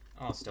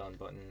 or stone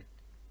button.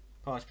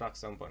 Polished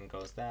blackstone button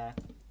goes there,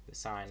 the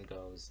sign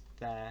goes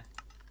there,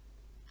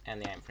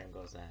 and the iron frame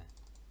goes there.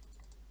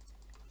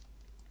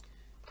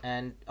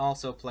 And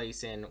also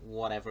place in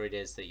whatever it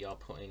is that you're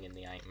putting in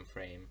the item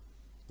frame,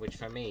 which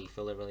for me,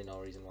 for literally no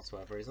reason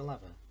whatsoever, is a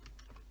lever.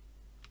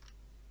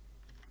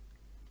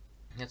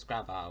 Let's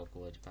grab our oak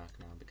wood back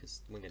now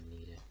because we're going to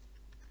need it.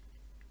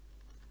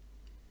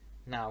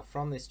 Now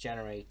from this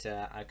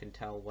generator I can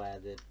tell where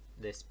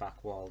this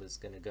back wall is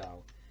going to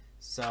go.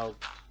 So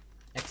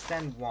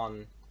extend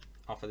 1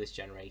 off of this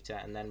generator,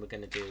 and then we're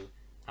going to do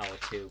our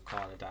 2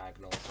 corner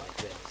diagonals like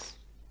this.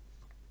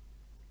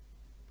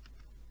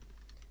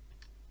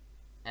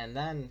 And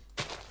then,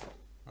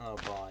 oh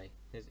boy,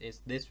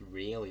 this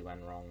really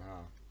went wrong,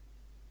 huh?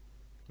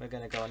 We're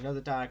going to go another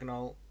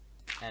diagonal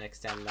and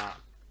extend that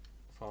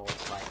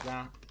forwards like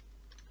that,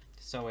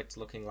 so it's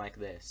looking like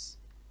this.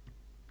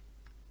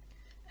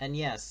 And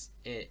yes,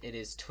 it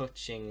is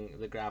touching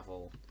the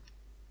gravel,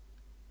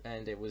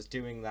 and it was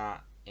doing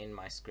that in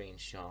my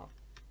screenshot.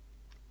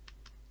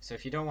 So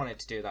if you don't want it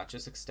to do that,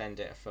 just extend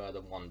it a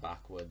further 1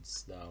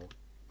 backwards though.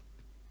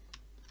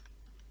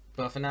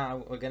 But for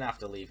now, we're gonna have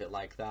to leave it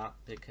like that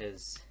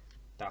because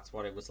that's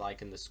what it was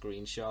like in the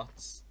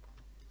screenshots.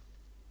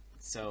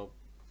 So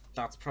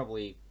that's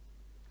probably,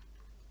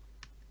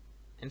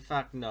 in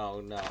fact,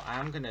 no,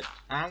 I'm gonna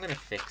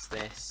fix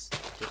this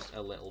just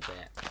a little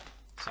bit.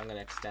 So I'm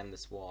gonna extend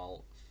this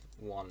wall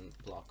 1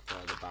 block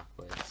further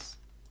backwards,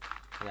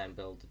 and then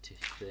build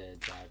the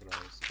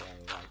diagonals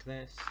going like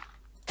this.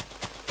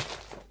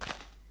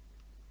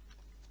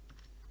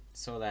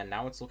 So then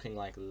now it's looking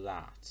like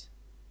that,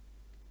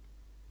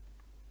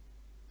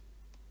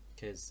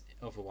 because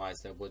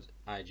otherwise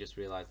I just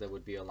realized there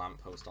would be a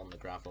lamppost on the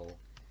gravel,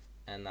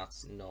 and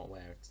that's not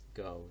where it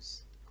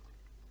goes.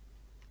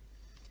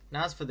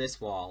 Now as for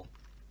this wall,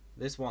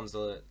 this one's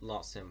a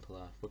lot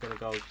simpler. We're going to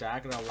go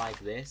diagonal like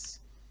this,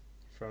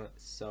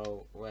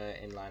 so we're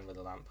in line with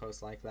a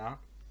lamppost like that.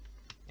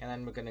 And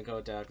then we're going to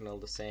go diagonal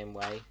the same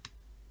way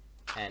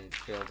and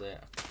build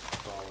it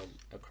forward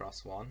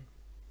across one.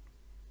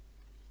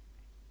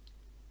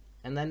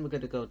 And then we're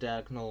going to go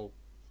diagonal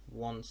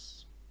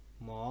once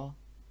more,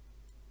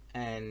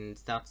 and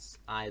that's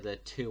either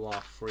 2 or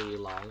 3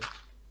 long,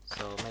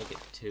 so make it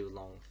 2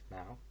 long for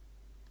now.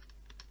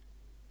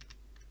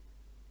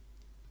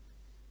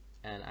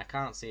 And I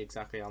can't see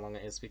exactly how long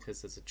it is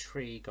because there's a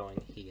tree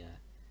going here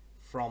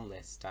from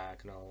this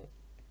diagonal.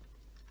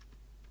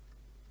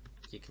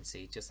 You can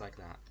see just like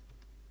that.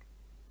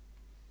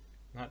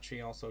 That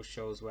tree also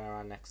shows where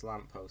our next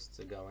lampposts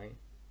are going.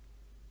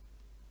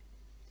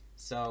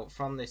 So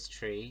from this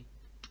tree,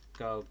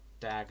 go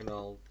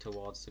diagonal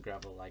towards the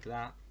gravel like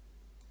that,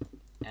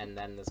 and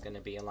then there's going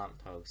to be a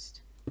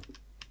lamppost.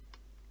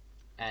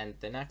 And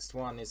the next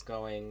one is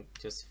going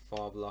just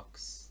 4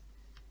 blocks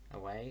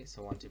away,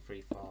 so 1, 2,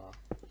 3, 4,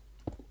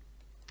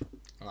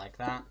 like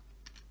that.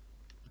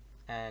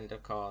 And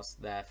of course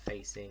they're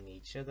facing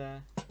each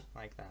other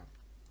like that.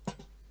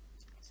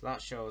 So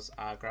that shows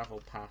our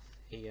gravel path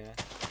here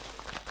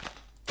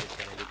is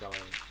going to be going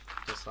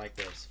just like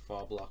this,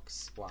 4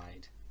 blocks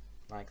wide,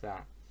 like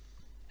that.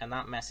 And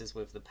that messes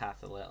with the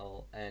path a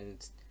little,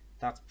 and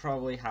that's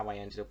probably how I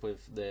ended up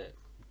with the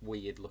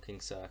weird looking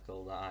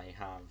circle that I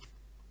have.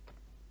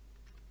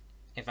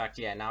 In fact,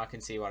 yeah, now I can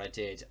see what I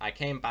did. I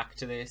came back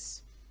to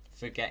this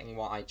forgetting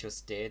what I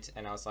just did,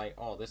 and I was like,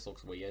 oh, this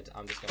looks weird.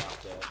 I'm just gonna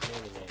have to...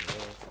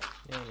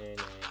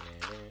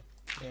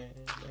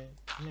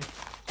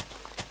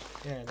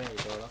 Yeah, there we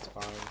go, that's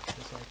fine.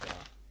 Just like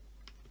that.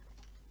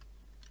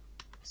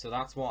 So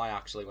that's what I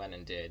actually went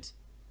and did.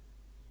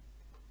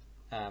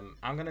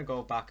 I'm gonna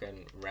go back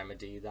and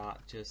remedy that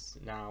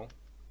just now.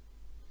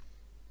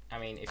 I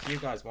mean, if you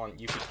guys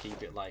want, you could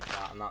keep it like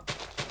that, and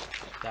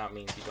that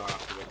means you don't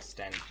have to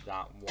extend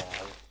that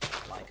wall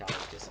like I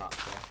just had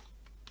to.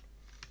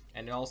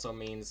 And it also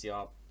means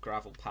your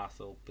gravel path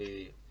will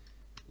be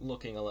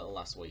looking a little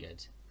less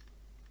weird.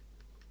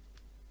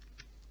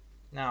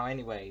 Now,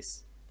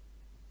 anyways,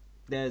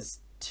 there's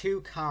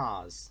 2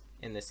 cars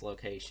in this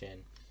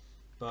location,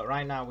 but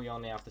right now we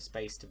only have the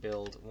space to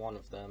build one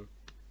of them,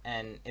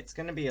 and it's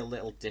going to be a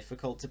little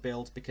difficult to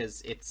build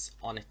because it's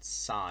on its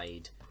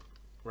side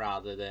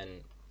rather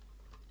than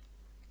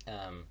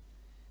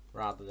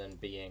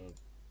being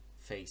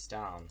face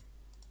down.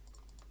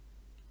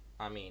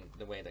 I mean,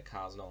 the way that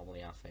cars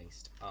normally are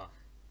faced. Oh,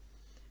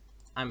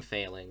 I'm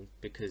failing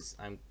because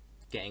I'm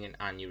getting an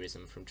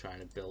aneurysm from trying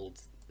to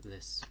build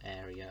this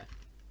area.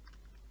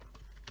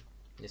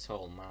 This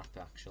whole map,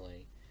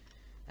 actually.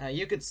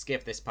 You could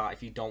skip this part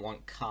if you don't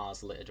want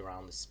cars littered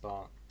around the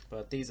spot,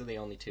 but these are the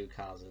only 2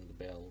 cars in the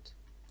build.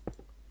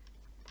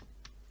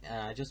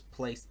 I just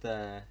placed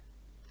the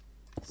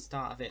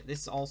start of it.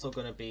 This is also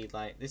going to be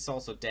like, this is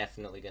also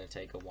definitely going to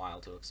take a while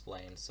to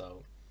explain,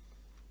 so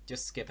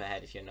just skip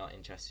ahead if you're not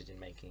interested in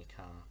making a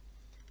car.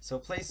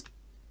 So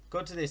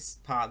go to this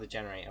part of the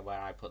generator where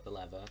I put the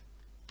lever,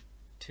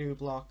 2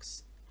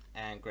 blocks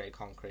and grey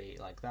concrete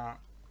like that.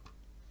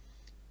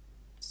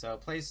 So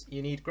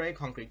you need grey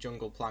concrete,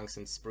 jungle planks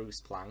and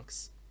spruce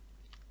planks.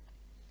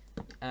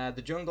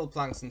 The jungle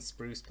planks and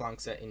spruce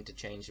planks are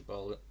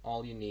interchangeable.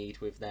 All you need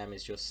with them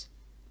is just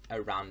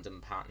a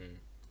random pattern.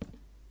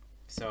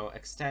 So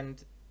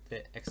extend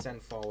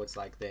forwards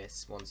like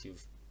this once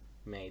you've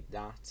made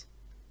that.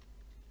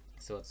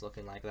 So it's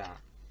looking like that.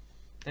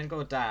 Then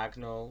go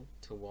diagonal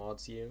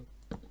towards you,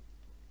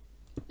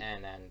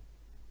 and then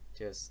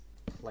just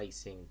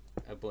placing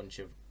a bunch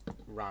of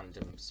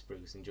random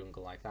spruce and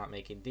jungle like that,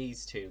 making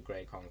these 2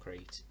 grey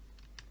concrete.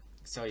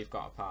 So you've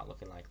got a part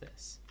looking like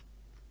this.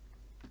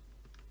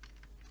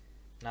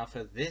 Now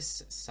for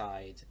this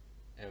side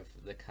of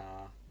the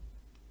car,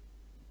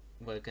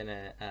 we're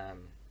gonna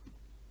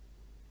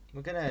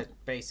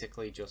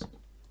basically just,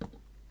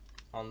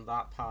 on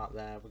that part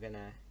there, we're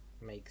gonna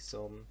make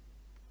some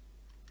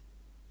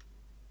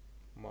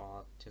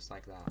more just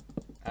like that.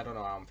 I don't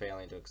know how I'm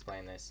failing to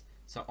explain this.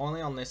 So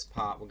only on this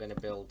part we're going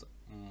to build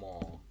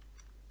more.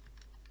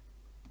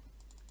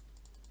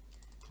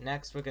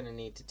 Next we're going to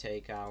need to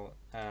take out,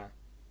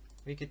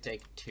 we could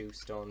take 2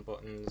 stone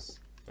buttons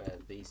for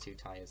these 2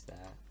 tires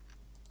there.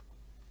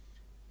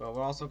 But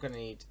we're also going to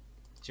need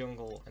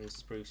jungle and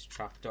spruce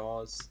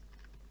trapdoors.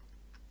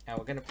 And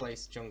we're going to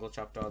place jungle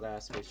trapdoor there,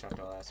 spruce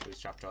trapdoor there, spruce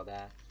trapdoor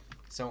there.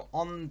 So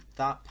on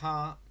that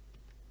part,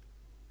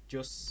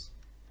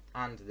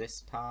 and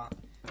this part,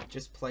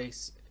 just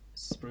place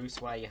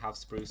spruce where you have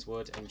spruce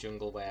wood and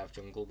jungle where you have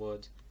jungle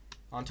wood.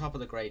 On top of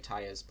the grey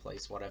tires,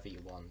 place whatever you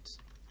want.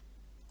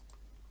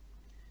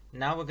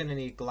 Now we're going to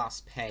need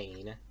glass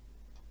pane,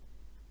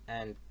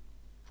 and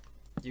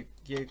you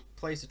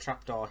place a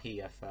trapdoor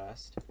here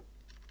first,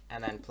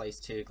 and then place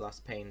 2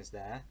 glass panes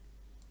there,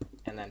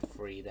 and then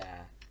 3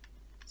 there.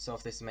 So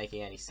if this is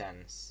making any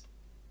sense.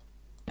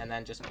 And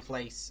then just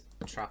place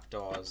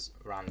trapdoors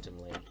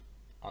randomly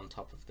on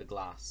top of the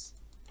glass.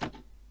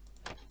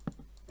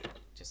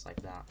 Just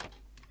like that.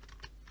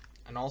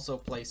 And also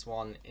place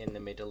one in the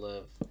middle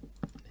of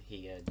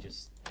here,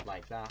 just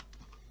like that.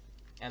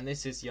 And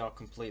this is your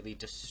completely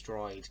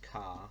destroyed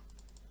car.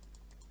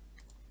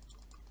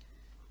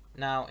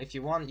 Now, if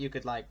you want, you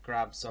could like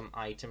grab some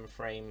item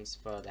frames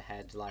for the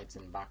headlights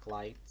and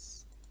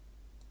backlights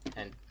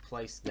and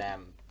place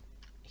them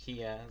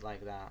here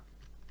like that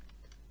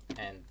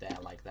and there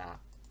like that.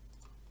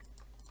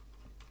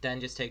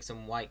 Then just take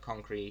some white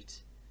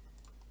concrete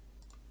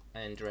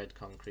and red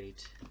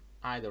concrete,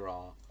 either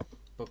or.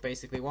 But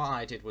basically what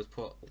I did was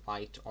put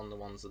white on the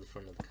ones at the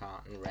front of the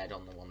car and red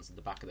on the ones at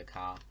the back of the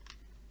car.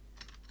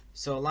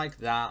 So like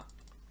that,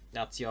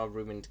 that's your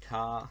ruined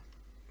car.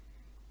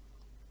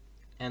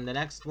 And the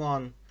next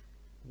one,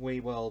 we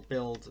will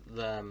build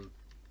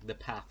the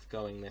path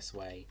going this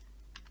way,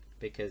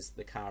 because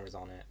the car is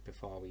on it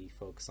before we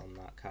focus on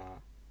that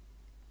car.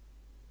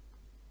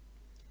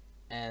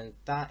 And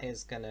that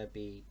is going to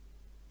be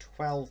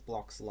 12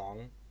 blocks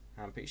long.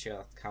 I'm pretty sure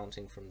that's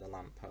counting from the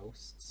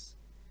lampposts.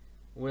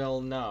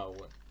 We'll know,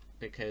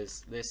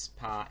 because this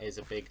part is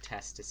a big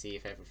test to see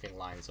if everything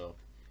lines up.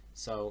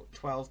 So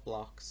 12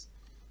 blocks,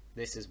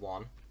 this is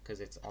 1, because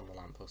it's on the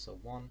lamppost. So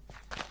 1,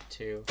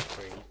 2,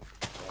 3, 4,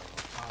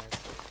 5,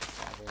 6,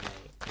 7,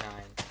 8, 9,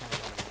 10,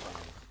 11,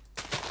 12.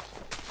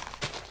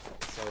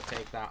 So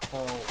take that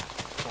whole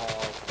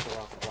 4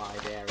 block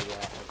wide area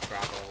of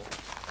gravel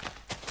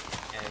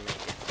and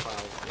make it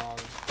 12 long,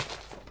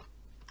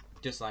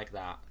 just like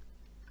that.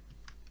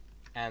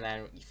 And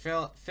then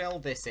fill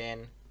this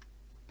in.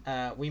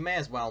 We may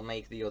as well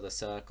make the other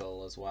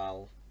circle as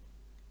well.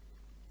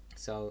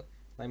 So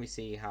let me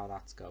see how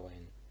that's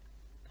going.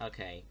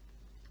 Okay,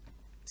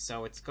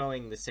 so it's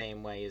going the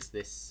same way as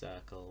this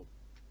circle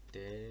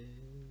did.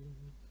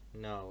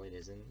 No, it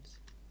isn't.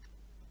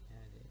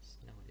 Yeah, it is.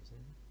 No, it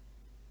isn't.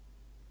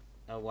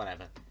 Oh,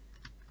 whatever.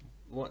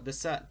 What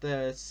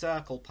the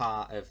circle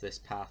part of this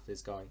path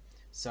is going.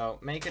 So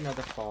make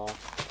another 4,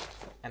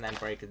 and then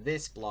break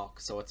this block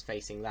so it's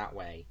facing that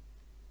way.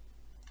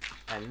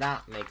 And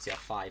that makes your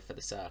 5 for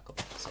the circle.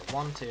 So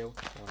 1, 2, 1,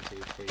 2,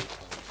 3, 4,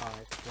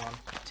 5, 1,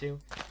 2, 1,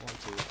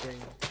 2, 3,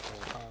 4,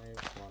 5,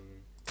 1,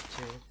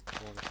 2,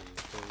 1, 2,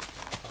 3,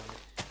 4,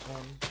 5,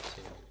 1,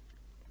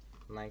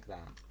 2. Like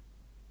that.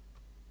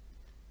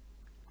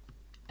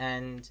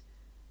 And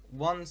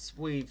once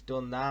we've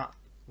done that,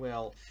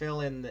 we'll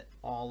fill in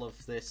all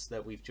of this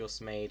that we've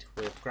just made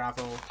with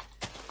gravel.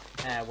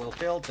 We'll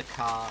build the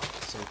car,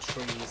 some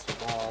trees,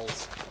 the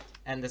walls,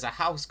 and there's a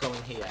house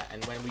going here.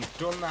 And when we've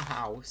done the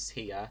house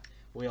here,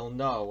 we'll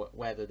know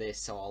whether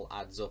this all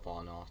adds up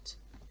or not.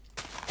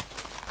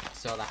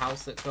 So the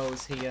house that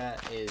goes here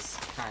is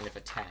kind of a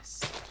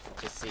test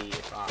to see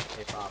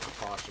if our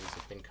proportions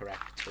have been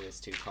correct for this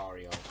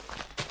tutorial.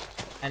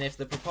 And if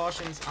the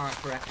proportions aren't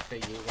correct for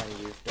you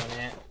when you've done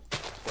it,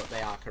 but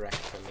they are correct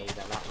for me,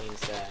 then that means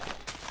that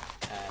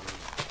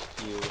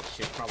you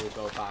should probably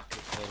go back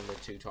in the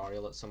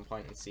tutorial at some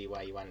point and see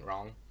where you went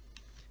wrong.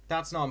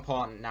 That's not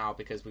important now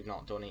because we've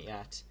not done it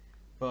yet,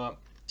 but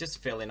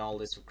just fill in all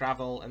this with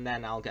gravel and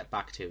then I'll get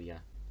back to you.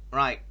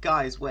 Right,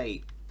 guys,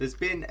 wait. There's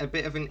been a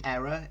bit of an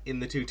error in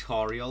the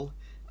tutorial.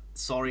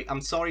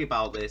 I'm sorry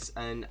about this,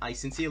 and I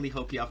sincerely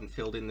hope you haven't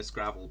filled in this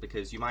gravel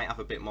because you might have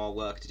a bit more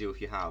work to do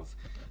if you have.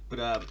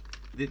 But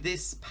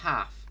this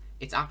path,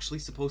 it's actually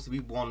supposed to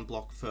be 1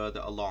 block further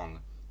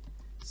along.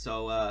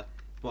 So,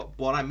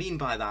 what I mean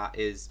by that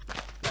is,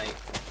 like,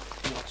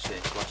 watch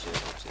this.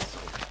 So,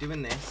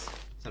 doing this,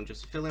 so I'm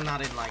just filling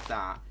that in like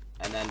that,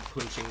 and then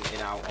punching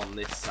it out on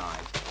this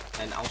side.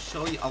 And I'll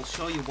show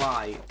you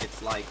why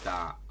it's like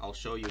that. I'll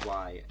show you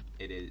why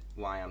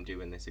I'm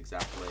doing this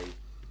exactly.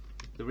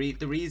 The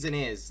reason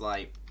is,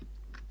 like,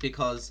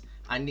 because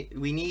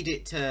we need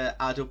it to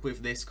add up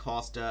with this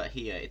coarse dirt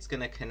here. It's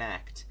gonna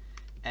connect,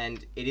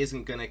 and it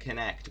isn't gonna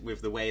connect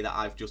with the way that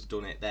I've just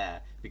done it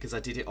there because I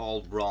did it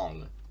all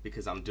wrong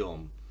because I'm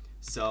dumb.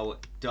 So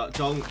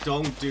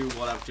don't do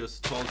what I've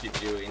just told you to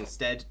do.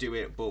 Instead, do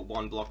it but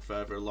 1 block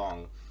further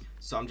along.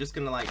 So I'm just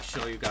gonna like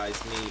show you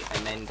guys me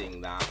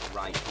amending that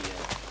right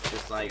here.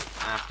 Just like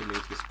I have to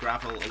move this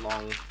gravel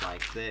along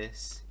like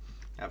this.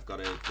 I've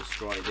got to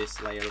destroy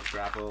this layer of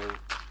gravel.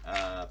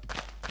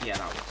 Yeah,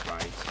 that looks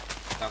right.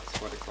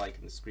 That's what it's like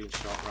in the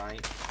screenshot,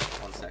 right?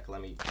 1 sec.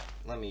 Let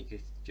me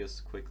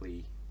just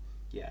quickly.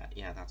 Yeah,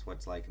 that's what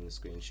it's like in the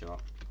screenshot.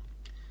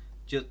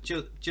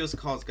 Just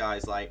cause,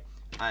 guys, like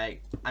I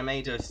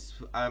made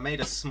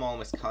a small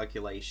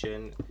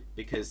miscalculation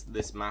because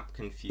this map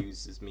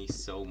confuses me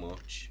so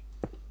much.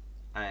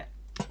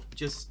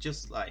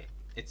 Just like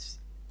it's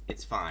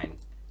fine.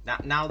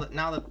 Now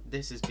that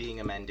this is being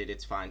amended,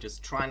 it's fine.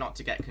 Just try not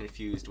to get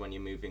confused when you're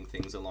moving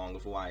things along,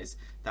 otherwise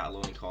that'll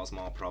only cause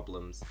more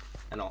problems.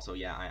 And also,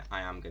 yeah,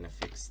 I am gonna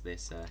fix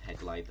this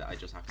headlight that I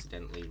just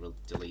accidentally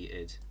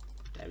deleted.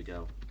 There we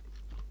go.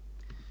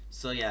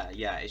 So yeah,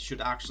 it should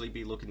actually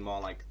be looking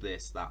more like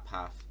this, that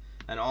path.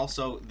 And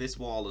also this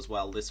wall as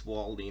well. This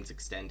wall needs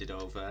extended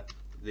over.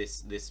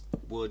 This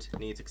wood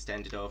needs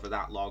extended over.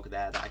 That log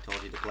there that I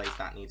told you to place,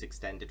 that needs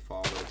extended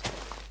forward.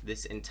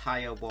 This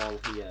entire wall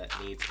here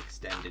needs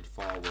extended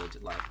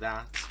forward like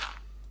that.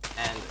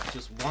 And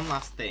just one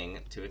last thing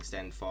to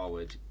extend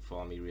forward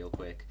for me real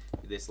quick,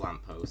 this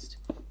lamppost.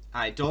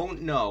 I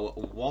don't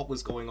know what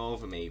was going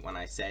over me when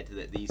I said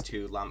that these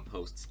two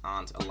lampposts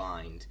aren't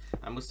aligned.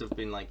 I must have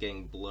been like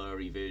getting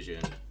blurry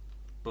vision.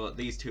 But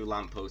these two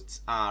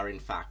lampposts are in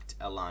fact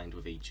aligned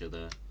with each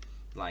other,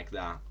 like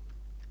that.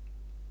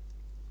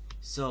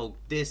 So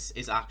this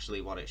is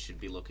actually what it should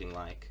be looking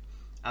like.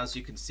 As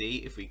you can see,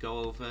 if we go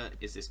over,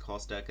 is this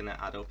course dirt going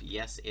to add up?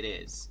 Yes, it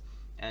is.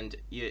 And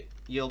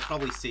you'll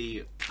probably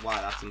see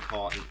why that's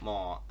important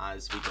more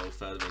as we go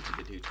further into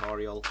the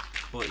tutorial.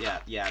 But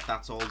yeah,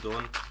 that's all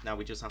done. Now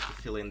we just have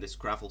to fill in this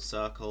gravel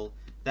circle.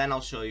 Then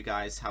I'll show you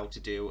guys how to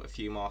do a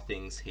few more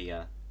things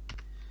here.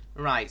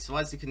 Right, so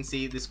as you can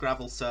see, this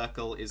gravel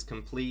circle is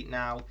complete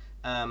now.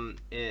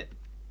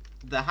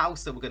 The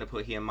house that we're going to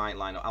put here might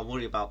line up. I'll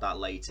worry about that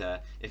later.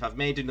 If I've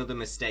made another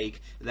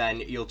mistake,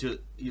 then you'll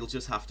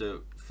just have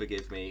to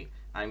forgive me.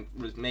 I'm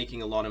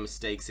making a lot of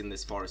mistakes in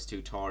this forest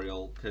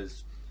tutorial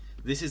because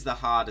this is the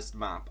hardest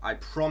map. I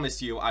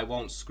promise you I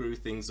won't screw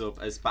things up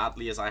as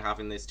badly as I have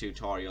in this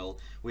tutorial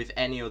with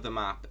any other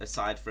map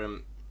aside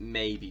from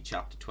maybe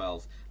chapter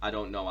 12. I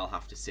don't know, I'll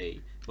have to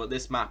see. But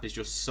this map is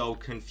just so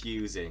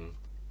confusing.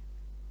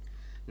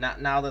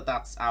 Now that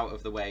that's out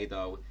of the way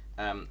though,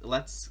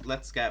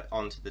 let's get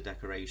onto the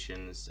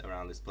decorations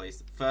around this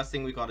place. First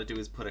thing we got to do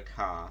is put a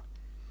car.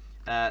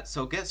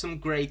 So get some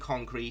grey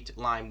concrete,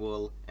 lime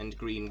wool and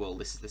green wool.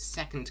 This is the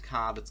second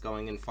car that's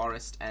going in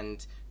forest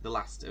and the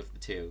last of the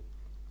two.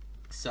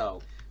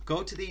 So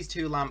go to these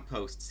two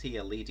lampposts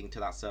here leading to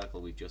that circle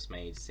we've just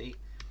made. See?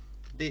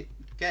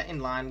 Get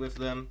in line with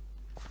them.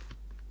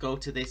 Go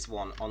to this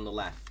one on the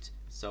left.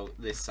 So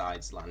this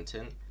side's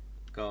lantern.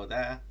 Go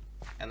there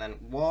and then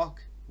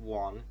walk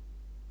 1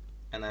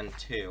 and then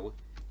 2.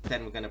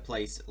 Then we're going to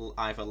place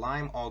either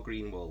lime or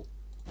green wool.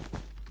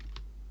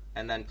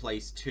 And then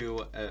place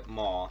 2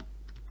 more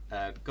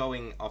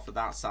going off of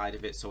that side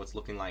of it so it's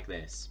looking like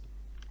this.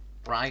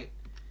 Right?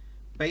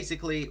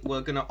 Basically,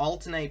 we're going to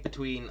alternate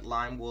between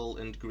lime wool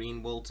and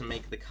green wool to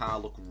make the car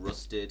look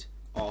rusted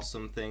or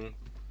something.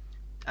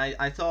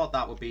 I thought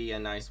that would be a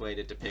nice way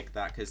to depict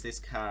that because this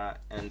car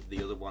and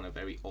the other one are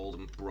very old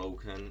and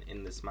broken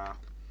in this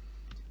map.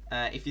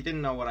 If you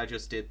didn't know what I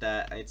just did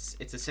there, it's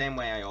the same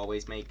way I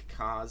always make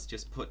cars.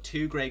 Just put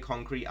 2 grey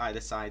concrete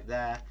either side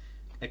there.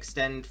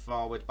 Extend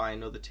forward by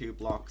another 2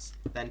 blocks,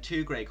 then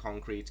 2 grey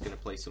concrete, going to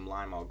place some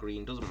lime or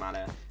green, doesn't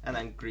matter, and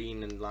then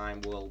green and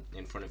lime wool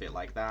in front of it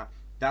like that.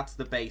 That's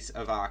the base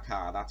of our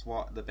car, that's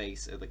what the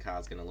base of the car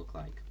is going to look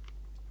like.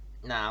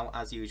 Now,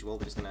 as usual,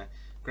 we're just going to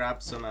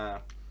grab some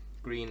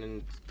green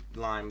and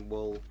lime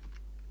wool,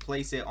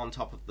 place it on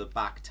top of the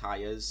back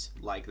tyres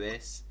like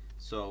this,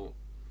 so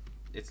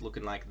it's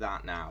looking like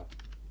that now.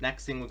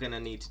 Next thing we're going to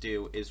need to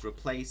do is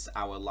replace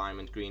our lime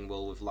and green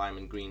wool with lime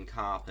and green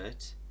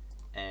carpet.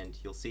 And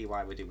you'll see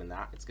why we're doing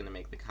that. It's going to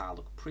make the car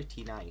look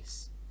pretty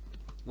nice.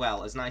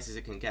 Well, as nice as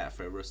it can get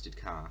for a rusted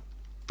car.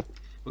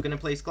 We're going to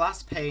place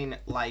glass pane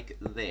like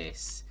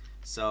this.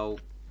 So,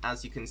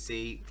 as you can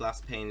see,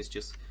 glass pane is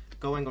just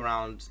going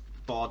around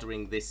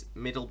bordering this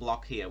middle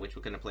block here, which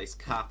we're going to place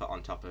carpet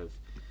on top of.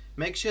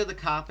 Make sure the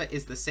carpet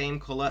is the same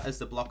colour as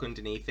the block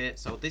underneath it.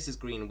 So this is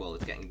green wool,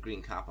 it's getting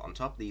green carpet on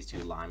top. These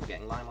 2 lime are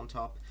getting lime on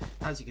top.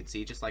 As you can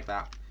see, just like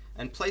that.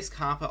 And place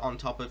carpet on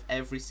top of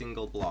every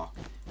single block,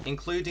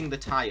 including the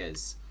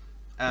tyres.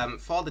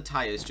 For the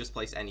tyres, just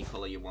place any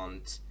colour you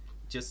want,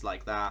 just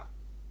like that.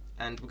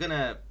 And we're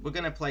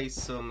gonna place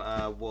some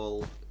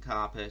wool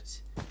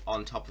carpet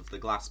on top of the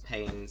glass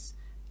panes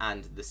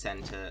and the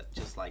centre,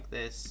 just like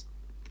this.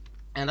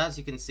 And as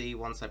you can see,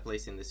 once I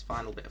place in this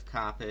final bit of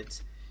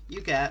carpet,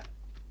 you get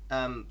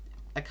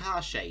a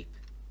car shape.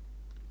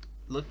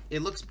 Look,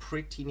 it looks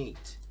pretty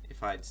neat,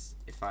 if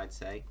I'd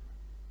say.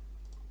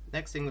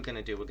 Next thing we're going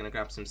to do, we're going to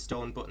grab some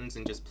stone buttons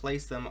and just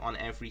place them on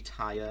every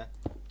tyre,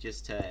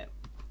 just to,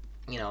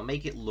 you know,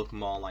 make it look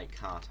more like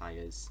car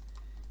tyres.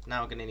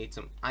 Now we're going to need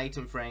some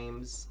item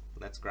frames.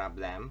 Let's grab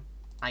them.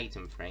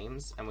 Item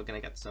frames. And we're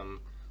going to get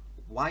some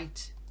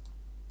white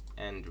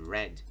and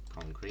red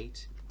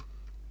concrete.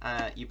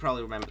 You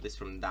probably remember this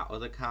from that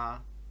other car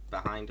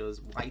behind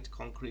us. White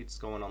concrete's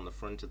going on the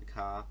front of the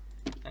car,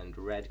 and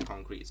red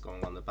concrete is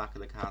going on the back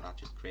of the car. That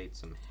just creates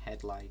some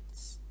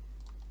headlights.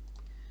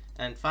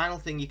 And final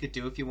thing you could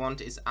do if you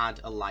want is add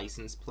a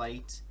license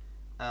plate.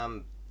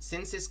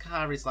 Since this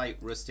car is like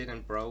rusted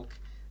and broke,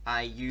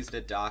 I used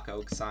a dark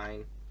oak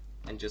sign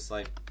and just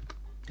like,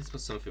 let's put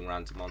something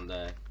random on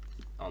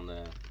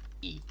the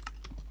E.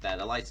 There,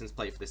 the license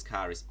plate for this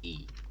car is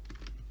E.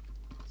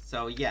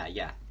 So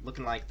yeah,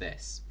 looking like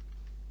this.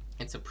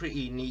 It's a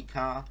pretty neat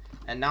car,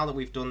 and now that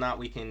we've done that,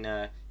 we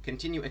can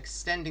continue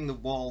extending the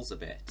walls a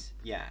bit.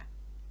 Yeah.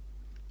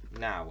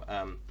 Now,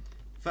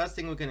 first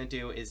thing we're going to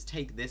do is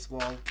take this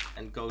wall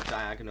and go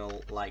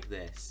diagonal like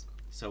this.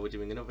 So we're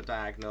doing another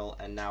diagonal,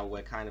 and now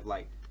we're kind of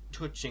like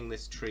touching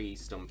this tree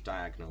stump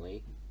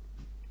diagonally.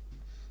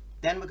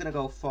 Then we're going to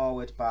go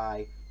forward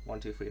by 1,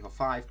 2, 3, 4,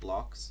 5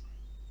 blocks.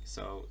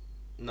 So,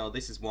 no,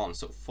 this is 1,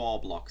 so 4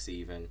 blocks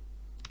even.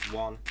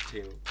 1,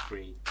 2,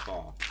 3,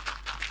 4.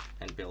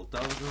 and build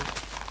those up.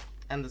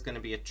 And there's going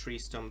to be a tree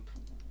stump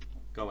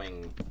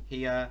going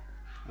here.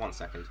 1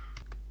 second.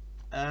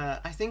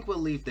 I think we'll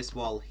leave this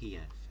wall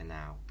here for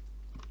now,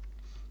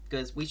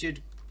 because we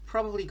should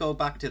probably go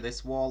back to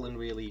this wall and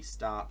really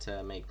start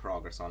to make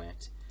progress on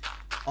it.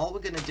 All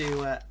we're going to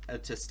do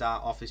to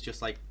start off is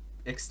just like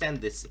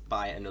extend this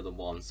by another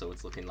one so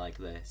it's looking like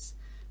this.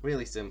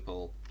 Really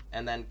simple.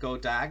 And then go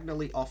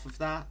diagonally off of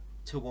that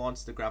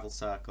towards the gravel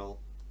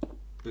circle.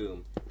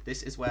 Boom.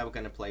 This is where we're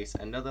going to place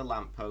another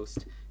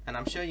lamppost, and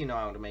I'm sure you know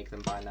how to make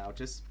them by now.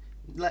 Just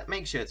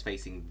make sure it's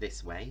facing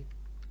this way.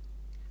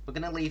 We're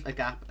going to leave a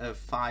gap of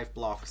 5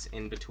 blocks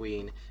in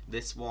between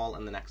this wall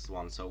and the next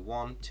one. So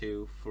 1,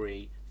 2,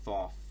 3,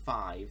 4,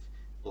 5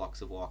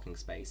 blocks of walking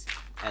space.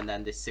 And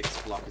then this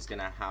 6th block is going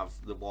to have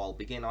the wall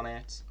begin on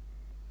it.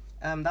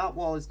 That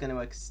wall is going to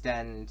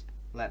extend,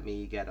 let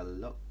me get a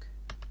look.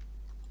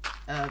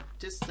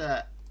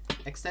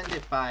 Extend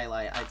it by,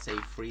 like, I'd say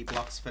 3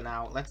 blocks for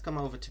now. Let's come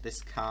over to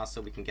this car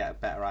so we can get a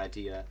better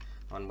idea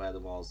on where the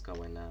wall's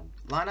going.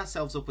 Line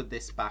ourselves up with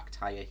this back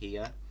tire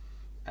here.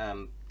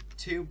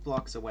 2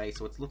 blocks away,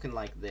 so it's looking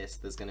like this.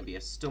 There's going to be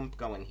a stump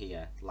going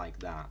here, like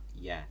that,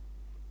 yeah.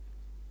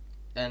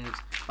 And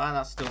by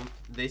that stump,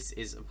 this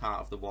is a part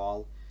of the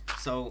wall.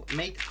 So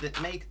make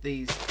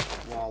these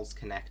walls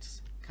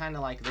connect, kind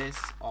of like this,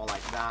 or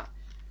like that.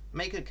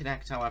 Make it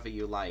connect however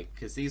you like,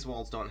 because these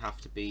walls don't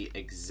have to be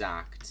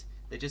exact.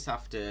 They just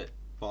have to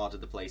border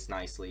the place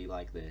nicely,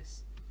 like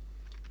this.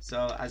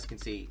 So, as you can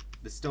see,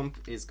 the stump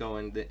is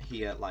going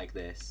here, like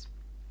this.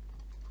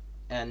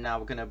 And now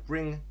we're going to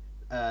bring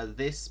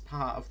this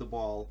part of the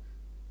wall,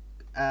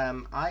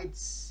 I'd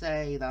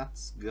say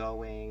that's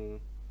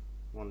going,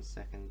 1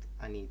 second,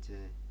 I need to,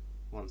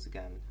 once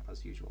again,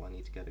 as usual, I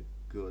need to get a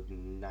good,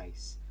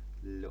 nice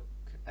look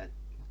at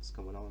what's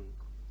going on.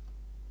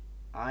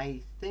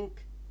 I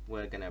think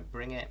we're going to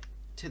bring it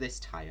to this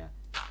tire,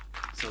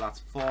 so that's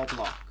 4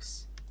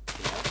 blocks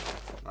here,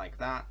 like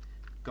that,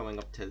 going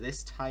up to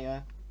this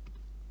tire.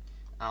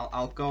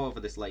 I'll go over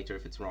this later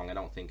if it's wrong, I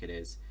don't think it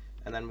is.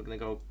 And then we're going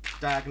to go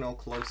diagonal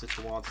closer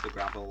towards the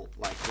gravel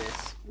like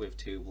this with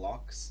 2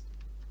 blocks.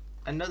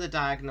 Another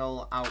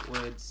diagonal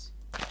outwards,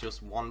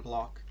 just 1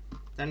 block.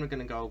 Then we're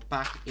going to go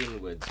back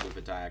inwards with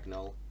a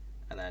diagonal,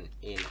 and then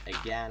in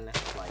again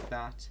like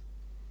that.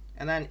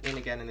 And then in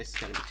again, and this is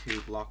going to be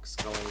 2 blocks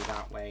going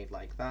that way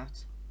like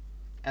that.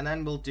 And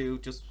then we'll do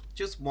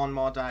just 1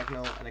 more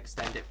diagonal and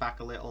extend it back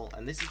a little.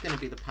 And this is going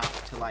to be the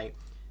path to like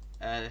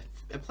a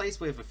place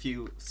with a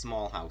few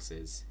small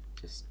houses.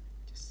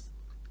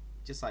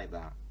 Just like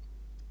that.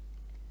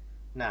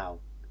 Now,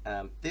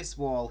 this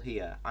wall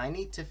here, I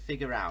need to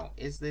figure out,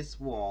 is this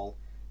wall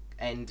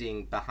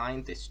ending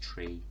behind this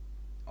tree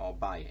or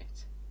by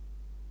it?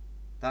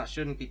 That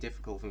shouldn't be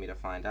difficult for me to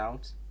find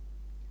out,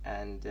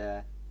 and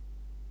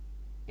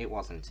it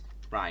wasn't.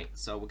 Right,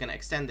 so we're going to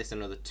extend this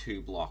another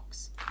 2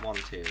 blocks, 1,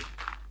 2,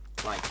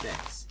 like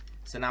this.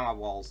 So now our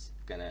wall's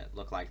going to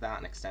look like that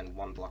and extend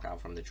 1 block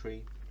out from the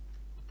tree.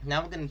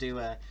 Now we're going to do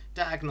a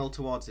diagonal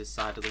towards this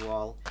side of the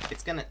wall.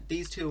 It's going to,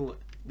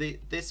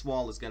 this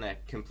wall is going to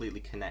completely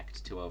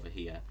connect to over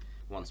here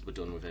once we're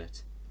done with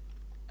it.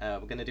 We're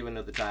going to do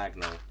another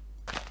diagonal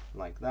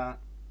like that.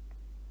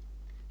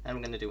 And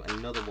we're going to do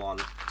another one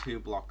 2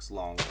 blocks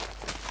long.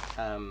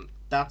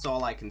 That's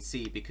all I can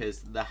see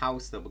because the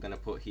house that we're going to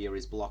put here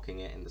is blocking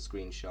it in the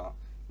screenshot.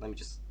 Let me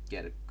just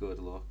get a good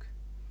look.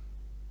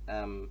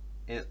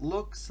 It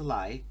looks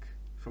like,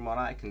 from what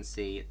I can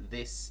see,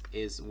 this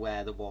is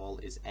where the wall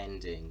is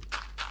ending.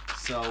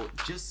 So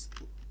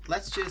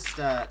let's just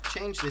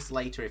change this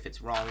later if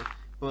it's wrong,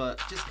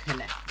 but just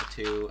connect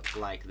the 2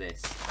 like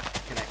this.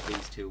 Connect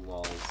these 2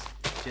 walls.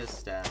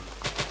 Just a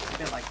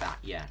bit like that,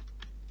 yeah.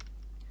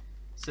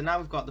 So now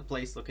we've got the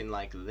place looking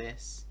like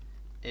this.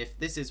 If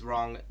this is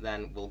wrong,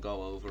 then we'll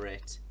go over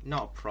it.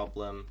 Not a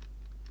problem.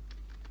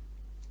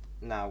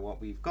 Now what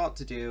we've got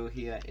to do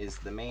here is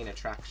the main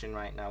attraction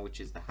right now, which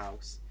is the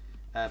house.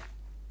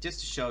 Just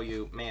to show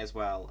you, may as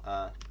well,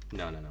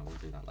 no, we'll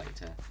do that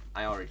later.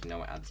 I already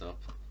know it adds up,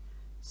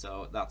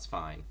 so that's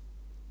fine.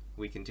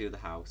 We can do the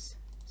house.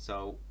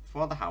 So,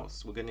 for the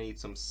house, we're going to need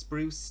some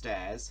spruce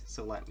stairs,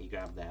 so let me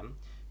grab them.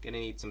 Going to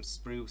need some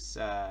spruce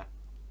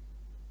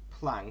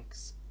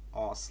planks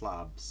or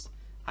slabs.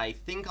 I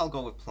think I'll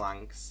go with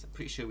planks. I'm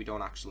pretty sure we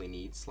don't actually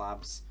need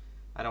slabs.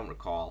 I don't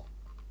recall.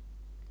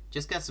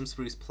 Just get some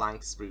spruce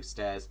planks, spruce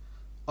stairs.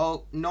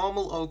 Oh,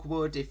 normal oak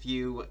wood if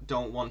you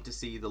don't want to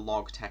see the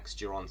log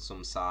texture on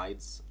some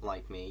sides,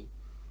 like me.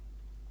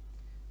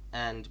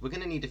 And we're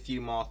going to need a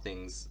few more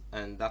things,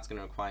 and that's going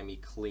to require me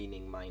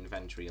cleaning my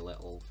inventory a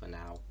little for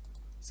now.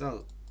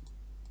 So,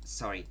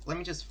 sorry, let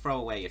me just throw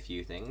away a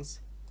few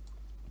things.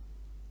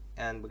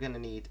 And we're going to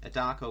need a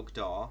dark oak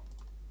door,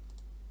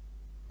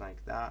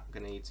 like that. We're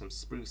going to need some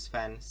spruce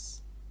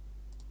fence,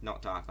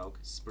 not dark oak,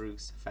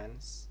 spruce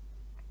fence.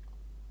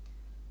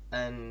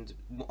 And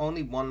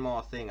only one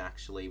more thing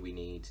actually we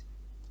need,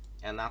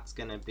 and that's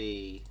gonna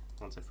be,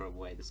 once I throw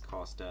away this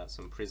coarse dirt,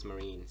 some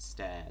prismarine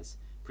stairs,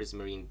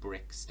 prismarine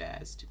brick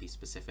stairs to be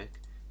specific,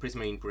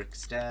 prismarine brick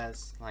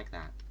stairs, like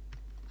that.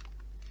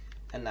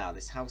 And now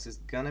this house is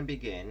gonna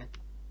begin.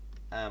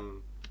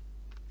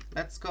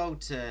 Let's go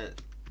to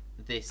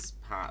this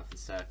part of the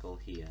circle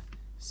here.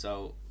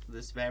 So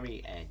this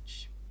very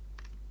edge.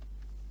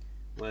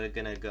 We're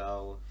gonna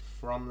go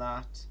from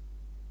that.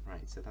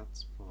 Right, so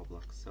that's 4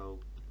 blocks. So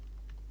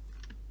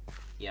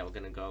yeah, we're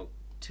gonna go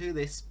to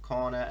this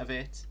corner of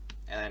it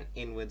and then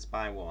inwards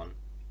by 1.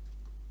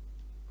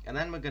 And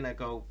then we're gonna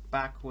go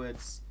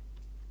backwards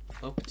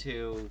up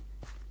to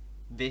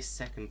this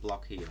second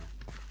block here.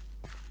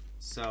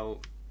 So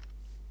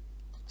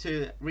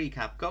to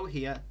recap, go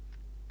here,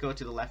 go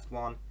to the left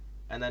one,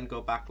 and then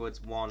go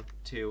backwards 1,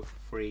 2,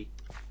 3,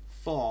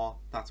 4.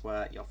 That's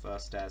where your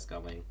first stair's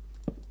going.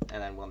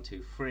 And then 1,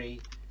 2,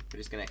 3. We're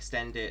just going to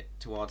extend it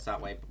towards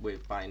that way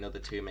by another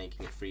 2,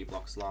 making it 3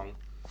 blocks long.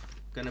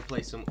 Going to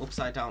place some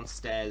upside down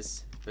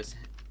stairs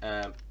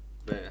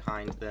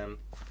behind them,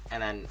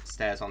 and then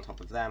stairs on top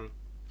of them,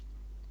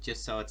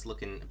 just so it's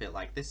looking a bit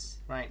like this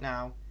right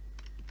now.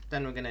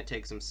 Then we're going to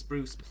take some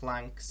spruce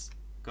planks,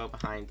 go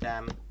behind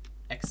them,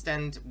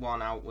 extend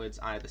 1 outwards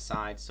either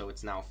side, so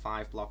it's now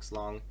 5 blocks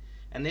long,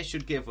 and this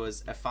should give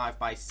us a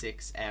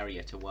 5x6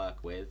 area to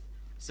work with.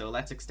 So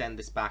let's extend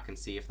this back and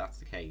see if that's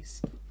the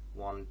case.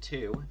 1,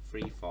 2,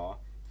 3, 4,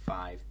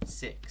 5,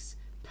 6.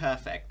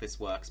 Perfect, this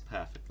works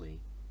perfectly.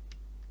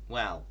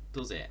 Well,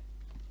 does it?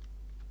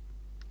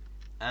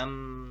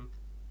 I'm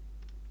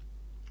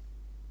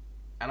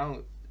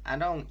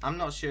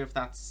not sure if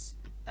that's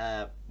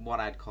what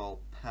I'd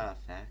call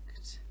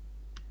perfect.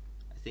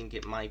 I think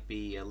it might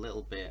be a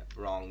little bit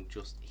wrong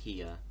just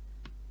here.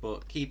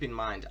 But keep in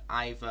mind,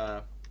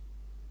 my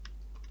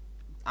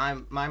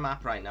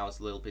map right now is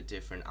a little bit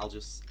different.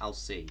 I'll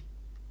see.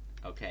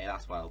 Okay,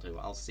 that's what I'll do.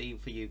 I'll see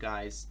for you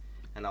guys,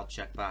 and I'll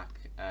check back.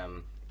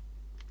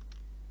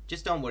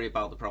 Just don't worry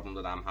about the problem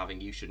that I'm having.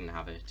 You shouldn't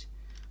have it.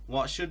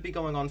 What should be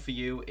going on for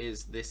you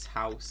is this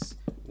house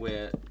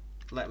where,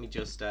 let me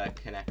just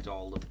connect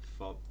all the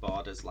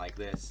borders like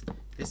this.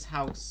 This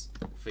house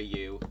for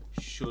you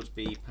should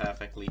be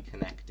perfectly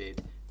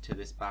connected to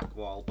this back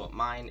wall, but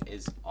mine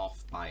is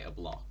off by a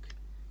block.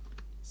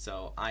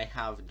 So I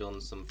have done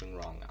something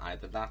wrong.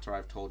 Either that or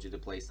I've told you to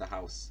place the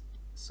house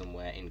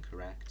somewhere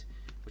incorrect,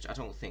 which I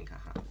don't think I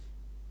have.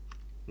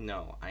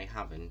 No, I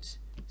haven't.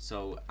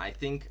 So I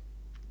think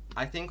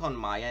on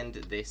my end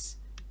this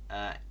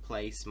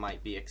place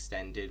might be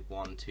extended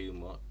 1 too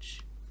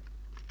much,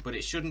 but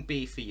it shouldn't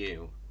be for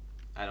you,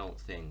 I don't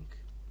think.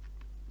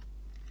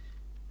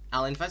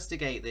 I'll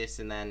investigate this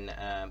and then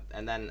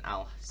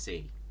I'll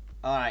see.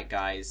 Alright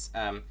guys,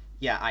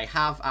 yeah, I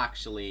have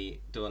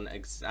actually done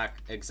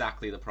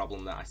exactly the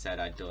problem that I said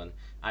I'd done.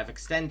 I've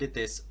extended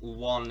this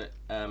 1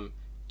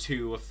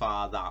 too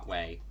far that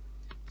way.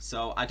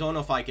 So I don't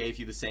know if I gave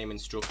you the same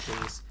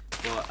instructions,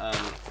 but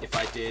if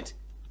I did,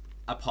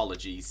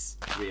 apologies,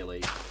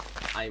 really.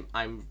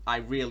 I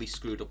really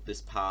screwed up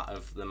this part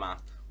of the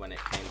map when it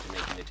came to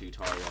making the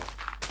tutorial.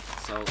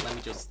 So let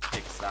me just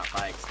fix that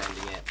by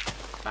extending it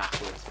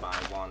backwards by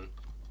 1.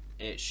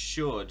 It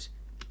should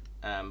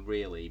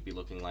really be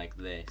looking like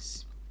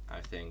this,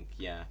 I think,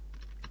 yeah.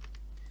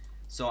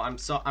 So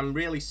I'm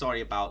really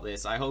sorry about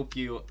this. I hope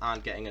you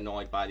aren't getting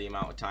annoyed by the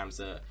amount of times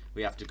that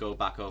we have to go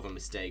back over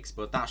mistakes,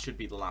 but that should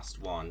be the last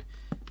one.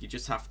 You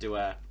just have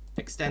to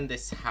extend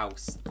this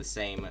house the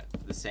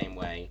same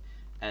way,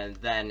 and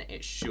then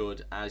it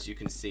should, as you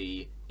can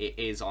see, it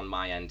is on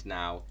my end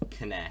now,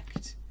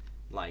 connect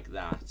like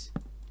that.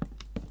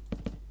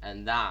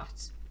 And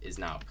that is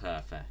now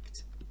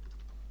perfect.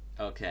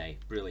 Okay,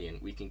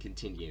 brilliant, we can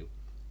continue.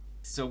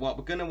 So what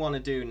we're going to want to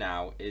do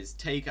now is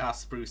take our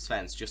spruce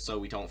fence, just so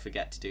we don't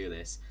forget to do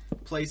this.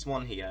 Place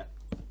 1 here,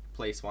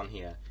 place 1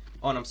 here.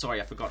 Oh, and I'm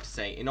sorry, I forgot to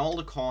say, in all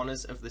the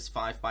corners of this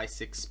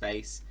 5x6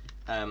 space,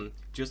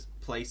 just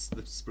place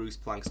the spruce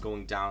planks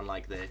going down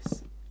like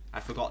this. I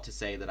forgot to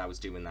say that I was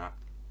doing that.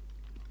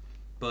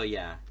 But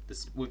yeah,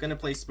 we're going to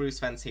place spruce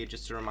fence here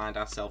just to remind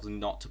ourselves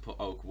not to put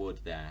oak wood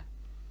there.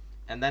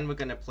 And then we're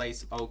going to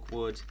place oak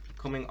wood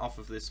coming off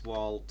of this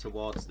wall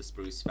towards the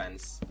spruce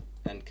fence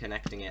and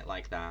connecting it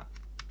like that.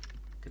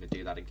 Going to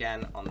do that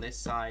again on this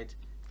side,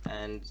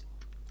 and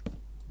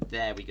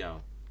there we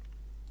go.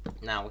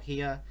 Now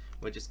here,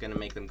 we're just going to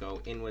make them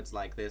go inwards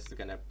like this. We're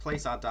going to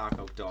place our dark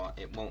oak door.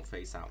 It won't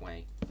face that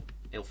way.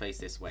 It'll face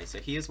this way. So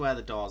here's where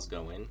the door's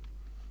going.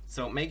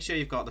 So make sure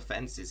you've got the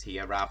fences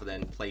here rather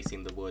than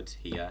placing the wood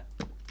here.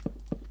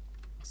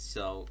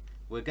 So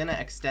we're going to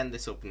extend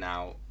this up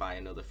now by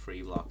another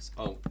 3 blocks.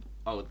 Oh,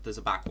 there's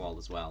a back wall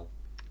as well.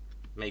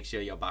 Make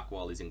sure your back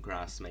wall is in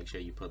grass. Make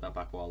sure you put that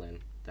back wall in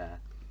there.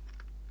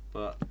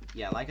 But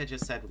yeah, like I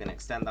just said, we're going to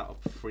extend that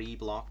up 3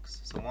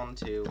 blocks. So 1,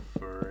 2,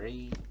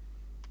 3.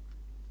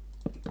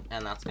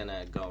 And that's going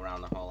to go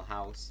around the whole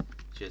house.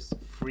 Just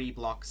 3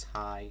 blocks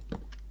high.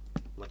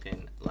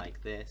 Looking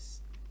like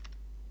this.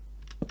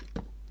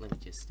 Let me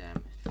just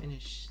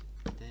finish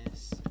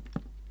this.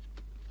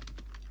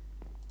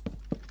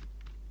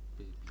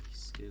 Boopy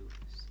scoop,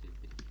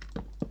 scoopy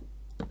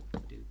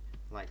doop.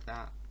 Like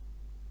that.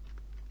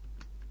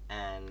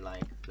 And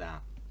like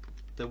that.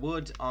 the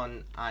wood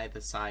on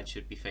either side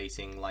should be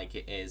facing like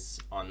it is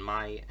on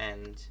my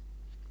end,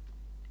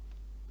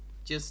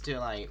 just to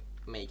like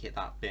make it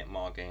that bit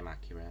more game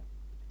accurate.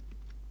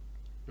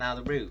 Now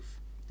the roof,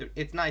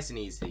 it's nice and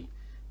easy.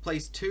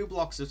 Place 2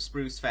 blocks of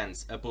spruce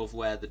fence above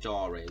where the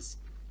door is,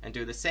 and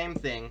do the same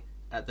thing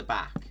at the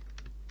back,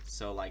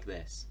 so like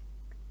this.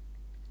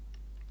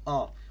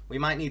 Oh, we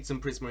might need some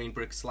prismarine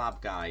brick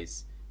slab,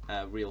 guys,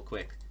 real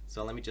quick.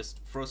 So let me just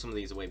throw some of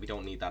these away. We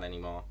don't need that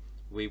anymore.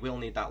 We will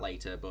need that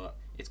later, but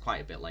it's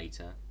quite a bit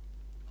later.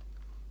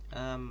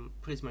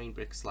 Prismarine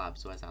brick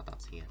slabs, where's that?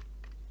 That's here.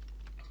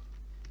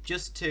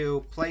 Just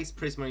to place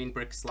prismarine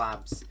brick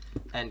slabs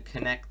and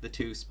connect the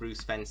 2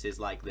 spruce fences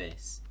like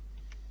this.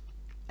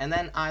 And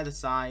then either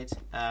side,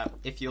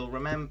 if you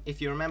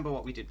remember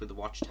what we did with the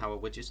watchtower,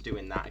 we're just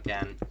doing that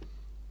again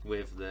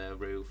with the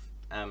roof.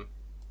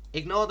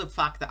 Ignore the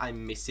fact that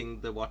I'm missing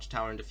the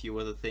watchtower and a few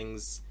other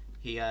things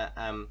here.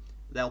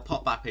 They'll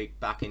pop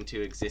back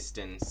into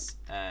existence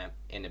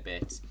in a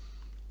bit.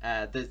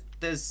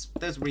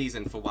 There's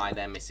reason for why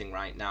they're missing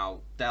right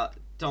now.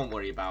 Don't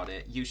worry about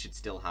it. You should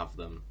still have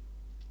them.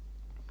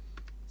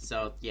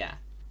 So yeah,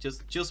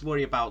 just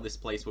worry about this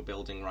place we're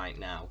building right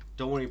now.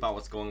 Don't worry about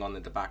what's going on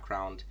in the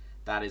background.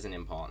 That isn't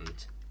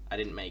important. I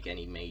didn't make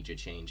any major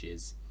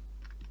changes.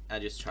 I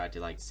just tried to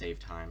like save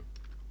time.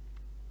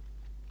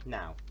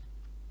 Now,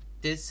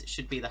 this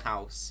should be the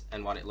house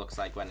and what it looks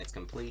like when it's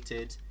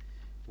completed,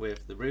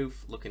 with the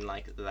roof looking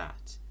like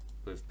that,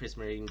 with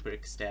prismarine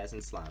brick stairs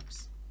and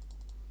slabs.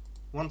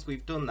 Once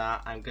we've done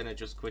that, I'm gonna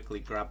just quickly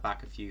grab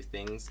back a few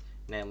things,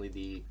 namely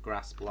the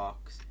grass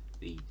blocks,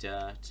 the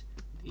dirt,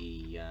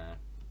 the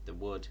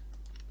wood,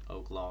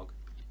 oak log,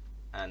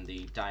 and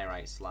the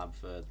diorite slab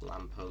for the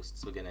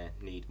lampposts. We're gonna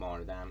need more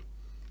of them.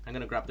 I'm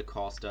gonna grab the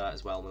coarse dirt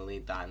as well. We'll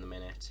need that in a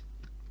minute.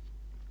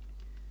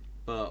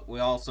 But we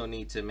also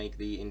need to make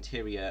the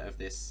interior of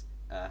this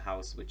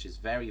house, which is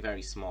very,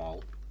 very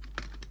small.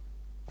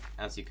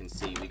 As you can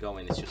see, we go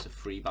in, it's just a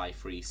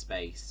 3x3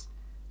 space.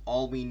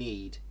 All we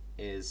need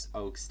is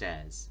oak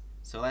stairs.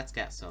 So let's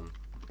get some.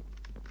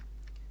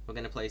 We're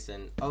going to place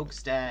an oak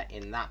stair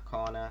in that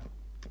corner,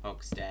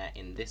 oak stair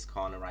in this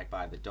corner right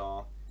by the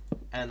door,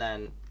 and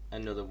then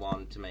another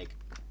one to make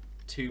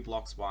 2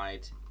 blocks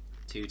wide,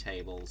 2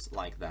 tables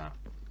like that.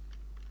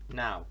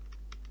 Now,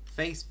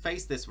 face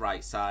this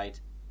right side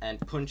and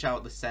punch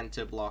out the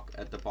center block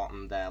at the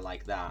bottom there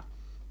like that,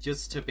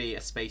 just to be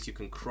a space you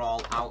can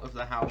crawl out of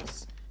the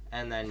house,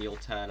 and then you'll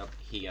turn up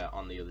here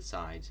on the other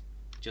side,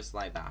 just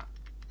like that.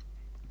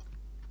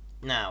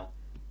 Now,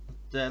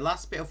 the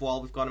last bit of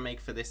wall we've got to make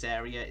for this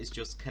area is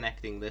just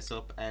connecting this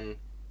up, and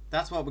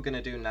that's what we're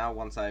going to do now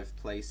once I've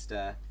placed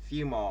a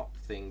few more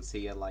things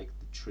here, like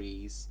the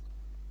trees.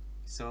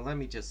 So let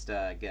me just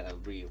get a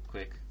real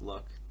quick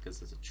look, because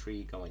there's a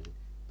tree going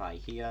by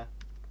here.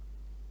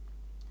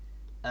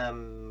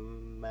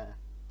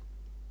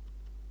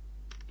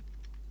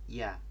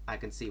 Yeah, I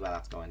can see where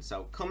that's going.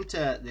 So come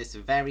to this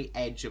very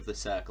edge of the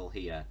circle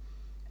here,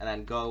 and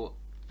then go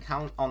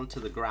count onto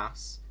the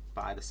grass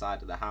by the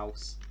side of the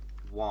house.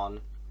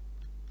 1,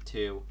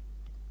 2,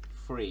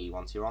 3.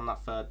 Once you're on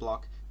that 3rd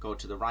block, go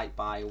to the right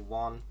by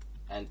 1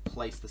 and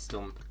place the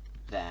stump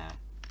there.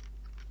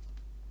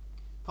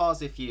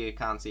 Pause if you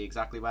can't see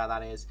exactly where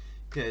that is,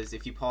 because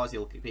if you pause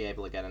you'll be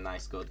able to get a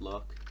nice good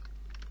look.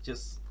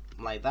 Just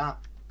like that.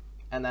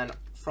 And then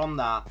from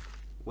that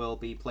we'll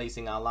be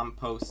placing our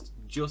lamppost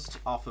just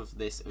off of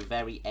this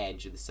very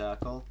edge of the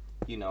circle.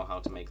 You know how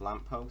to make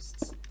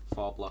lampposts.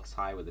 4 blocks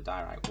high with a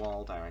diorite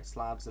wall, diorite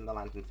slabs, and the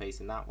lantern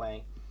facing that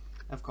way.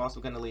 Of course,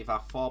 we're going to leave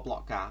our 4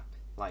 block gap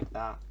like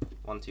that.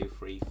 1, 2,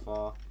 3,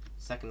 4.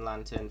 Second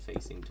lantern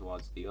facing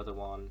towards the other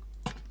one,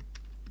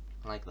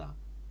 like that.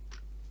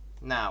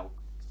 Now,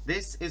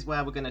 this is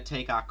where we're going to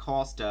take our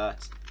coarse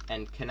dirt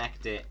and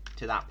connect it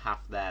to that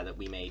path there that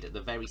we made at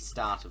the very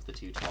start of the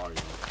tutorial.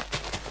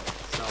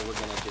 So we're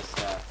going to just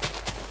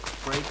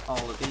break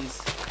all of these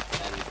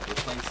and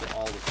replace it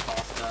all with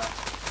coarse dirt.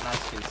 And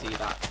as you can see,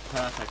 that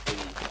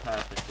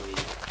perfectly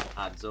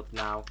adds up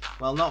now.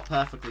 Well, not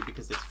perfectly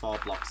because it's 4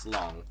 blocks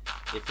long.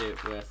 If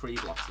it were 3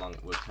 blocks long,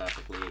 it would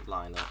perfectly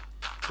line up.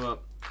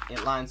 But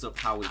it lines up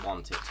how we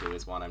want it to,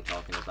 is what I'm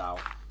talking about.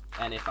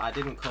 And if I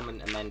didn't come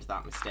and amend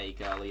that mistake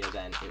earlier,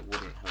 then it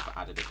wouldn't have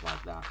added up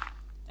like that.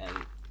 And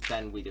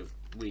then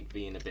we'd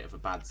be in a bit of a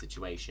bad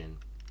situation.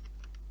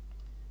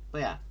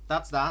 But yeah,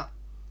 that's that.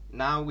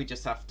 Now we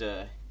just have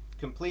to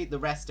complete the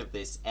rest of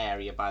this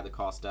area by the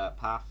coarse dirt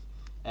path,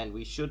 and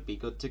we should be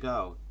good to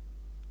go.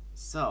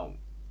 So,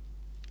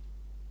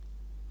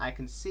 I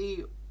can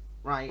see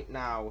right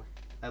now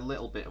a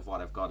little bit of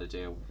what I've got to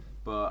do,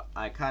 but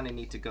I kind of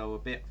need to go a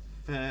bit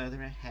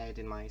further ahead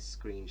in my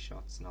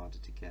screenshots in order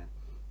to get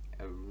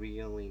a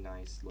really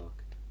nice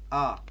look.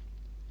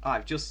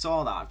 I've just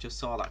saw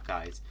that,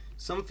 guys.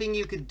 Something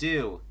you could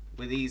do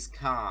with these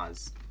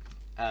cars,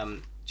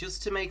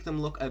 just to make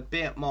them look a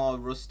bit more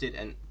rusted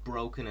and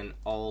broken and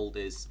old,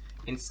 is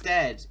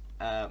instead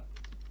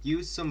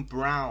use some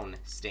brown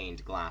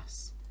stained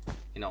glass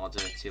in order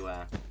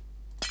to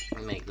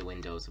make the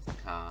windows of the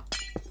car.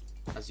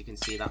 as you can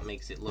see, that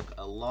makes it look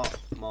a lot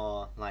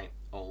more like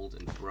old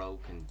and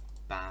broke and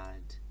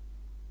bad.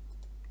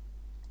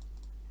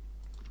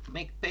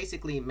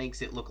 Basically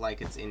makes it look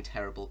like it's in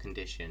terrible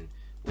condition,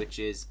 which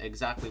is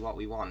exactly what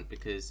we want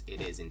because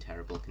it is in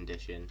terrible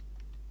condition.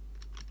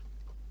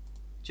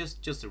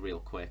 Just a real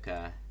quick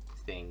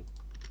thing.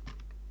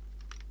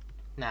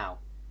 Now,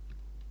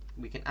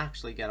 we can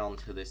actually get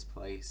onto this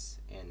place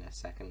in a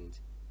second.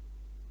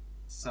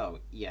 So,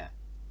 yeah.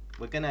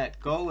 We're gonna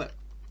go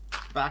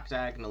back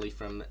diagonally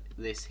from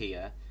this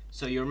here.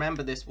 So you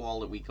remember this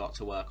wall that we got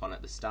to work on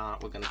at the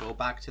start. We're gonna go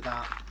back to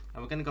that,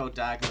 and we're gonna go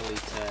diagonally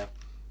to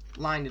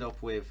line it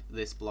up with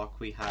this block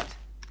we had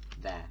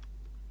there.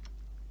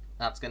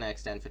 That's gonna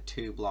extend for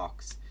 2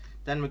 blocks.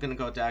 Then we're gonna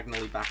go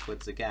diagonally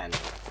backwards again.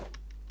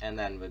 And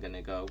then we're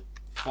gonna go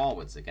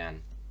forwards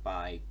again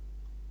by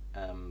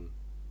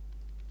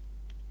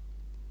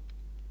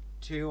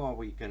 2, or are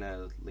we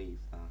gonna leave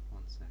that?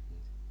 1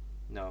 second.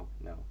 No.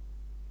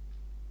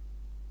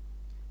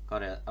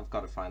 I've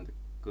gotta find the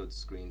good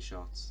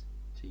screenshots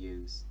to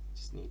use.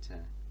 Just need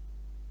to.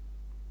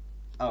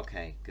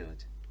 Okay,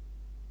 good.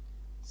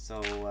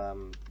 So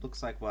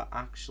looks like we're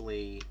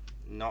actually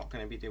not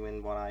gonna be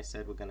doing what I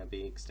said. We're gonna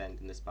be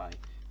extending this by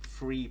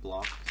 3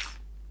 blocks.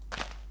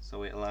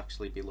 So it'll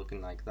actually be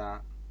looking like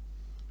that.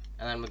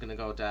 And then we're gonna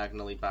go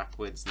diagonally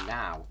backwards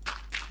now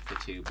for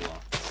 2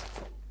 blocks.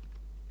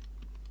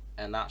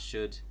 And that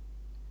should,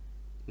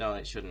 no,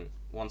 it shouldn't.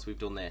 Once we've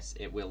done this,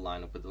 it will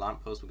line up with the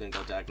lamppost. We're going to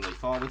go diagonally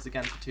forwards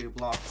again for 2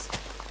 blocks,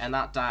 and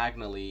that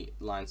diagonally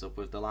lines up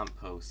with the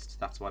lamppost.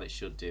 That's what it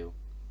should do.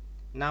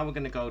 Now we're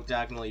going to go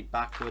diagonally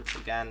backwards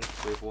again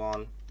with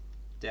 1,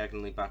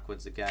 diagonally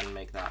backwards again,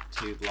 make that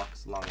 2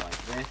 blocks long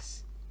like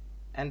this,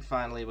 and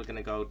finally we're going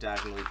to go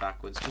diagonally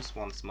backwards just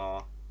once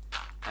more,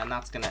 and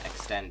that's going to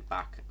extend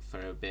back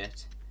for a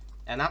bit.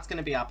 And that's going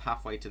to be our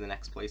pathway to the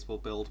next place we'll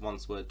build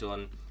once we're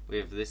done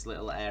with this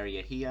little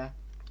area here.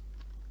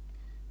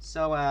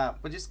 So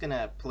we're just going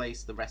to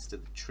place the rest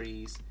of the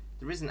trees.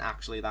 There isn't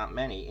actually that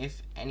many,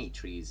 if any,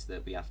 trees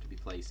that we have to be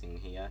placing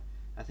here.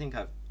 I think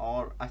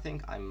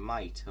I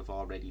might have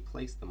already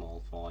placed them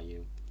all for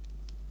you.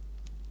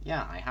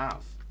 Yeah, I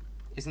have.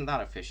 Isn't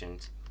that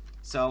efficient?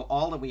 So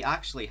all that we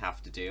actually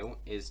have to do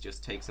is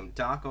just take some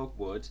dark oak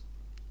wood,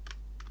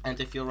 and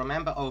if you'll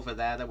remember over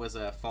there was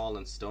a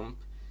fallen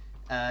stump.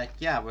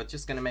 Yeah, we're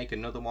just going to make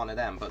another one of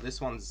them, but this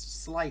one's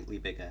slightly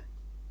bigger.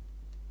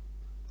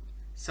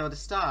 So to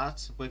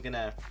start, we're going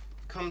to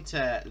come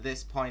to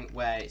this point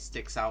where it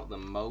sticks out the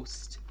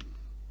most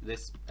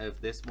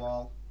of this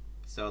wall.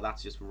 So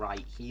that's just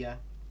right here.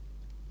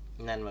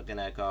 And then we're going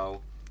to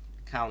go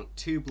count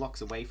 2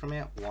 blocks away from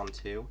it, 1,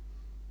 2.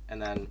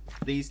 And then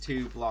these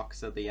 2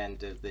 blocks at the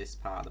end of this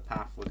part of the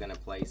path, we're going to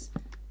place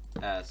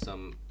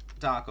some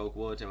dark oak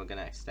wood, and we're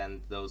going to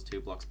extend those 2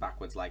 blocks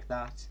backwards like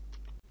that.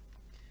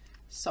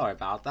 Sorry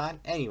about that.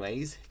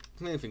 Anyways,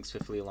 moving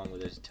swiftly along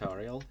with the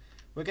tutorial,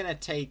 we're going to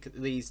take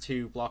these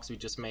 2 blocks we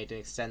just made and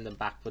extend them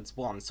backwards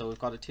 1, so we've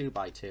got a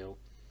 2x2.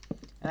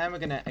 And then we're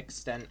going to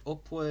extend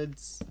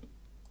upwards,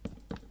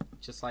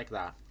 just like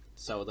that,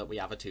 so that we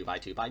have a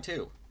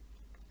 2x2x2.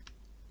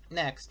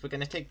 Next, we're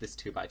going to take this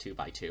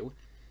 2x2x2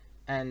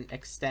 and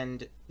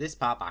extend this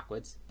part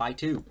backwards by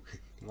 2.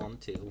 1,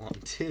 2, 1,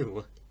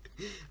 2.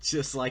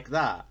 Just like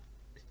that.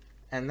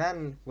 And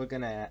then we're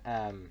going to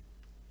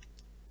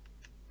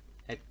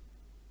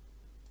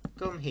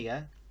come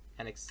here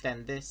and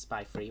extend this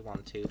by 3,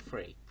 1, 2,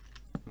 3.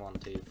 1,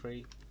 2,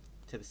 3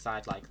 to the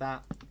side like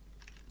that.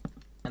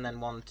 And then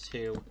 1,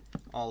 2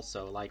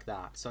 also like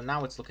that. So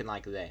now it's looking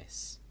like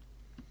this.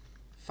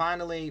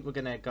 Finally, we're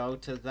going to go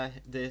to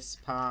this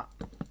part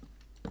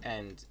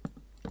and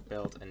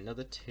build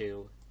another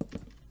 2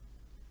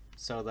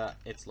 so that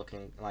it's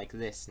looking like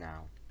this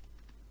now.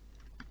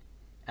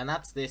 And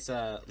that's this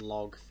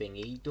log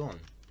thingy done.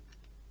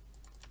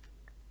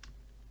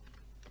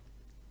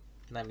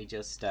 Let me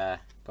just go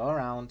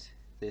around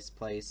this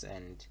place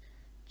and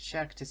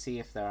check to see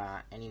if there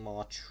are any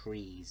more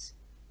trees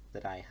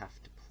that I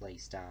have to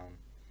place down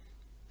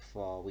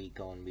before we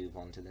go and move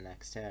on to the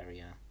next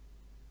area.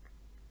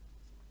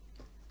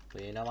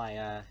 But you know,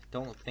 I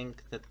don't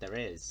think that there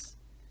is.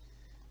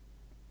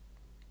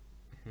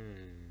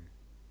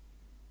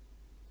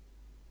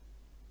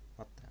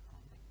 What the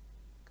hell?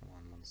 Come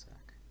on, 1 sec.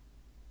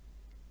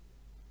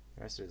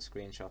 The rest of the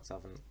screenshots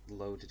haven't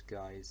loaded,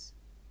 guys.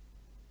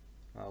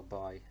 Oh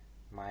boy,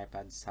 my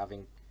iPad's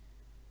having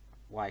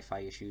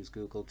Wi-Fi issues.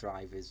 Google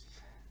Drive is...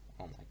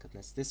 oh my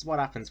goodness. This is what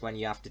happens when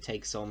you have to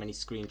take so many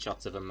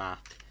screenshots of a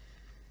map.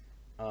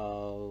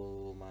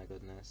 Oh my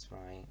goodness,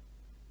 right.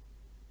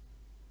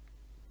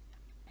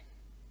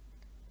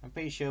 I'm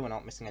pretty sure we're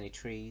not missing any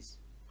trees.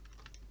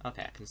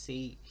 Okay, I can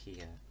see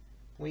here.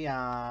 We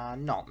are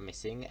not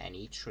missing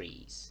any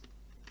trees.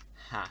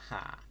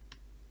 Haha.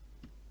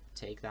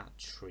 Take that,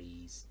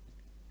 trees.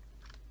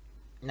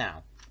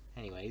 Now,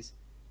 anyways,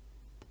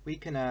 we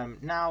can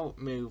now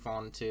move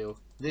on to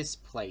this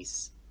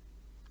place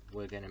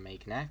we're going to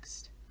make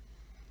next.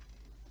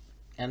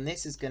 And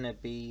this is going to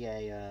be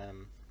a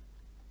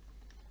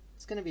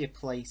it's going to be a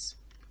place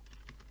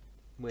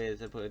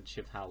with a bunch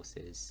of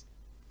houses.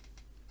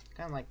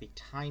 Kind of like the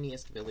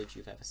tiniest village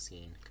you've ever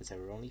seen, because there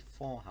were only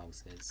 4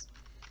 houses.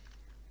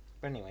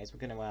 But anyways, we're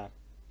gonna,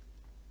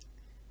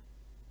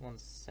 1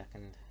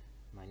 second,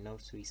 my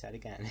notes reset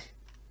again,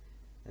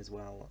 as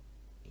well,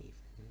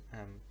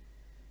 even,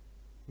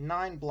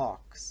 9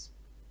 blocks.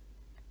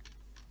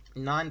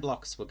 9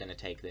 blocks we're gonna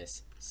take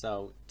this.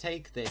 So,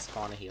 take this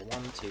corner here,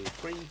 1, 2,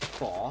 3,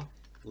 4,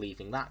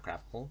 leaving that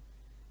gravel.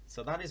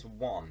 So that is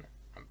 1,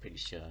 I'm pretty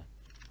sure.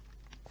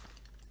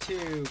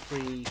 2,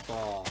 3,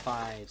 4,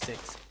 5,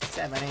 6,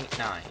 7, 8,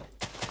 9.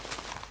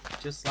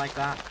 Just like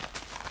that.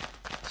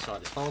 Destroy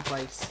this whole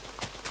place.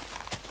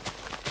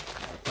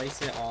 And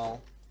replace it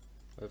all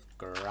with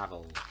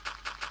gravel.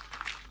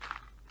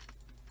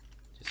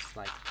 Just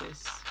like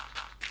this.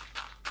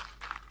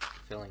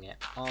 Filling it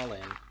all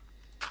in.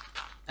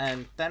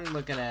 And then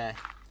we're gonna,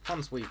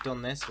 once we've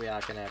done this, we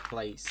are gonna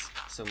place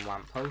some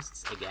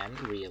lampposts. Again,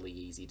 really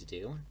easy to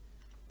do.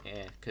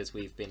 Because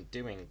we've been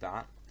doing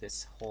that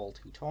this whole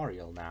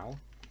tutorial now.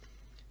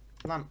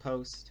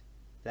 Lamppost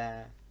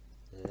there,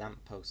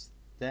 lamppost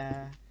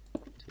there,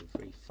 2,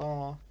 3,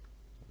 4,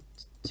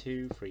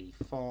 2, 3,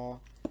 4,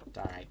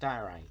 diorite,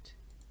 diorite,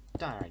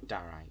 diorite,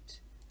 diorite,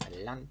 a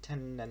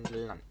lantern and a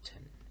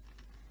lantern.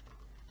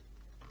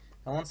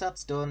 And once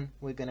that's done,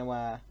 we're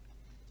gonna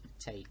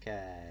take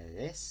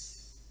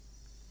this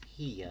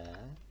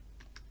here,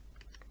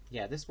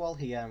 yeah, this wall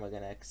here, and we're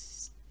gonna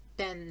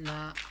extend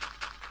that,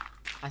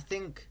 I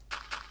think,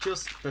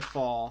 just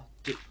before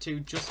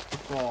just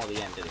before the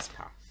end of this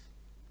path.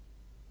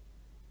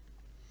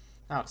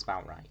 That's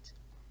about right.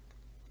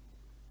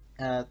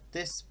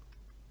 This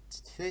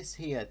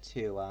here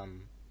too.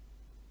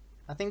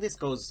 I think this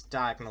goes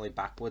diagonally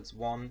backwards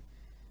 1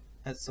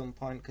 at some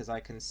point, because I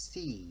can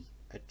see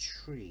a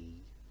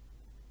tree.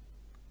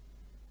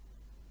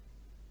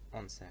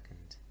 1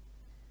 second.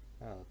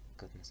 Oh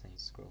goodness, I need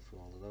to scroll through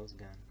all of those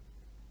again.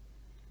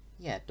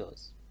 Yeah, it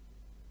does.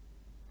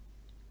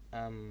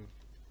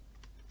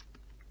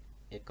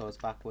 It goes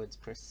backwards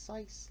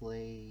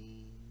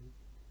precisely.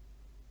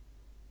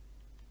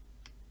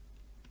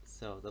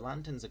 So the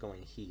lanterns are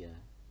going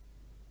here.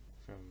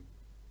 From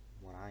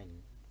what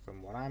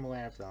I'm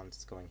aware of, the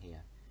lanterns going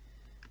here.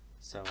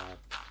 So,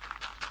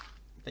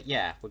 but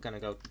yeah, we're gonna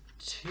go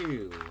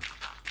 2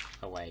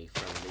 away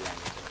from the end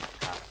of the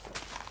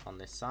path on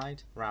this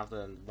side, rather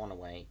than 1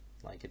 away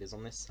like it is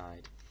on this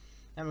side.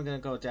 Then we're gonna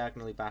go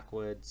diagonally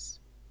backwards,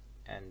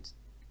 and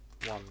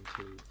 1,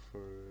 2,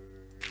 3,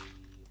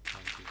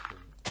 1, 2,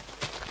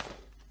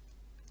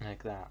 3,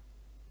 like that.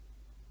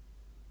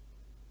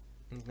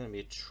 There's going to be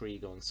a tree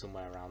going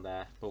somewhere around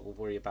there, but we'll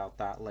worry about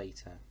that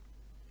later.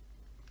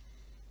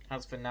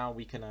 As for now,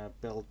 we can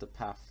build the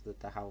path that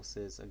the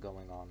houses are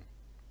going on.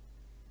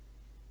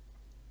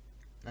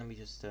 Let me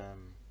just okay,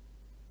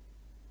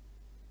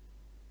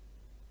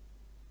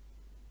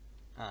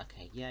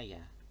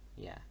 yeah.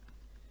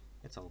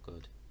 It's all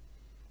good.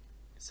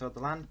 So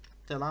the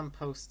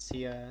lampposts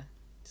here,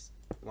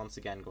 once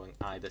again going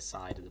either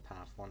side of the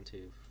path, 1,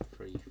 2,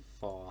 3,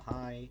 4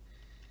 high.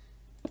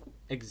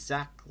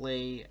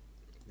 Exactly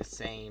the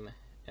same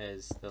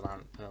as the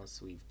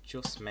lampposts we've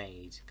just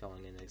made,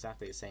 going in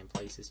exactly the same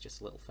places, just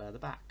a little further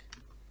back.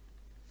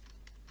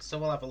 So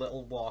we'll have a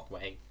little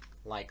walkway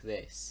like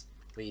this,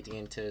 leading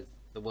into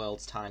the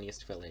world's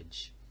tiniest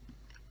village.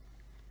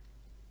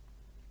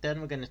 Then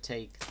we're going to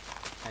take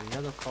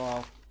another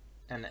 4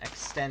 and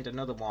extend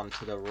another 1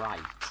 to the right.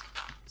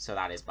 So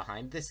that is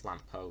behind this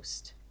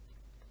lamppost.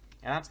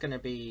 And that's going to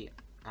be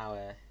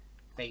our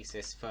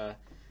basis for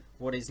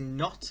what is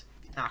not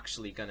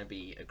actually going to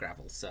be a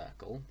gravel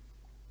circle.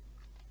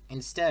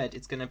 Instead,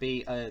 it's going to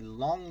be a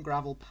long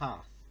gravel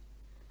path.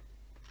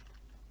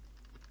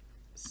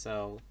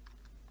 So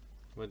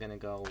we're going to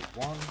go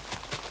 1,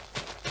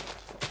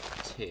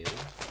 2,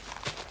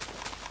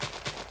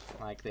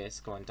 like this,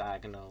 going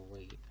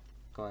diagonally,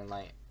 going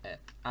like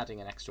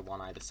adding an extra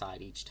 1 either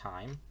side each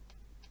time,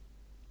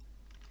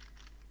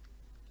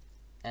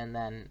 and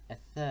then a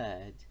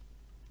 3rd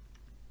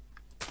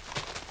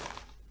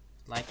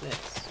like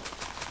this.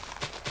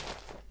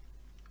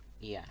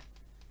 Yeah.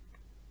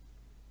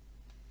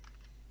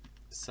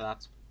 So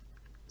that's,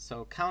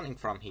 so counting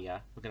from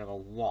here, we're gonna go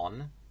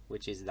 1,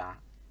 which is that,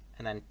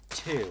 and then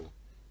 2.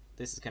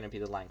 This is gonna be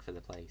the length of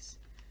the place.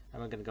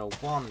 And we're gonna go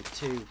 1,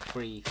 2,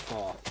 3,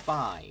 4,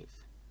 5.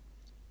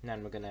 And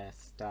then we're gonna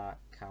start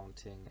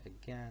counting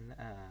again.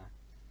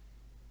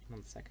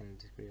 1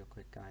 second, real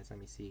quick, guys. Let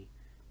me see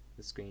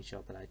the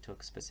screenshot that I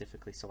took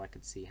specifically so I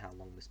could see how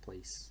long this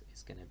place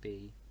is gonna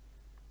be.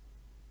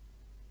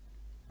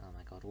 Oh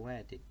my god,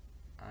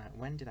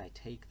 when did I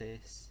take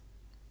this?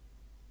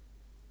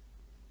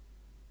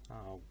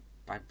 Oh,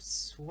 I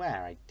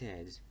swear I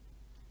did.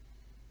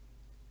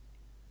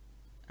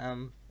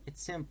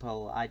 It's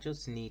simple. I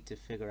just need to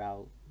figure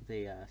out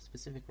the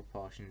specific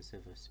proportions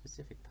of a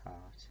specific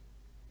part.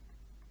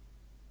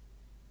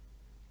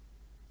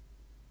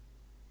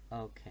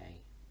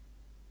 Okay.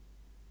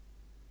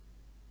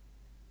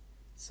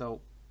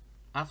 So,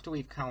 after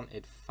we've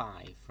counted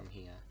 5 from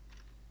here,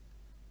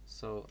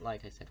 So,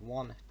 like I said,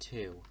 1,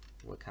 2,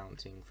 we're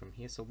counting from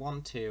here. So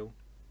 1, 2,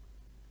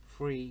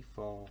 3,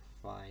 4,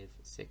 5,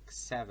 6,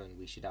 7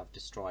 we should have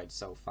destroyed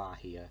so far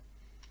here.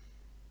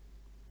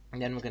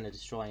 And then we're going to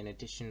destroy an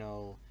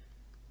additional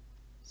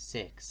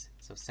 6.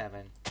 So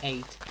 7,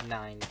 8,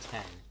 9,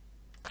 10,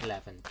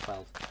 11,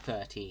 12,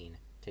 13.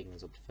 Taking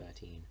us up to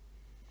 13.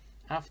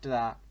 After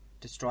that,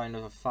 destroy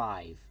another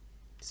 5.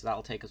 So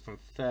that'll take us from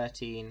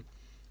 13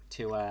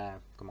 to,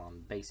 come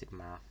on, basic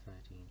math,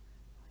 13,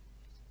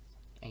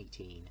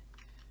 18.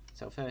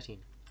 So 13,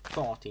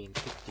 14,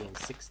 15,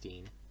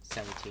 16,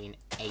 17,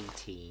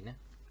 18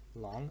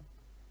 long.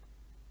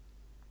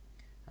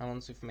 And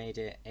once we've made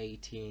it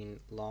 18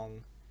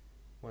 long,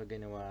 we're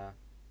going to,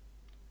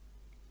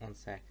 one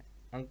sec.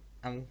 I'm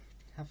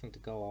having to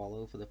go all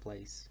over the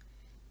place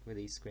with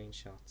these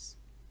screenshots.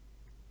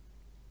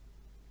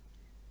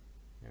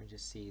 Let me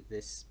just see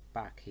this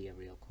back here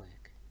real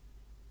quick.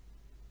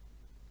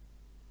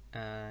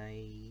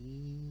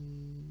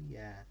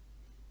 Yeah.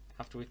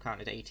 After we've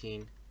counted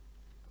 18,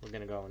 we're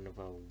going to go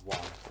another 1.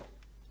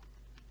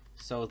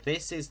 So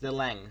this is the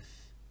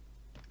length.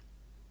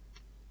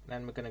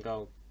 Then we're going to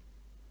go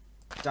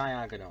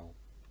diagonal.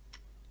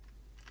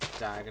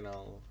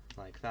 Diagonal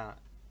like that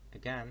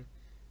again.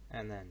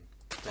 And then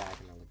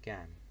diagonal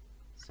again.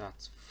 So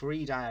that's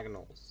 3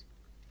 diagonals.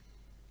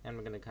 And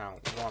we're going to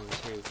count 1,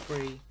 2,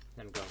 3.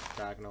 Then go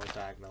diagonal,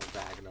 diagonal,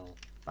 diagonal,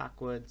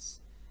 backwards.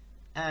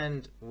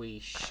 And we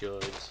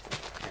should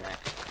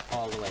connect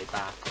all the way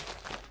back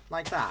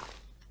like that.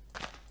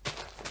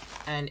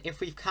 And if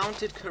we've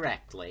counted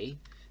correctly,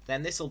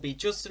 then this will be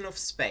just enough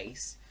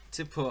space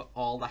to put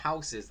all the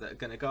houses that are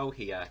going to go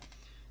here.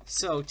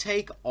 So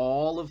take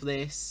all of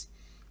this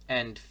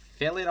and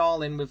fill it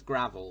all in with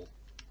gravel.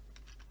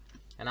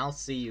 And I'll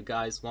see you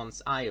guys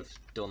once I have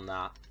done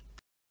that.